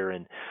NBA player.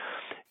 And,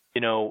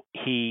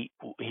 he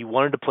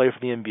wanted to play for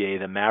the NBA.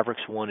 The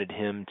Mavericks wanted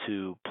him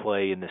to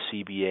play in the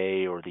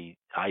CBA or the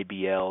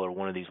IBL or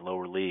one of these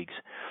lower leagues.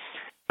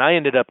 And I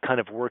ended up kind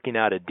of working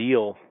out a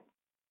deal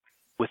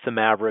with the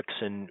Mavericks,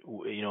 and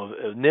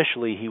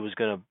initially he was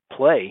going to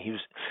play.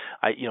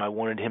 I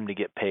wanted him to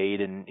get paid,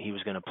 and he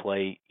was going to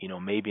play,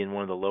 maybe in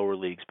one of the lower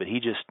leagues, but he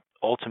just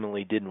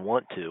ultimately didn't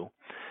want to.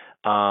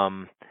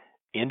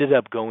 Ended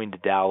up going to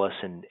Dallas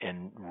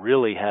and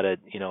really had a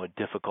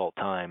difficult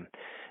time.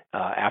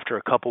 After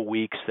a couple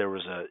weeks, there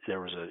was a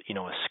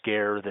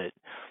scare that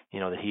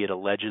that he had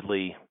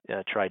allegedly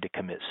tried to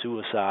commit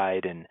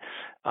suicide, and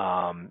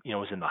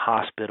was in the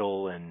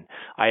hospital, and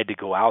I had to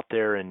go out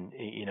there and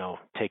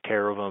take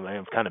care of him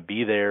and kind of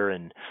be there,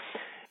 and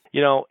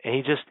and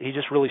he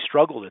just really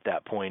struggled at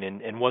that point,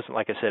 and wasn't,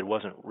 like I said,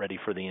 wasn't ready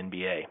for the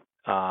NBA.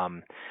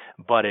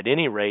 But at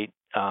any rate,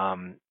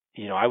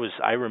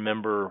 I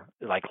remember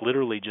like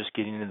literally just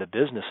getting into the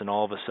business, and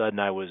all of a sudden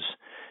I was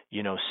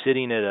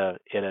sitting at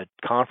a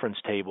conference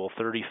table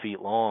 30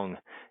 feet long,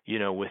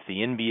 with the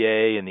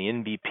NBA and the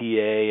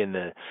NBPA and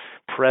the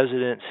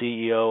president,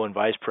 CEO, and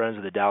vice president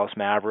of the Dallas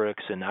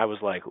Mavericks, and I was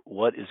like,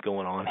 what is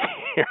going on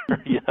here?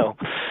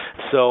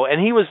 So,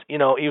 and he was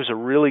a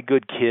really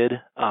good kid,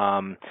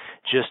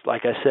 just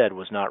like I said,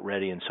 was not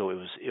ready, and so it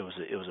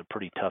was a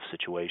pretty tough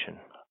situation.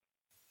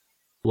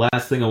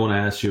 Last thing I want to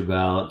ask you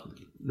about,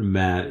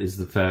 Matt, is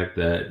the fact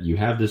that you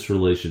have this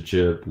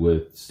relationship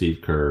with Steve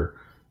Kerr,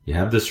 you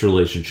have this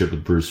relationship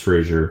with Bruce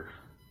Frazier,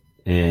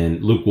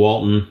 and Luke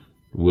Walton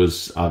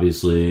was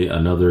obviously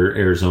another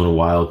Arizona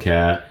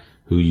Wildcat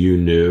who you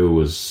knew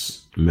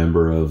was a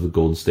member of the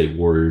Golden State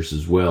Warriors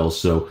as well.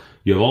 So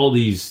you have all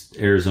these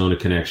Arizona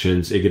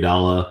connections,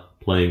 Iguodala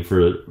playing for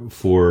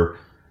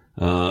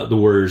the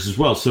Warriors as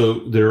well. So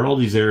there are all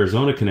these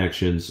Arizona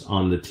connections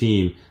on the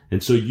team,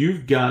 and so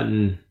you've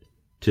gotten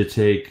to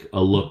take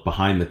a look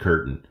behind the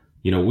curtain.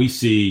 We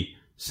see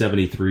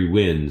 73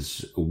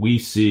 wins. We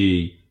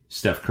see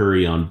Steph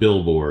Curry on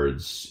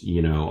billboards.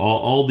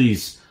 All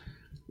these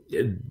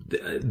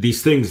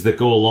things that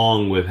go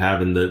along with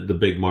having the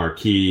big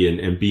marquee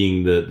and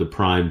being the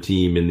prime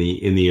team in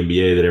the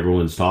NBA that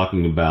everyone's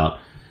talking about.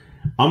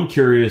 I'm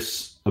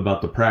curious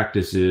about the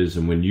practices,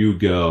 and when you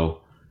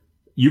go,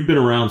 you've been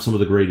around some of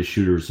the greatest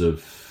shooters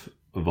of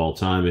all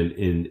time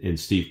in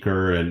Steve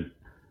Kerr and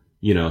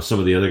some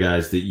of the other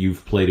guys that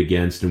you've played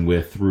against and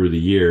with through the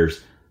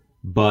years.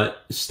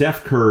 But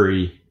Steph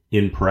Curry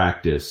in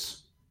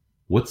practice,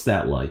 what's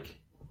that like?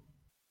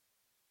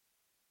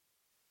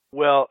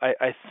 Well,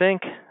 I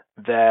think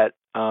that,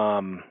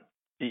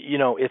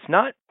 it's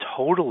not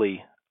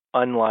totally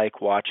unlike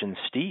watching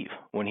Steve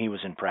when he was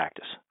in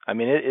practice. I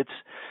mean,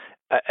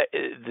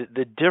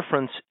 the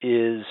difference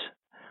is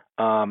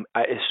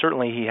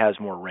certainly he has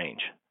more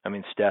range. I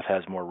mean, Steph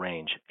has more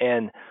range.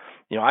 And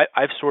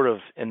I've sort of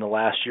in the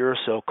last year or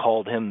so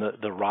called him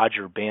the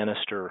Roger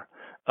Bannister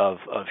of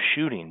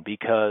shooting,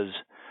 because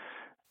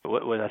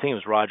I think it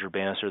was Roger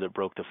Bannister that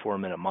broke the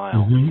 4-minute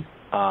mile.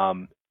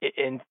 Mm-hmm.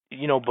 And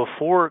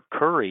before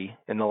Curry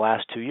in the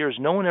last 2 years,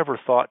 no one ever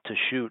thought to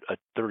shoot a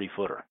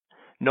 30-footer.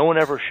 No one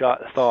ever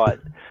thought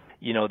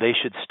they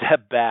should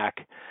step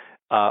back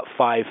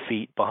 5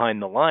 feet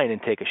behind the line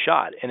and take a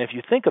shot. And if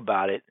you think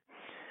about it,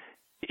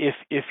 if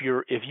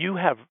you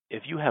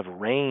have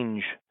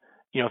range.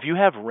 If you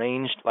have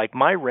range, like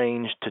my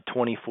range to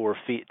 24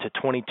 feet to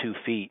 22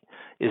 feet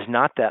is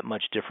not that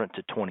much different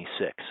to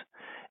 26.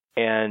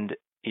 And,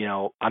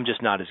 I'm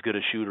just not as good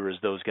a shooter as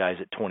those guys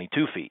at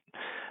 22 feet.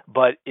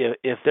 But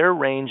if their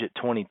range at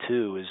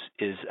 22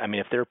 is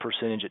if their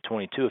percentage at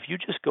 22, if you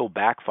just go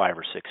back 5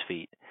 or 6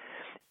 feet,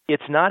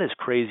 it's not as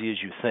crazy as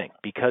you think,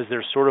 because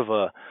there's sort of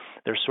a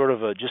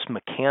just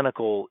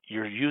mechanical,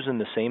 you're using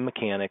the same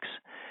mechanics.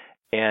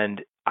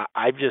 And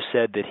I've just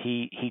said that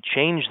he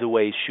changed the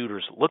way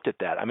shooters looked at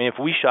that. I mean, if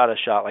we shot a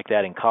shot like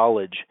that in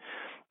college,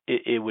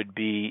 it would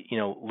be,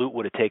 Lute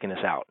would have taken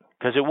us out,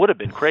 because it would have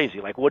been crazy.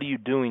 Like, what are you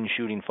doing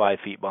shooting 5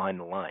 feet behind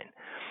the line?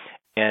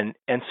 And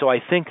so I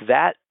think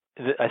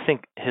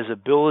his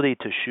ability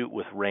to shoot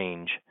with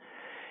range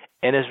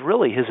and is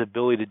really his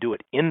ability to do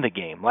it in the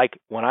game. Like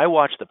when I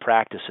watch the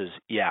practices,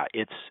 yeah,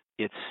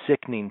 it's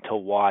sickening to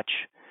watch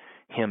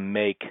him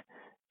make,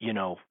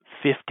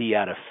 50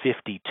 out of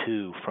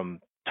 52 from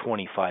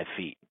 25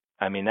 feet.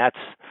 I mean,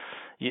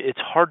 it's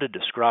hard to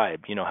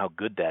describe, how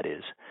good that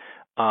is.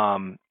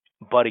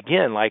 But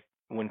again, like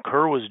when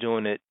Kerr was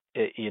doing it,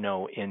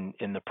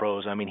 in the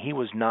pros, I mean, he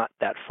was not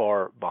that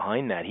far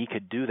behind that. He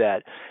could do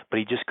that, but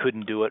he just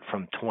couldn't do it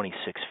from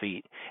 26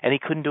 feet. And he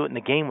couldn't do it in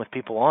the game with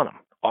people on him,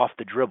 off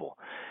the dribble.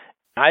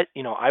 I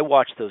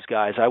watch those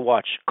guys. I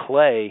watch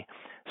Clay.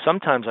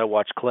 Sometimes I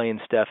watch Clay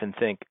and Steph and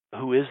think,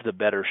 who is the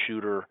better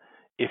shooter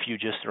if you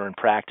just are in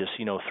practice,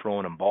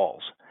 throwing them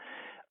balls?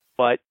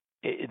 But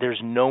there's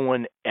no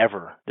one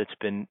ever that's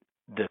been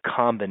the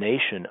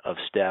combination of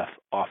Steph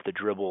off the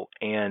dribble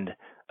and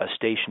a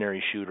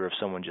stationary shooter if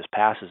someone just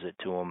passes it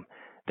to him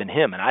than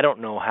him. And I don't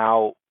know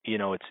how,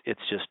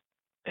 it's just,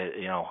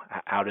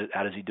 how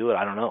does he do it?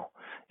 I don't know.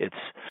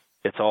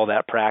 It's all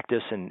that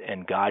practice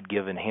and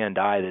God-given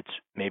hand-eye that's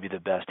maybe the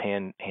best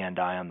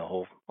hand-eye on the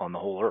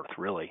whole earth,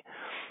 really.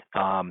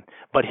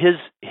 But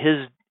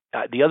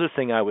the other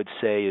thing I would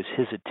say is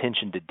his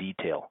attention to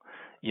detail.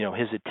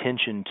 His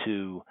attention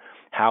to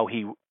how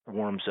he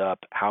warms up,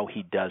 how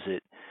he does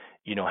it,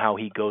 how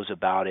he goes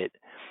about it.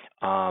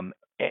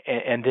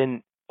 And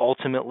then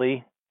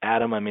ultimately,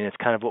 Adam, I mean, it's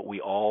kind of what we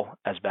all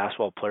as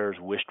basketball players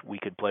wished we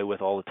could play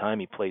with all the time.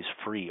 He plays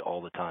free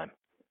all the time.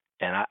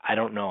 And I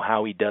don't know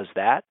how he does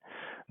that,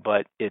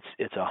 but it's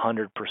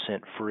 100%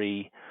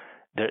 free.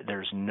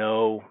 There's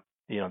no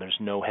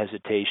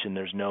hesitation.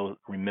 There's no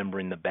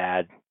remembering the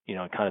bad,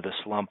 kind of the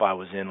slump I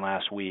was in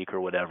last week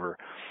or whatever.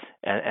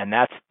 And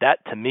that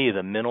to me,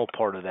 the mental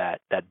part of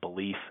that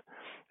belief,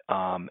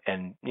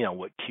 and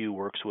what Q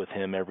works with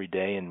him every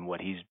day and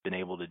what he's been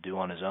able to do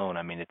on his own.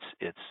 I mean,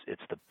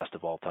 it's the best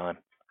of all time.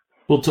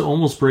 Well, to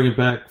almost bring it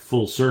back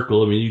full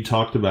circle, I mean, you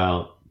talked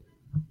about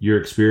your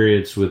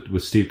experience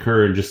with Steve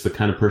Kerr and just the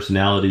kind of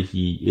personality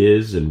he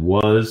is and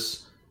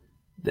was.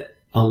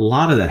 A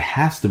lot of that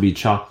has to be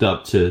chalked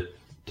up to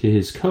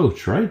his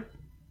coach, right?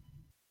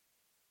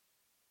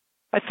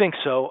 I think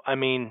so. I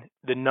mean,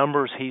 the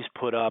numbers he's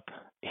put up,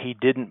 he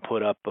didn't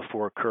put up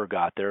before Kerr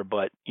got there,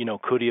 but,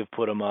 could he have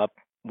put them up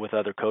with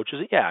other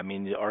coaches? Yeah, I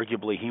mean,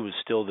 arguably he was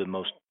still the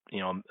most,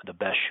 the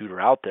best shooter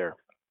out there.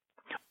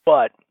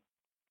 But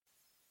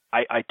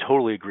I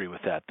totally agree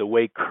with that. The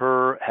way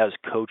Kerr has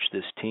coached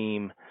this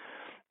team,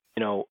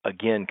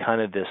 again,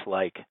 kind of this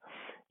like,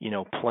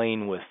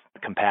 playing with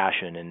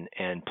compassion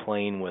and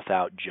playing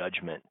without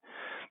judgment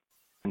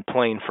and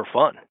playing for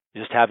fun,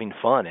 just having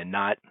fun and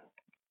not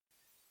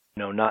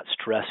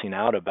stressing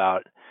out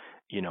about,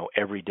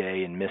 every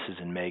day and misses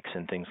and makes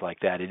and things like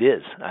that. It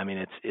is. I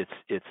mean,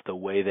 it's the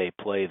way they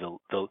play.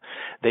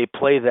 They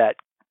play that,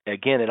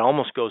 again, it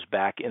almost goes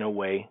back in a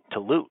way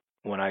to Lute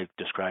when I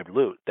described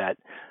Lute, that,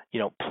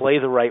 play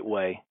the right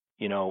way,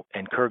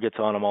 and Kerr gets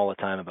on him all the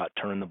time about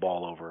turning the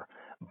ball over,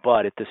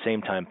 but at the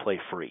same time play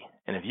free.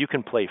 And if you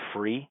can play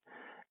free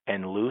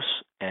and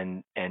loose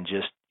and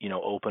just,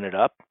 open it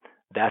up,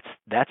 that's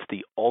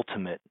the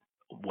ultimate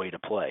way to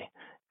play.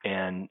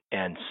 And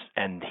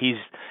he's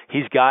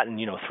gotten,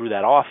 through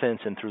that offense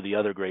and through the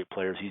other great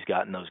players, he's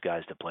gotten those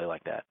guys to play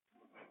like that.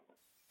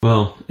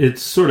 Well,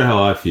 it's sort of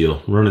how I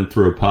feel running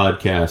through a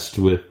podcast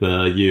with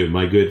you,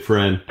 my good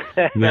friend,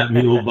 Matt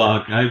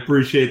Muehlebach. I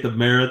appreciate the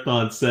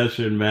marathon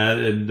session, Matt.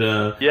 And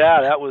yeah,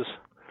 that was,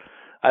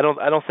 I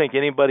don't think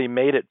anybody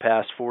made it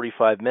past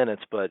 45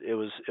 minutes, but it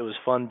was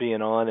fun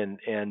being on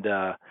and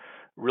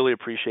really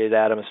appreciate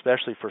Adam,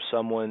 especially for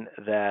someone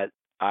that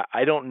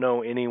I don't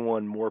know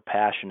anyone more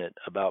passionate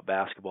about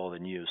basketball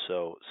than you,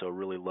 so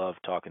really love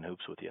talking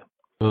hoops with you.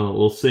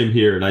 Well, same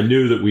here, and I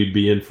knew that we'd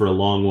be in for a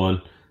long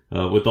one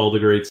with all the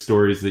great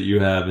stories that you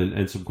have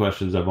and some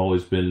questions I've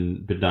always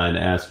been dying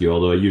to ask you,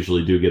 although I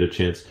usually do get a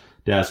chance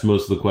to ask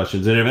most of the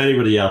questions. And if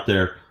anybody out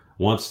there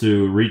wants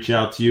to reach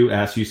out to you,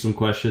 ask you some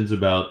questions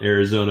about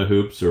Arizona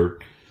hoops or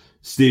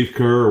Steve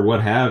Kerr or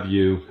what have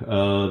you,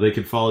 they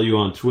can follow you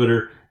on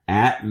Twitter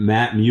at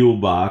Matt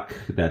Muehlebach.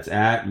 That's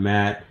at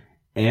Matt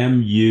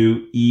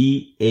Muehlebach.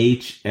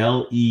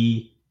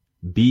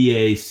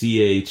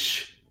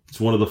 It's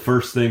one of the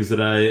first things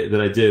that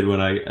I did when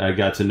I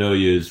got to know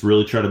you is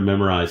really try to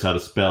memorize how to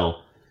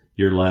spell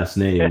your last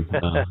name.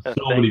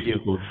 So many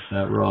people get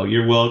that wrong.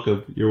 You're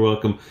welcome.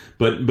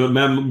 But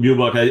Matt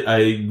Muehlebach,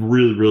 I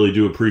really, really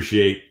do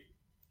appreciate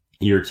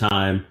your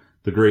time,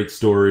 the great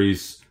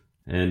stories,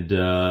 and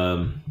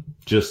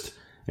just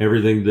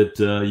everything that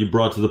you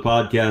brought to the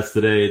podcast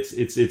today.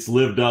 It's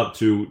lived up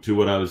to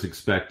what I was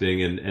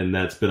expecting, and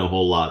that's been a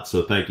whole lot.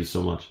 So thank you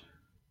so much.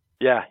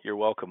 Yeah, you're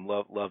welcome.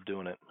 Love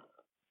doing it.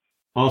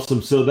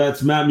 Awesome. So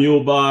that's Matt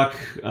Muehlebach,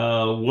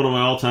 one of my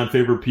all-time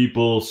favorite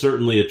people,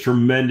 certainly a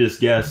tremendous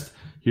guest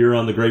here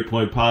on the Great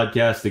Point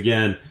Podcast.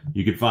 Again,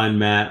 you can find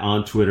Matt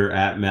on Twitter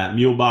at Matt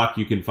Muehlebach.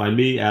 You can find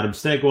me, Adam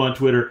Stanko, on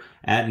Twitter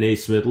at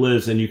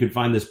NaismithLives, and you can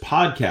find this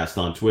podcast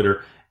on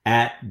Twitter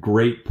at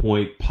Great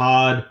Point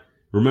Pod.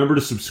 Remember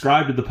to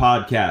subscribe to the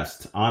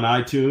podcast on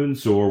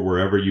iTunes or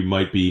wherever you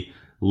might be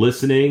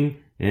listening.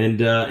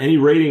 And any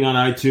rating on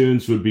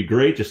iTunes would be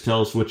great. Just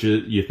tell us what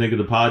you think of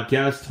the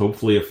podcast.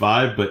 Hopefully a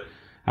 5, but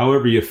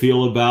however you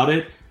feel about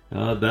it,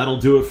 that'll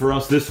do it for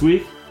us this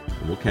week.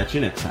 And we'll catch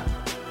you next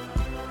time.